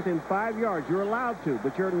chuck within 5 yards. You're allowed to,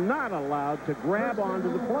 but you're not allowed to grab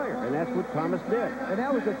onto the player, and that's what Thomas did. And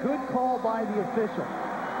that was a good call by the official.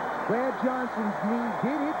 Brad Johnson's knee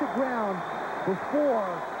did hit the ground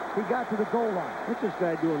before he got to the goal line. What's this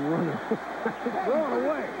guy doing running? Going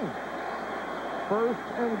away. First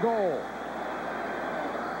and goal.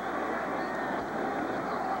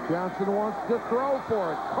 Johnson wants to throw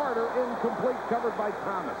for it. Carter incomplete, covered by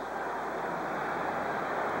Thomas.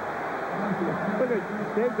 Look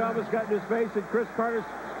at Dave Thomas got in his face, and Chris Carter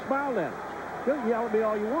smiled at him. You can yell at me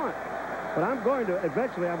all you want, but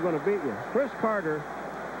eventually I'm going to beat you. Chris Carter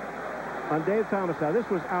on Dave Thomas. Now, this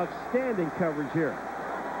was outstanding coverage here.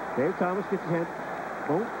 Dave Thomas gets his hand,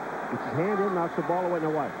 boom, gets his hand in, knocks the ball away.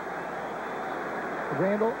 Now what?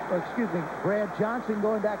 Brad Johnson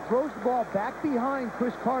going back, throws the ball back behind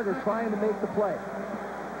Chris Carter trying to make the play.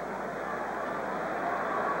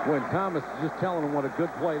 When Thomas is just telling him what a good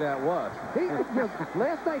play that was.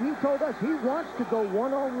 Last night he told us he wants to go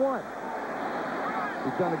one-on-one.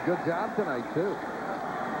 He's done a good job tonight, too.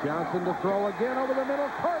 Johnson to throw again over the middle.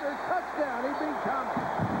 Carter, touchdown. He beat Thomas.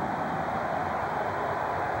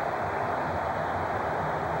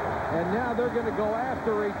 And now they're going to go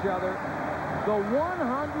after each other. The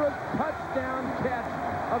 100th touchdown catch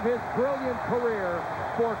of his brilliant career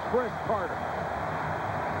for Chris Carter.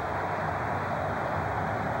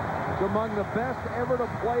 It's among the best ever to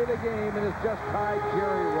play the game and has just tied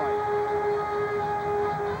Jerry Rice.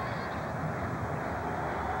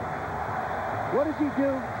 What does he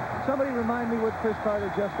do? Somebody remind me what Chris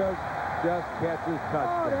Carter just does. Just catches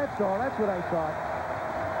touchdown. Oh, that's all. That's what I thought.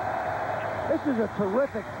 This is a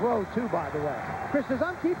terrific throw, too, by the way. Chris says,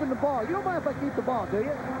 I'm keeping the ball. You don't mind if I keep the ball, do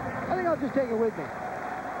you? I think I'll just take it with me.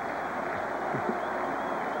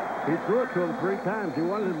 He threw it to him 3 times. He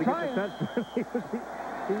wanted him to get the touchdown. he was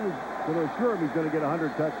going to assure him he's going to get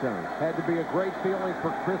 100 touchdowns. Had to be a great feeling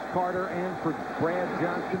for Chris Carter and for Brad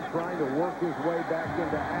Johnson trying to work his way back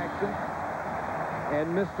into action.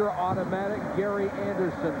 And Mr. Automatic, Gary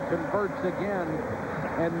Anderson, converts again.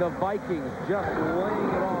 And the Vikings just laying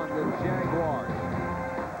it on the Jaguars.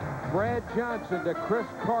 Brad Johnson to Chris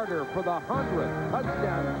Carter for the 100th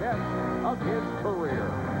touchdown catch of his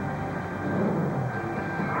career.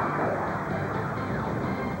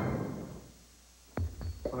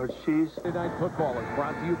 Monday Night Football is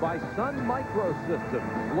brought to you by Sun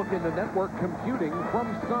Microsystems. Look into network computing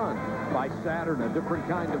from Sun. By Saturn, a different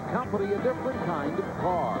kind of company, a different kind of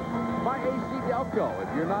car. By AC Delco,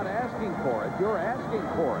 if you're not asking for it, you're asking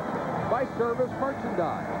for it. By Service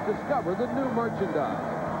Merchandise, discover the new merchandise.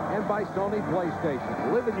 And by Sony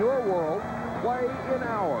PlayStation, live in your world, play in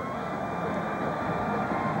ours.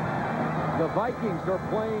 The Vikings are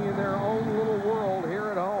playing in their own little world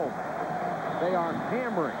They are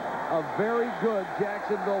hammering a very good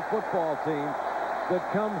Jacksonville football team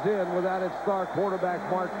that comes in without its star quarterback,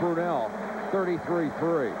 Mark Brunell,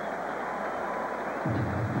 33-3.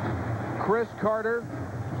 Chris Carter,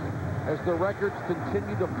 as the records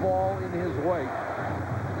continue to fall in his wake.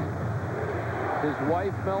 His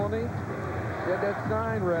wife, Melanie, said that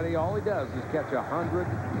sign ready. All he does is catch 100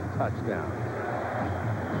 touchdowns.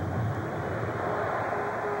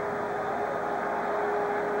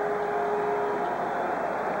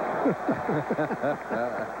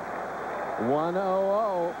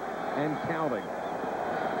 $100 and counting.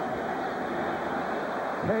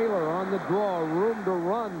 Taylor on the draw, room to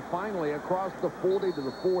run finally across the 40 to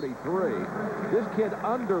the 43. This kid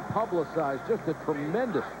under-publicized, just a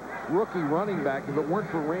tremendous rookie running back. If it weren't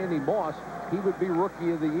for Randy Moss, he would be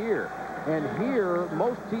Rookie of the Year. And here,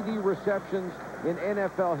 most TD receptions in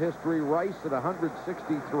NFL history, Rice at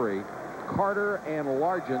 163. Carter and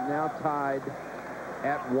Largent now tied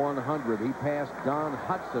at 100. He passed Don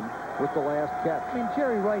Hudson with the last catch. I mean,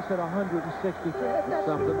 Jerry Rice at 163. That's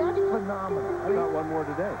phenomenal. I mean, got one more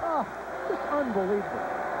today. Oh, just unbelievable.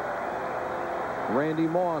 Randy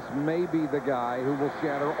Moss may be the guy who will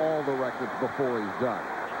shatter all the records before he's done.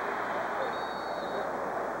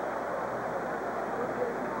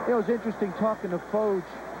 It was interesting talking to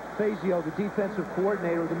Fazio, the defensive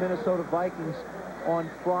coordinator of the Minnesota Vikings, on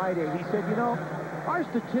Friday. He said, you know, our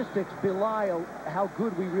statistics belie how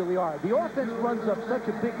good we really are. The offense runs up such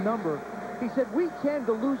a big number. He said we tend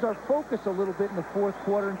to lose our focus a little bit in the fourth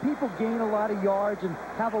quarter, and people gain a lot of yards and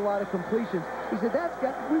have a lot of completions. He said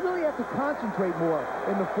we really have to concentrate more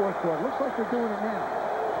in the fourth quarter. Looks like they're doing it now.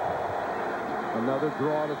 Another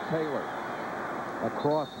draw to Taylor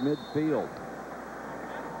across midfield.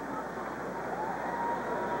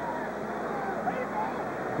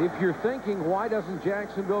 If you're thinking, why doesn't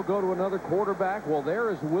Jacksonville go to another quarterback? Well, there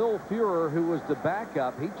is Will Fuhrer, who was the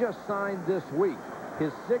backup. He just signed this week.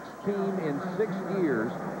 His sixth team in 6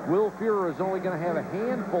 years. Will Fuhrer is only going to have a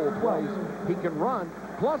handful of plays he can run.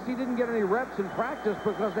 Plus, he didn't get any reps in practice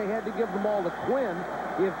because they had to give them all to Quinn.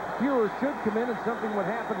 If Fuhrer should come in and something would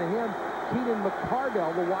happen to him, Keenan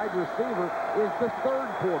McCardell, the wide receiver, is the third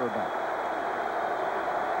quarterback.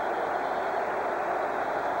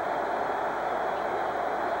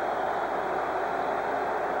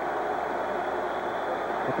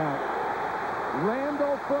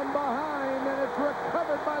 Randall from behind, and it's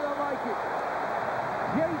recovered by the Vikings.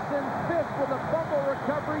 Jason Fisk with a fumble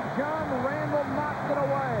recovery. John Randall knocked it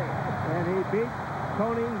away. And he beat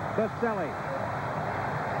Tony Baselli.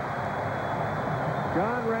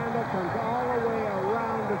 John Randall comes all the way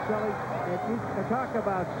around Baselli. And you talk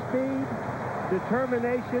about speed,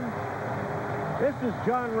 determination. This is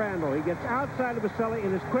John Randall. He gets outside of Baselli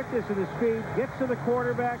in his quickness and his speed, gets to the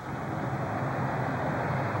quarterback.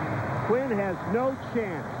 Quinn has no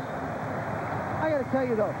chance. I got to tell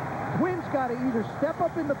you, though, Quinn's got to either step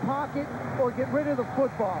up in the pocket or get rid of the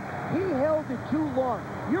football. He held it too long.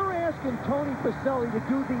 You're asking Tony Baselli to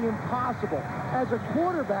do the impossible. As a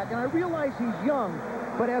quarterback, and I realize he's young,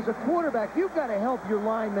 but as a quarterback, you've got to help your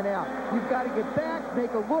linemen out. You've got to get back,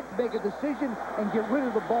 make a look, make a decision, and get rid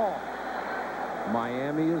of the ball.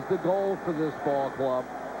 Miami is the goal for this ball club.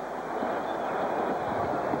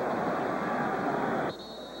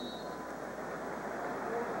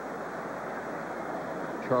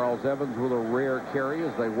 Charles Evans with a rare carry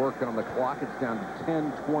as they work on the clock. It's down to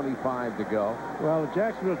 10:25 to go. Well, the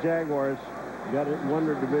Jacksonville Jaguars got it, won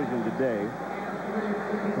their division today.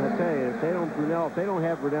 And I tell you, if they don't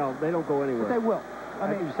have Brunell, they don't go anywhere. But they will. I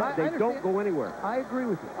mean, they don't go anywhere. I agree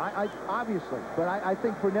with you. I obviously, but I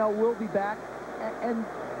think Brunell will be back, and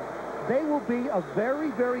they will be a very,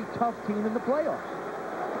 very tough team in the playoffs.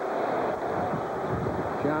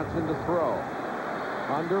 Johnson to throw.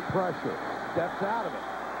 Under pressure. Steps out of it.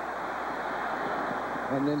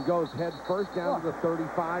 And then goes head first down to the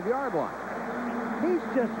 35-yard line. He's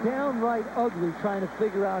just downright ugly trying to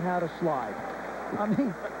figure out how to slide. I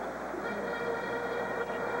mean,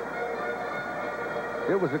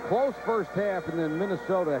 it was a close first half, and then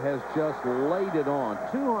Minnesota has just laid it on.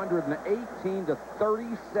 218 to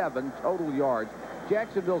 37 total yards.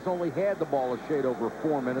 Jacksonville's only had the ball a shade over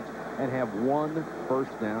 4 minutes and have 1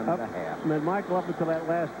 first down and a half. And Michael, up until that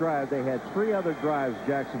last drive, they had 3 other drives,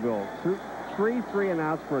 Jacksonville. 3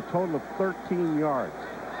 3-and-outs for a total of 13 yards.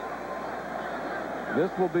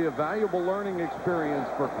 This will be a valuable learning experience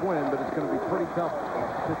for Quinn, but it's going to be pretty tough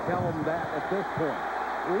to tell him that at this point.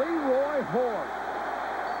 Leroy Hoard.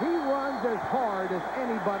 He runs as hard as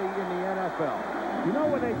anybody in the NFL. You know,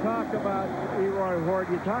 when they talk about Leroy Hoard,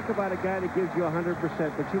 you talk about a guy that gives you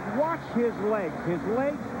 100%, but you watch his legs. His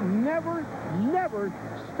legs never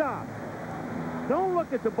stop. Don't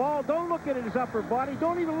look at the ball. Don't look at his upper body.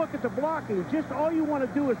 Don't even look at the blocking. Just all you want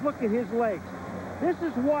to do is look at his legs. This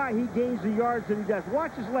is why he gains the yards that he does.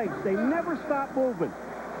 Watch his legs. They never stop moving.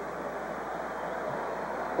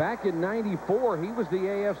 Back in '94, he was the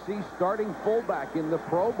AFC starting fullback in the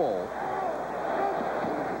Pro Bowl.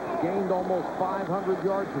 Gained almost 500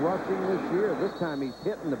 yards rushing this year. This time he's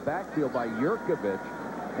hit in the backfield by Yurkovich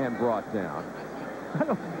and brought down. I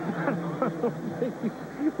don't think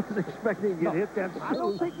he was expecting to get hit that soon. I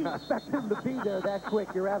don't think you expect him to be there that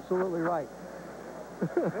quick. You're absolutely right.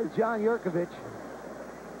 John Yurkovich.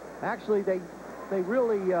 Actually, they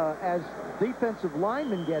really, as defensive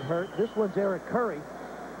linemen get hurt, this one's Eric Curry.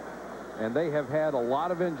 And they have had a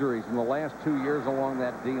lot of injuries in the last 2 years along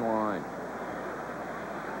that D-line.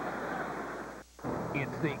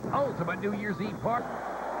 It's the ultimate New Year's Eve party.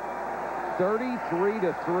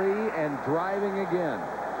 33-3 and driving again.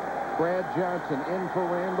 Brad Johnson in for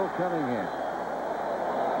Randall Cunningham.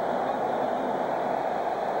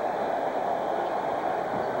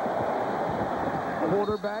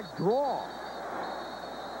 Quarterback draw.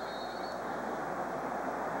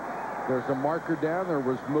 There's a marker down. There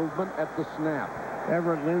was movement at the snap.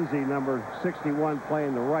 Everett Lindsey, number 61,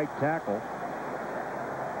 playing the right tackle.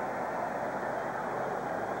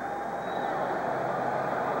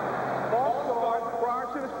 Prior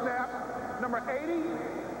to the snap, number 80,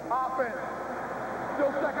 offense.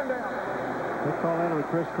 Still second down. They call that on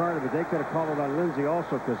Chris Carter, but they could have called it on Lindsey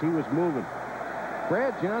also because he was moving.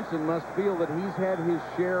 Brad Johnson must feel that he's had his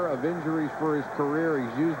share of injuries for his career.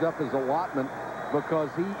 He's used up his allotment because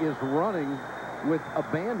he is running with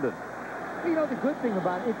abandon. You know, the good thing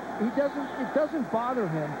about it, it doesn't bother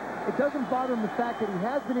him. It doesn't bother him the fact that he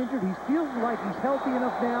has been injured. He feels like he's healthy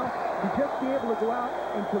enough now to just be able to go out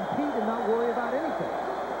and compete and not worry about anything.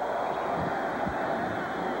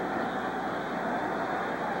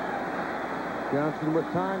 Johnson with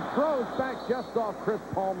time, throws back just off Chris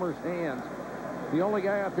Palmer's hands. The only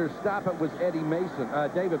guy out there to stop it was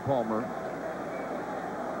David Palmer.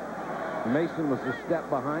 Mason was a step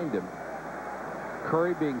behind him.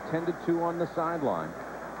 Curry being tended to on the sideline.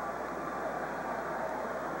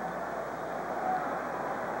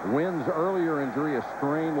 Wynn's earlier injury, a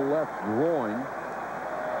strained left groin.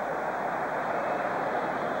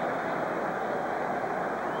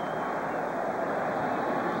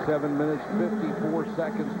 Seven minutes, 54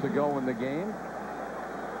 seconds to go in the game.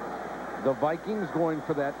 The Vikings going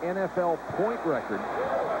for that NFL point record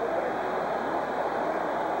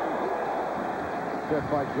set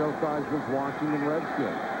by Joe Theismann's Washington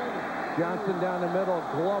Redskins. Johnson down the middle.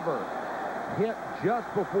 Glover hit just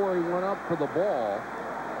before he went up for the ball.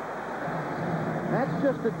 That's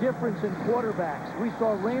just the difference in quarterbacks. We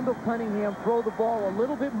saw Randall Cunningham throw the ball a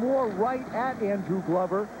little bit more right at Andrew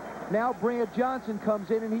Glover. Now Brad Johnson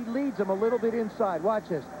comes in and he leads him a little bit inside. Watch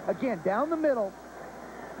this. Again, down the middle.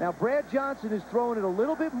 Now Brad Johnson is throwing it a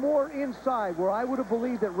little bit more inside, where I would have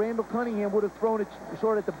believed that Randall Cunningham would have thrown it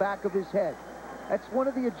sort of at the back of his head. That's one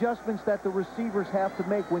of the adjustments that the receivers have to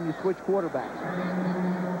make when you switch quarterbacks.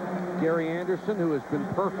 Gary Anderson, who has been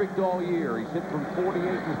perfect all year. He's hit from 48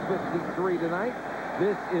 and 53 tonight.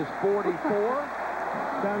 This is 44.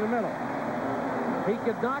 Down the middle. He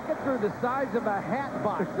could knock it through the size of a hat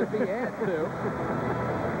box if he had to.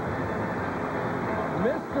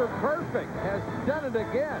 Mr. Perfect has done it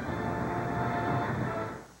again.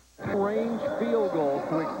 Range field goals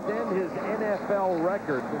to extend his NFL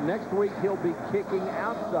record. Next week he'll be kicking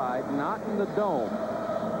outside, not in the dome.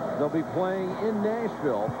 They'll be playing in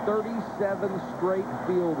Nashville. 37 straight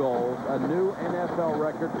field goals, a new NFL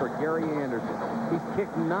record for Gary Anderson. He's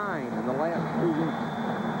kicked 9 in the last 2 weeks.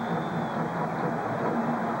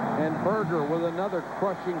 And Berger with another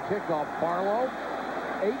crushing kickoff. Barlow,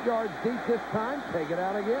 8 yards deep this time. Take it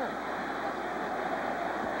out again.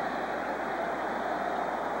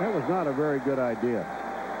 That was not a very good idea.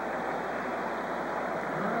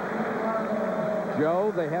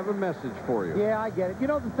 Joe, they have a message for you. Yeah, I get it. You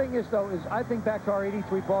know, the thing is, though, is I think back to our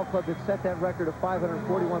 83 ball club that set that record of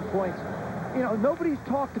 541 points. You know, nobody's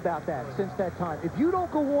talked about that since that time. If you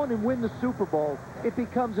don't go on and win the Super Bowl, it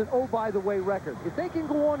becomes an oh-by-the-way record. If they can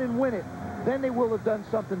go on and win it, then they will have done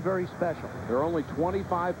something very special. They're only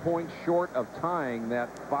 25 points short of tying that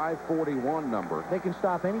 541 number. They can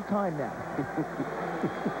stop any time now.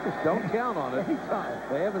 Don't count on it. Anytime.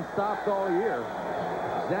 They haven't stopped all year.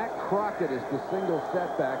 Zach Crockett is the single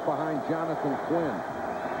setback behind Jonathan Quinn.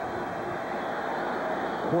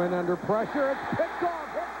 Quinn under pressure. It's picked off.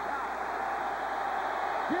 Hitchcock.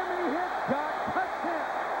 Jimmy Hitchcock cuts it.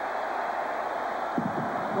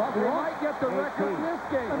 Well, we might get the record in this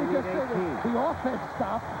game. Let me just say this. The offense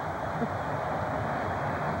stopped.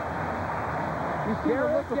 You see the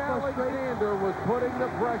look Garrett of frustration. Alexander was putting the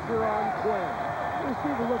pressure on Quinn. You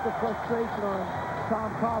see the look of frustration on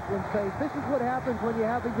Tom Coughlin's face. This is what happens when you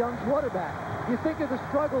have a young quarterback. You think of the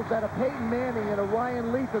struggles that a Peyton Manning and a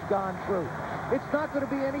Ryan Leaf have gone through. It's not going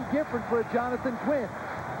to be any different for a Jonathan Quinn.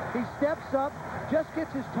 He steps up, just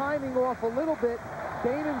gets his timing off a little bit.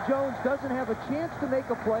 Damon Jones doesn't have a chance to make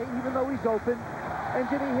a play, even though he's open, and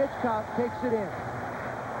Jimmy Hitchcock takes it in.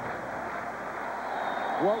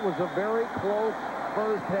 What was a very close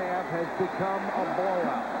first half has become a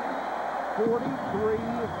blowout.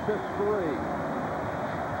 43-3.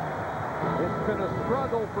 It's been a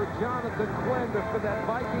struggle for Jonathan Quinn, but for that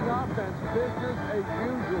Viking offense, business as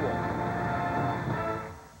usual.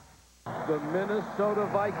 The Minnesota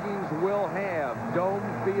Vikings will have dome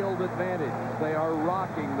field advantage. They are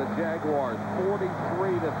rocking the Jaguars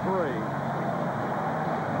 43-3.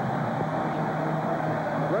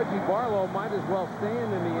 Reggie Barlow might as well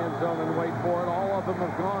stand in the end zone and wait for it. All of them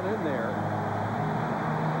have gone in there.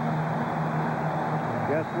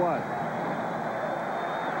 Guess what?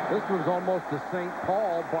 This one's almost to St.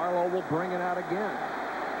 Paul. Barlow will bring it out again.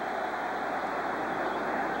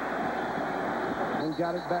 And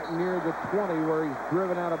got it back near the 20 where he's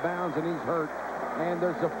driven out of bounds and he's hurt. And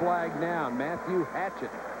there's a flag now. Matthew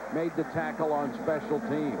Hatchett made the tackle on special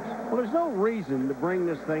teams. Well, there's no reason to bring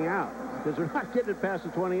this thing out because they're not getting it past the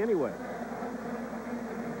 20 anyway.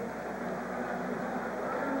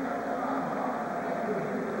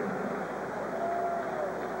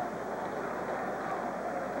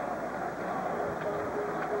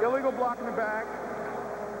 Illegal block in the back.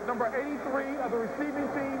 Number 83 of the receiving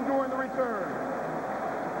team during the return.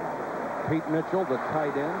 Pete Mitchell, the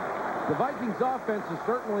tight end. The Vikings offense has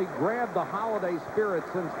certainly grabbed the holiday spirit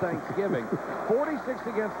since Thanksgiving. 46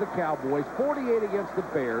 against the Cowboys, 48 against the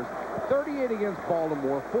Bears, 38 against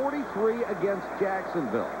Baltimore, 43 against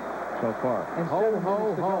Jacksonville. So far. And ho,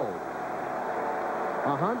 ho, ho.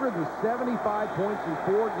 175 points in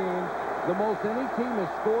 4 games. The most any team has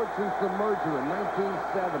scored since the merger in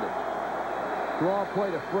 1970. Draw play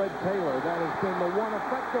to Fred Taylor. That has been the one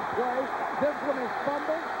effective play. This one is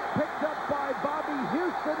fumbled, picked up by Bobby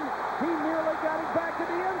Houston. He nearly got it back in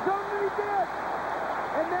the end zone, and he did.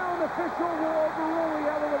 And now an official will overrule the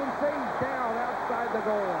other one and say he's down outside the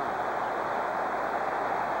goal line.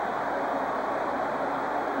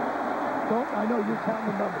 I know you're counting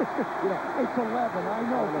the numbers. It's 11. I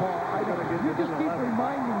know, Paul. You just keep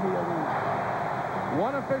reminding me of these.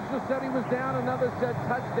 One official said he was down. Another said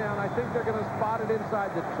touchdown. I think they're going to spot it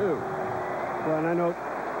inside the 2. Well, and I know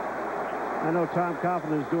Tom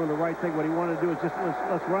Coughlin is doing the right thing. What he wanted to do is just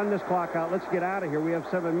let's run this clock out. Let's get out of here. We have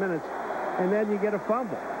 7 minutes. And then you get a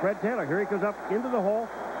fumble. Fred Taylor, here he goes up into the hole.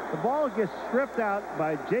 The ball gets stripped out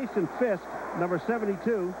by Jason Fisk, number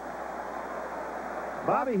 72.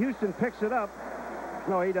 Bobby Houston picks it up.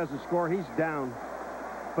 No, he doesn't score. He's down.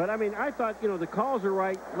 But, I mean, I thought, the calls are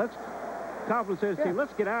right. Coughlin says, team,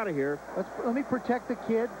 let's get out of here. Let me protect the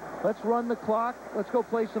kid. Let's run the clock. Let's go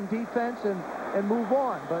play some defense and move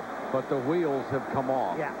on. But the wheels have come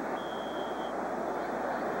off. Yeah.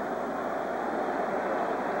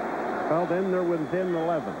 Well, then they're within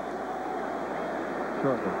 11.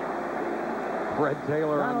 Shortly. Fred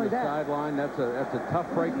Taylor on the sideline. That's a tough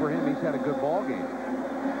break for him. He's had a good ball game.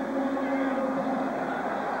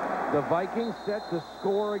 The Vikings set to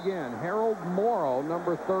score again. Harold Morrow,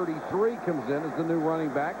 number 33, comes in as the new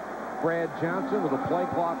running back. Brad Johnson, with the play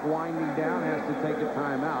clock winding down, has to take a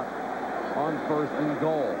timeout on 1st and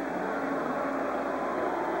goal.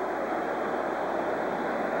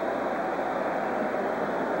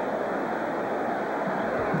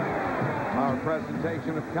 Our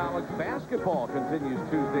presentation of college basketball continues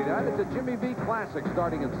Tuesday night. It's a Jimmy B Classic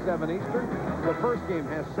starting at 7 Eastern. The first game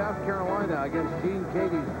has South Carolina against Gene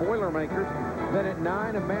Katie's Boilermakers. Then at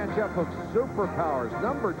 9, a matchup of superpowers.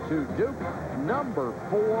 Number 2, Duke. Number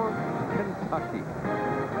 4, Kentucky.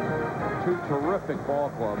 2 terrific ball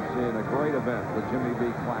clubs in a great event, the Jimmy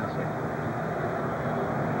B Classic.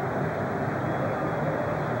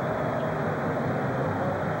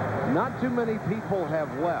 Not too many people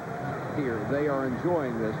have left here. They are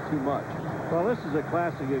enjoying this too much. Well, this is a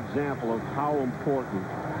classic example of how important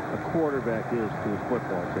a quarterback is to a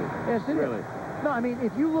football team. Yes, it really is. No, I mean,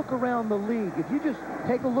 if you look around the league, if you just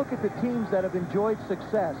take a look at the teams that have enjoyed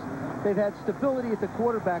success, they've had stability at the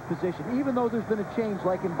quarterback position, even though there's been a change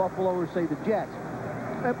like in Buffalo or, say, the Jets.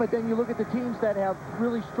 But then you look at the teams that have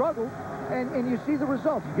really struggled, and you see the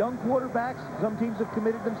results. Young quarterbacks, some teams have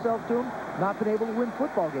committed themselves to them, not been able to win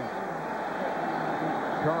football games.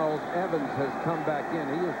 Charles Evans has come back in.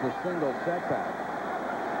 He is the single setback.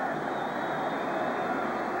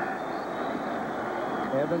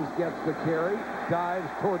 Evans gets the carry, dives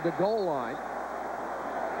toward the goal line.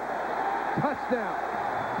 Touchdown.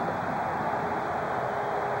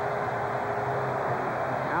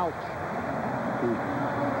 Ouch.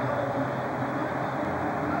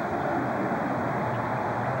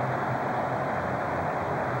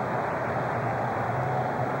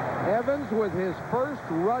 Evans with his first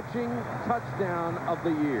rushing touchdown of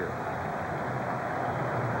the year.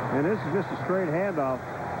 And this is just a straight handoff,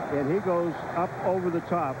 and he goes up over the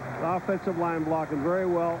top. The offensive line blocking very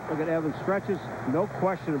well. Look at Evans, stretches, no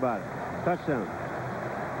question about it. Touchdown.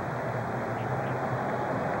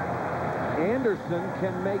 Anderson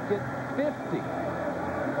can make it 50.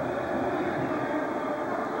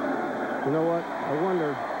 You know what? I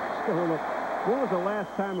wonder, when was the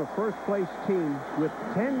last time a first-place team with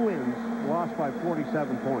 10 wins lost by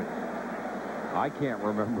 47 points? I can't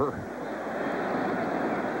remember.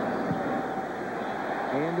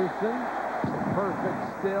 Anderson,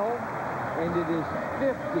 perfect still, and it is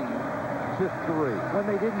 50-3. When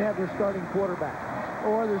they didn't have their starting quarterback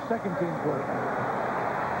or their second-team quarterback.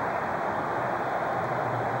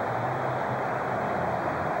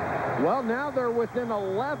 Well, now they're within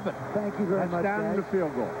 11. Thank you very much, Touchdown and a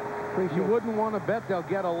field goal. You wouldn't want to bet they'll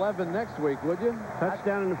get 11 next week, would you?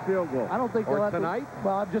 Touchdown and a field goal. I don't think they'll Or have tonight?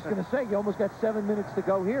 Well, I'm just going to say, you almost got 7 minutes to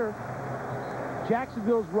go here.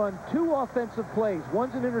 Jacksonville's run 2 offensive plays.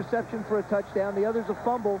 One's an interception for a touchdown. The other's a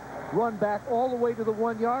fumble run back all the way to the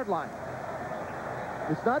 1-yard line.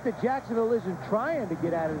 It's not that Jacksonville isn't trying to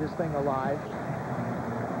get out of this thing alive.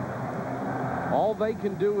 All they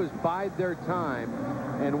can do is bide their time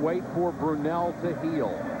and wait for Brunell to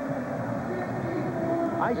heal.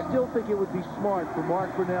 I still think it would be smart for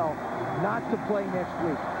Mark Brunell not to play next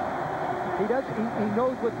week. He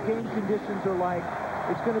knows what the game conditions are like.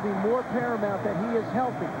 It's going to be more paramount that he is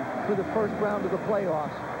healthy for the first round of the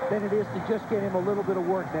playoffs than it is to just get him a little bit of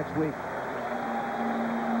work next week.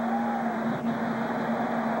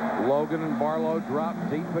 Logan and Barlow drop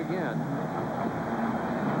deep again.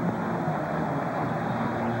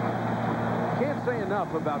 Can't say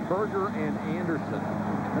enough about Berger and Anderson.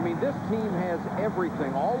 I mean, this team has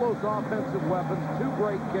everything. All those offensive weapons, 2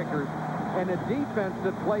 great kickers, and a defense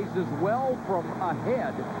that plays as well from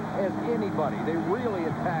ahead as anybody. They really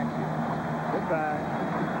attack you. Goodbye.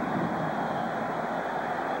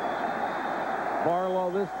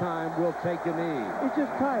 Barlow this time will take a knee. He's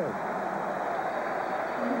just tired.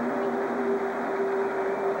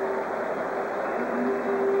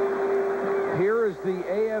 Here is the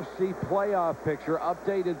AFC playoff picture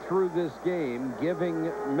updated through this game,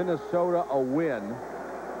 giving Minnesota a win.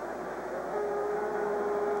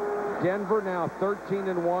 Denver now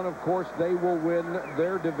 13-1. Of course, they will win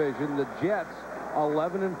their division. The Jets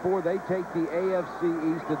 11-4. They take the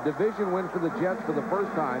AFC East. A division win for the Jets for the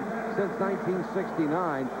first time since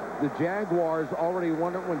 1969. The Jaguars already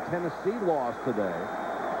won it when Tennessee lost today.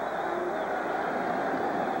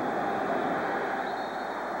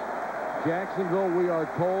 Jacksonville, we are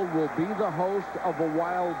told, will be the host of a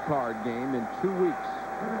wild card game in 2 weeks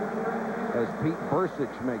as Pete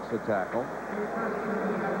Bursich makes a tackle.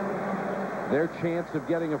 Their chance of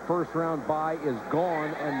getting a first-round bye is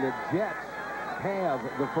gone, and the Jets have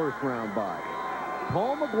the first-round bye.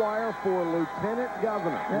 Paul McGuire for Lieutenant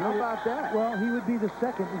Governor. How about that? Well, he would be the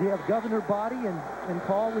second. We have Governor Body, and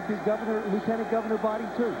Paul would be Lieutenant Governor Body,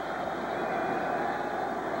 too.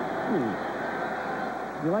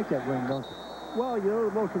 You like that ring, don't you? Well, you know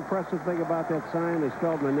the most impressive thing about that sign? They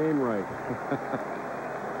spelled my name right.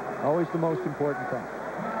 Always the most important thing.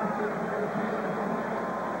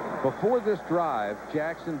 Before this drive,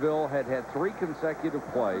 Jacksonville had 3 consecutive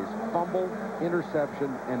plays, fumble,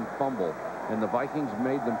 interception, and fumble. And the Vikings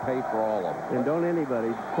made them pay for all of them. And don't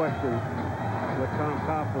anybody question what Tom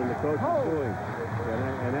Coughlin, the coach, is doing.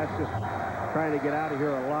 And that's just trying to get out of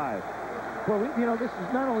here alive. Well, you know, this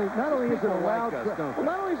is not only is it a loud crowd. Well,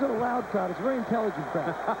 not only is it a loud crowd, it's a very intelligent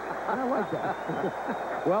crowd. And I like that.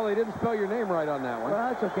 Well, they didn't spell your name right on that one. Well,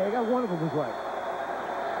 that's okay. I got one of them was right.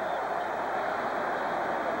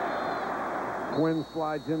 Quinn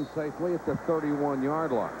slides in safely at the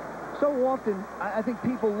 31-yard line. So often, I think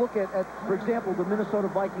people look at, for example, the Minnesota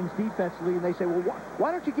Vikings defensively, and they say, well,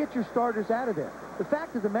 why don't you get your starters out of there? The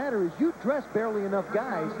fact of the matter is you dress barely enough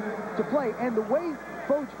guys to play. And the way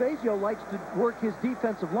Coach Fazio likes to work his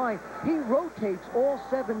defensive line, he rotates all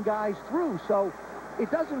 7 guys through. So it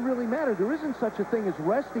doesn't really matter. There isn't such a thing as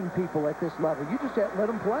resting people at this level. You just let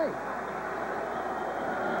them play.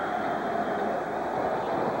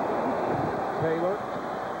 Taylor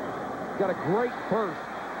got a great burst.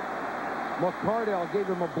 McCardell gave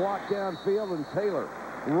him a block downfield, and Taylor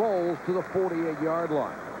rolls to the 48-yard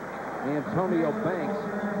line. Antonio Banks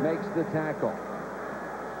makes the tackle.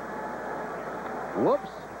 Whoops.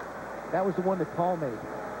 That was the one that Paul made.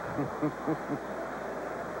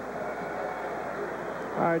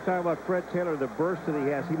 All right, talking about Fred Taylor, the burst that he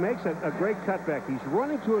has. He makes a great cutback. He's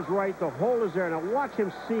running to his right. The hole is there. Now watch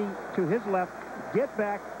him see to his left, get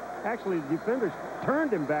back. Actually, the defenders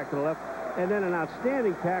turned him back to the left. And then an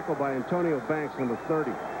outstanding tackle by Antonio Banks, number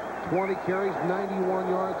 30. 20 carries, 91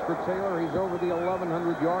 yards for Taylor. He's over the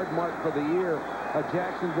 1,100-yard mark for the year, a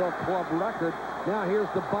Jacksonville club record. Now here's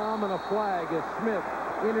the bomb and a flag as Smith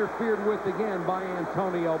interfered with again by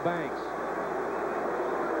Antonio Banks.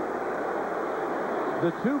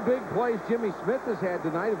 The two big plays Jimmy Smith has had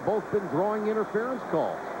tonight have both been drawing interference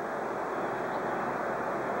calls.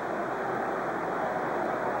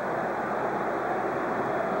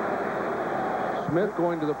 Smith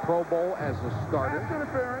going to the Pro Bowl as a starter. Pass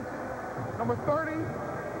interference, number 30,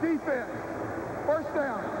 defense. First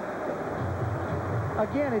down.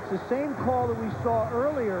 Again, it's the same call that we saw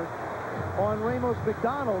earlier on Ramos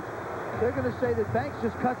McDonald. They're going to say that Banks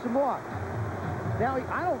just cuts him off. Now,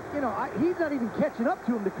 he's not even catching up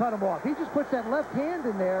to him to cut him off. He just puts that left hand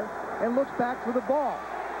in there and looks back for the ball.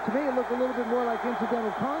 To me, it looked a little bit more like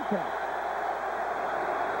incidental contact.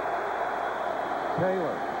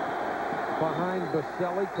 Taylor behind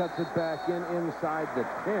Baselli, cuts it back inside the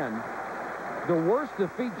 10. The worst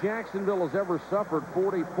defeat Jacksonville has ever suffered,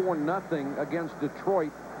 44-0 against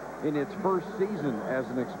Detroit in its first season as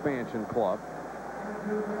an expansion club.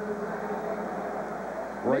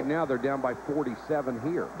 Right now, they're down by 47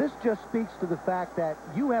 here. This just speaks to the fact that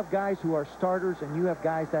you have guys who are starters and you have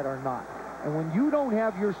guys that are not. And when you don't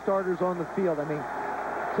have your starters on the field, I mean,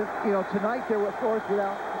 tonight they were, of course,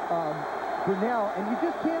 without Brunell, and you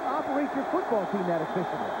just can't operate your football team that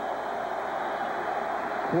efficiently.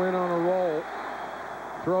 Quinn on a roll.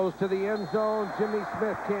 Throws to the end zone. Jimmy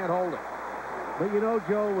Smith can't hold it. But you know,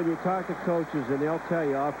 Joe, when you talk to coaches, and they'll tell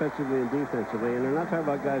you offensively and defensively, and they're not talking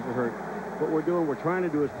about guys that hurt, what we're trying to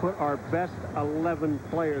do is put our best 11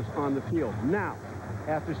 players on the field. Now,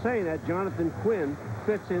 after saying that, Jonathan Quinn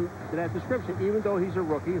fits into that description. Even though he's a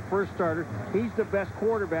rookie, first starter, he's the best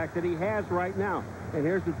quarterback that he has right now. And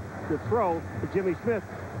here's the throw to Jimmy Smith.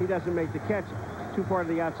 He doesn't make the catch. Too far to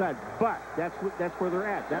the outside. But that's where they're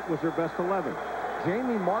at. That was their best 11.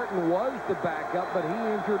 Jamie Martin was the backup, but he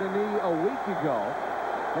injured a knee a week ago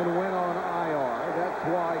and went on IR. That's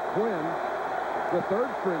why Quinn, the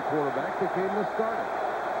third-string quarterback, became the starter.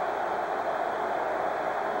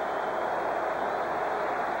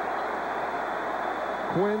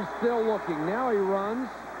 Quinn still looking. Now he runs,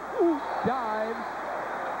 dives,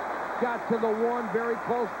 got to the one, very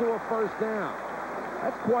close to a first down.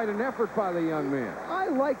 That's quite an effort by the young man. I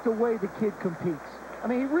like the way the kid competes. I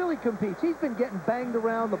mean, he really competes. He's been getting banged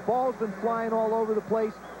around. The ball's been flying all over the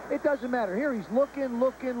place. It doesn't matter. Here he's looking.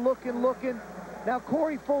 Now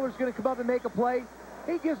Corey Fuller's going to come up and make a play.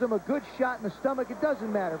 He gives him a good shot in the stomach. It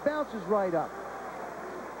doesn't matter. Bounces right up.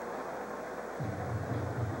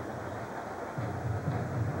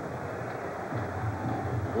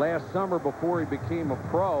 Last summer, before he became a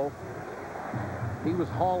pro, he was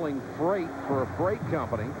hauling freight for a freight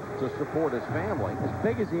company to support his family. As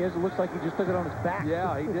big as he is, it looks like he just took it on his back.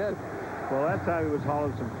 Yeah, he did. Well, that time he was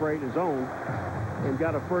hauling some freight his own and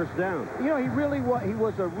got a first down. You know, he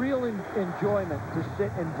was a real enjoyment to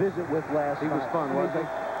sit and visit with last night. He was fun, wasn't he?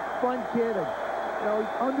 Fun kid, and he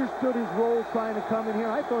understood his role trying to come in here.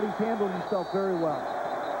 I thought he's handled himself very well.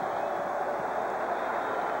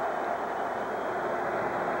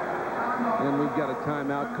 And we've got a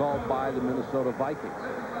timeout called by the Minnesota Vikings.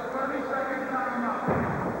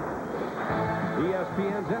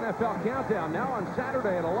 ESPN's NFL Countdown now on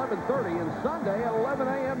Saturday at 11:30 and Sunday at 11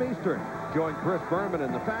 a.m. Eastern. Join Chris Berman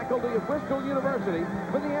and the faculty of Bristol University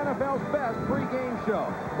for the NFL's best pregame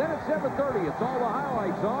show. Then at 7:30, it's all the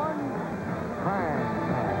highlights on Prime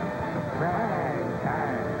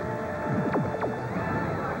time.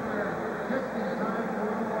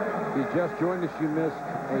 If you just joined us, you missed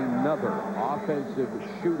another offensive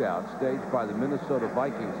shootout staged by the Minnesota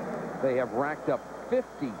Vikings. They have racked up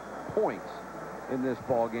 50 points in this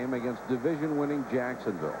ball game against division-winning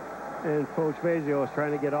Jacksonville. And Coach Fazio was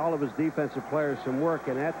trying to get all of his defensive players some work,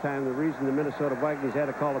 and at that time, the reason the Minnesota Vikings had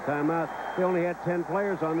to call a timeout, they only had 10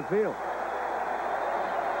 players on the field.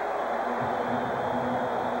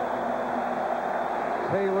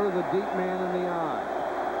 Taylor, the deep man in the eye.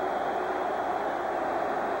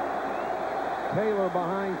 Taylor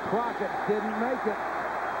behind Crockett, didn't make it.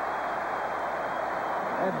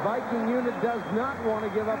 That Viking unit does not want to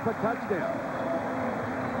give up a touchdown.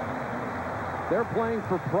 They're playing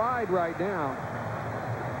for pride right now.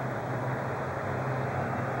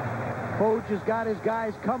 Hoge has got his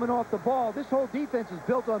guys coming off the ball. This whole defense is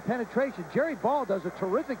built on penetration. Jerry Ball does a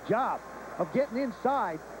terrific job of getting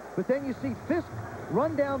inside, but then you see Fisk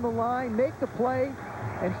run down the line, make the play,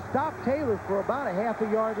 and stop Taylor for about a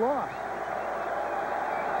half-a-yard loss.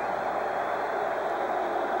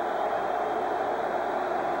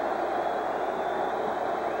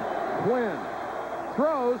 Quinn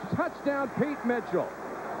throws, touchdown, Pete Mitchell.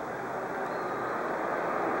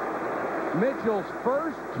 Mitchell's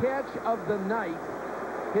first catch of the night,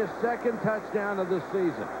 his second touchdown of the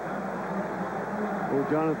season. Well,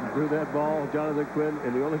 Jonathan threw that ball, Jonathan Quinn,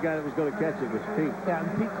 and the only guy that was going to catch it was Pete. Yeah,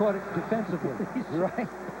 and Pete caught it defensively. Right.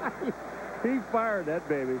 He fired that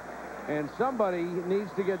baby. And somebody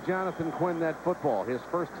needs to get Jonathan Quinn that football, his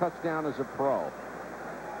first touchdown as a pro.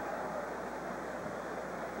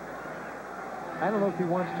 I don't know if he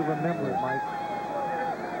wants to remember it, Mike.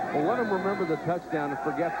 Well, let him remember the touchdown and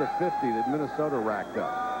forget the 50 that Minnesota racked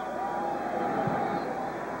up.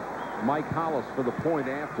 Mike Hollis for the point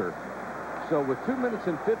after. So with 2 minutes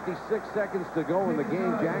and 56 seconds to go in the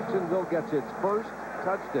game, Jacksonville gets its first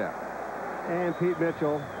touchdown. And Pete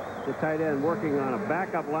Mitchell, the tight end, working on a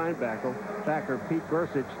backup linebacker, Pete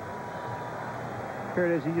Bursich. Here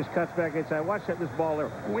it is. He just cuts back inside. Watch that, this ball there.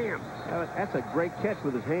 Wham! That's a great catch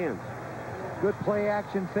with his hands. Good play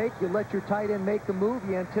action fake. You let your tight end make the move.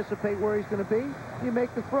 You anticipate where he's going to be. You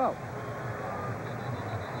make the throw.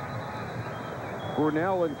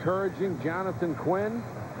 Brunell encouraging Jonathan Quinn.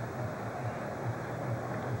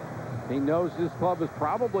 He knows his club is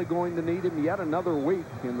probably going to need him yet another week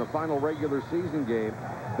in the final regular season game.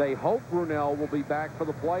 They hope Brunell will be back for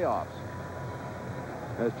the playoffs,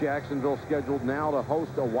 as Jacksonville scheduled now to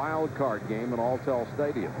host a wild card game at Alltel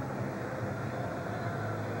Stadium.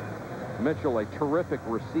 Mitchell, a terrific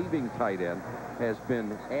receiving tight end, has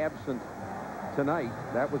been absent tonight.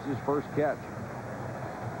 That was his first catch.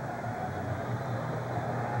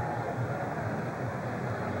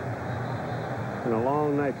 And a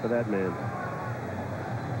long night for that man.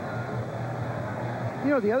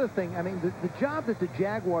 You know, the other thing, I mean, the job that the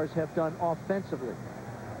Jaguars have done offensively,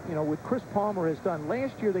 you know, what Chris Palmer has done.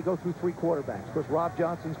 Last year, they go through 3 quarterbacks. Of course, Rob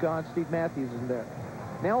Johnson's gone. Steve Matthews isn't there.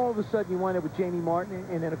 Now, all of a sudden, you wind up with Jamie Martin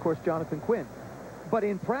and then, of course, Jonathan Quinn. But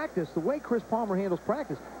in practice, the way Chris Palmer handles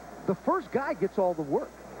practice, the first guy gets all the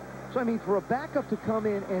work. So, I mean, for a backup to come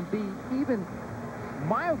in and be even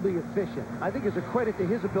mildly efficient, I think is a credit to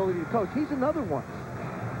his ability to coach. He's another one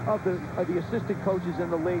of the assistant coaches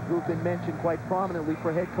in the league who've been mentioned quite prominently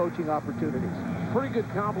for head coaching opportunities. Pretty good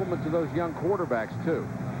compliment to those young quarterbacks, too.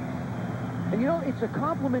 And, you know, it's a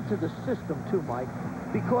compliment to the system, too, Mike.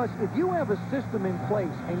 Because if you have a system in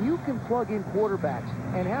place and you can plug in quarterbacks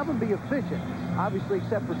and have them be efficient, obviously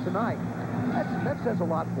except for tonight, that says a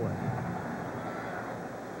lot for it.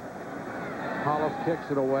 Hollis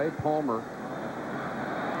kicks it away. Palmer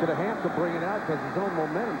going to have to bring it out because his own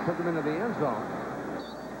momentum took him into the end zone.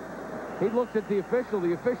 He looked at the official.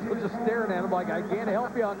 The official was just staring at him like, I can't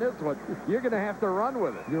help you on this one. You're going to have to run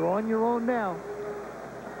with it. You're on your own now.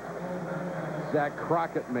 Zach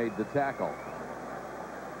Crockett made the tackle.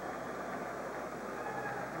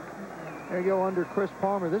 There you go under Chris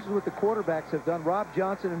Palmer. This is what the quarterbacks have done. Rob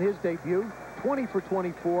Johnson in his debut, 20 for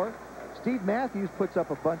 24. Steve Matthews puts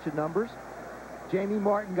up a bunch of numbers. Jamie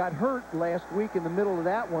Martin got hurt last week in the middle of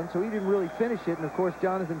that one, so he didn't really finish it. And, of course,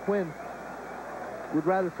 Jonathan Quinn would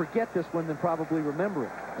rather forget this one than probably remember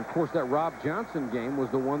it. Of course, that Rob Johnson game was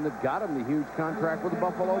the one that got him the huge contract with the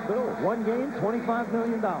Buffalo Bills. One game, $25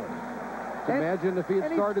 million. Imagine if he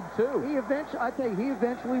had started 2. I tell you, he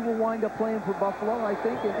eventually will wind up playing for Buffalo, I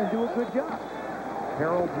think, and do a good job.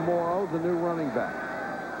 Harold Morrow, the new running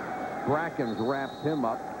back. Brackens wraps him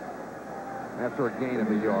up after a gain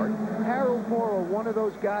of a yard. Harold Morrow, one of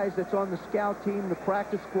those guys that's on the scout team, the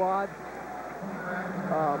practice squad.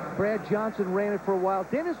 Brad Johnson ran it for a while.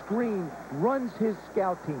 Dennis Green runs his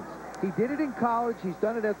scout teams. He did it in college. He's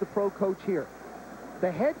done it as the pro coach here.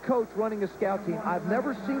 The head coach running a scout team, I've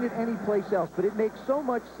never seen it anyplace else, but it makes so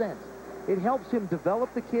much sense. It helps him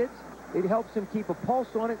develop the kids. It helps him keep a pulse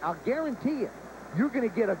on it. I'll guarantee you, you're going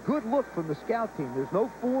to get a good look from the scout team. There's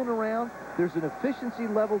no fooling around. There's an efficiency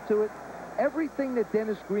level to it. Everything that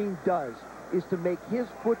Dennis Green does is to make his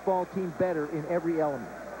football team better in every element.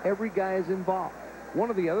 Every guy is involved. One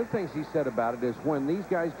of the other things he said about it is when these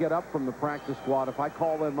guys get up from the practice squad, if I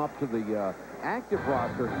call them up to the active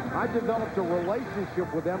roster, I developed a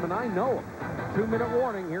relationship with them, and I know them. 2-minute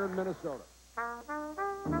warning here in Minnesota.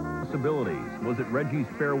 Possibilities was at Reggie's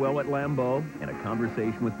farewell at Lambeau and a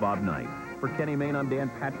conversation with Bob Knight. For Kenny Mayne, I'm Dan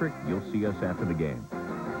Patrick. You'll see us after the game.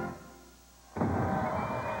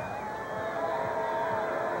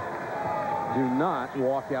 Do not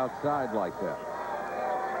walk outside like that.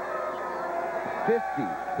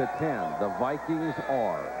 50-10. The Vikings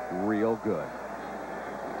are real good.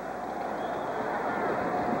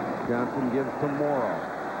 Johnson gives to Morrow.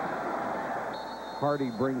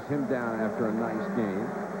 Hardy brings him down after a nice game.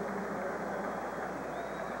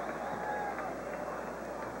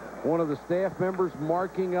 One of the staff members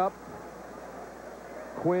marking up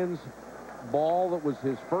Quinn's ball that was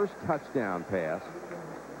his first touchdown pass.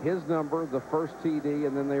 His number, the first TD,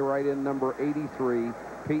 and then they write in number 83,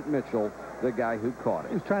 Pete Mitchell, the guy who caught it.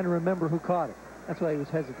 He was trying to remember who caught it. That's why he was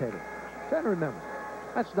hesitating. Trying to remember.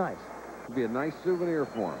 That's nice. It'd be a nice souvenir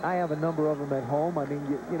for him. I have a number of them at home. I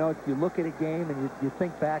mean, you know, if you look at a game and you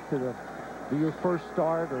think back to your first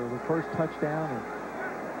start or the first touchdown.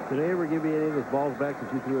 Did they ever give you any of those balls back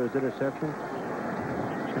that you threw as interceptions?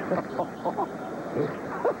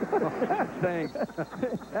 Thanks.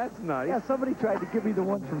 That's nice. Yeah, somebody tried to give me the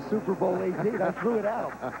one from Super Bowl 18. I threw it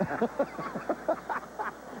out.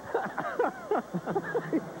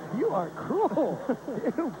 You are cruel.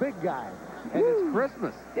 You big guy. And it's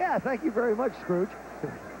Christmas. Yeah, thank you very much, Scrooge.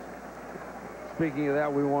 Speaking of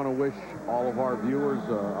that, we want to wish all of our viewers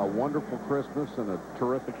a wonderful Christmas and a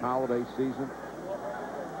terrific holiday season.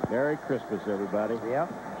 Merry Christmas, everybody. Yeah.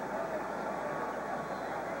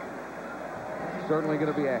 Certainly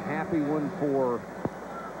going to be a happy one for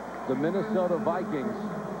the Minnesota Vikings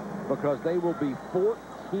because they will be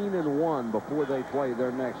 14-1 before they play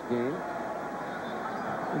their next game.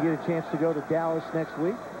 We get a chance to go to Dallas next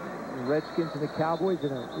week. The Redskins and the Cowboys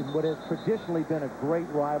in what has traditionally been a great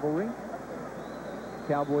rivalry.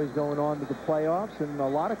 Cowboys going on to the playoffs, and a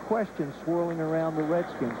lot of questions swirling around the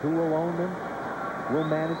Redskins. Who will own them? Will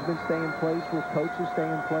management stay in place? Will coaches stay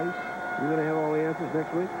in place? You going to have all the answers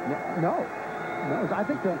next week? No. I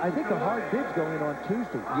think the hard bid's going on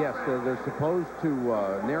Tuesday. Yes, they're supposed to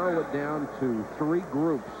narrow it down to 3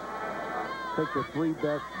 groups. Take the 3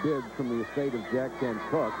 best bids from the estate of Jack Kent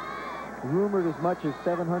Cooke. Rumored as much as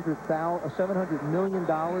 $700 million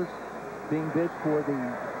being bid for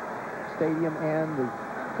the stadium and the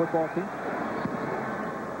football team.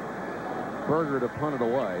 Berger to punt it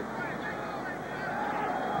away.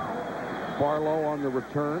 Barlow on the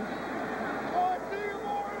return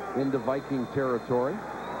into Viking territory.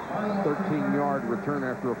 13-yard return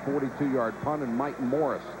after a 42-yard punt, and Mike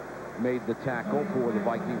Morris made the tackle for the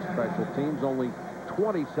Viking special teams. Only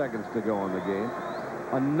 20 seconds to go in the game.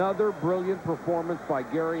 Another brilliant performance by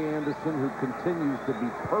Gary Anderson, who continues to be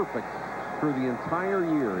perfect through the entire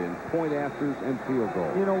year in point afters and field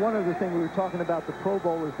goals. You know, one other thing we were talking about the Pro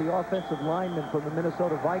Bowl is the offensive linemen from the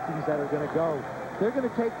Minnesota Vikings that are going to go. They're going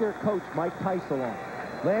to take their coach, Mike Tice, along.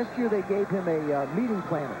 Last year they gave him a meeting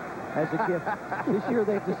planner as a gift. This year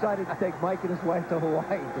they've decided to take Mike and his wife to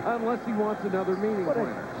Hawaii. Unless he wants another meeting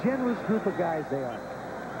planner. What a generous group of guys they are.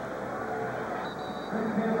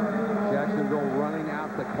 Jacksonville running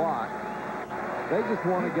out the clock. They just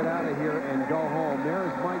want to get out of here and go home.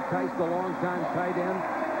 There's Mike Tice, the longtime tight end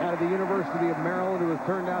out of the University of Maryland, who has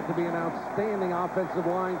turned out to be an outstanding offensive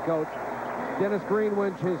line coach. Dennis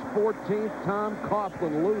Greenwich, his 14th. Tom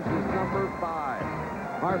Coughlin loses number 5.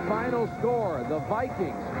 Our final score, the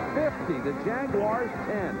Vikings 50, the Jaguars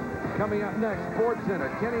 10. Coming up next, Sports Center,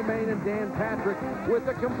 Kenny Mayne and Dan Patrick with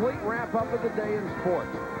a complete wrap-up of the day in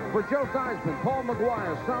sports. For Joe Theismann, Paul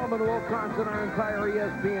McGuire, Solomon Wilcox, and our entire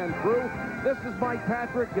ESPN crew, this is Mike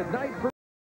Patrick. Good night from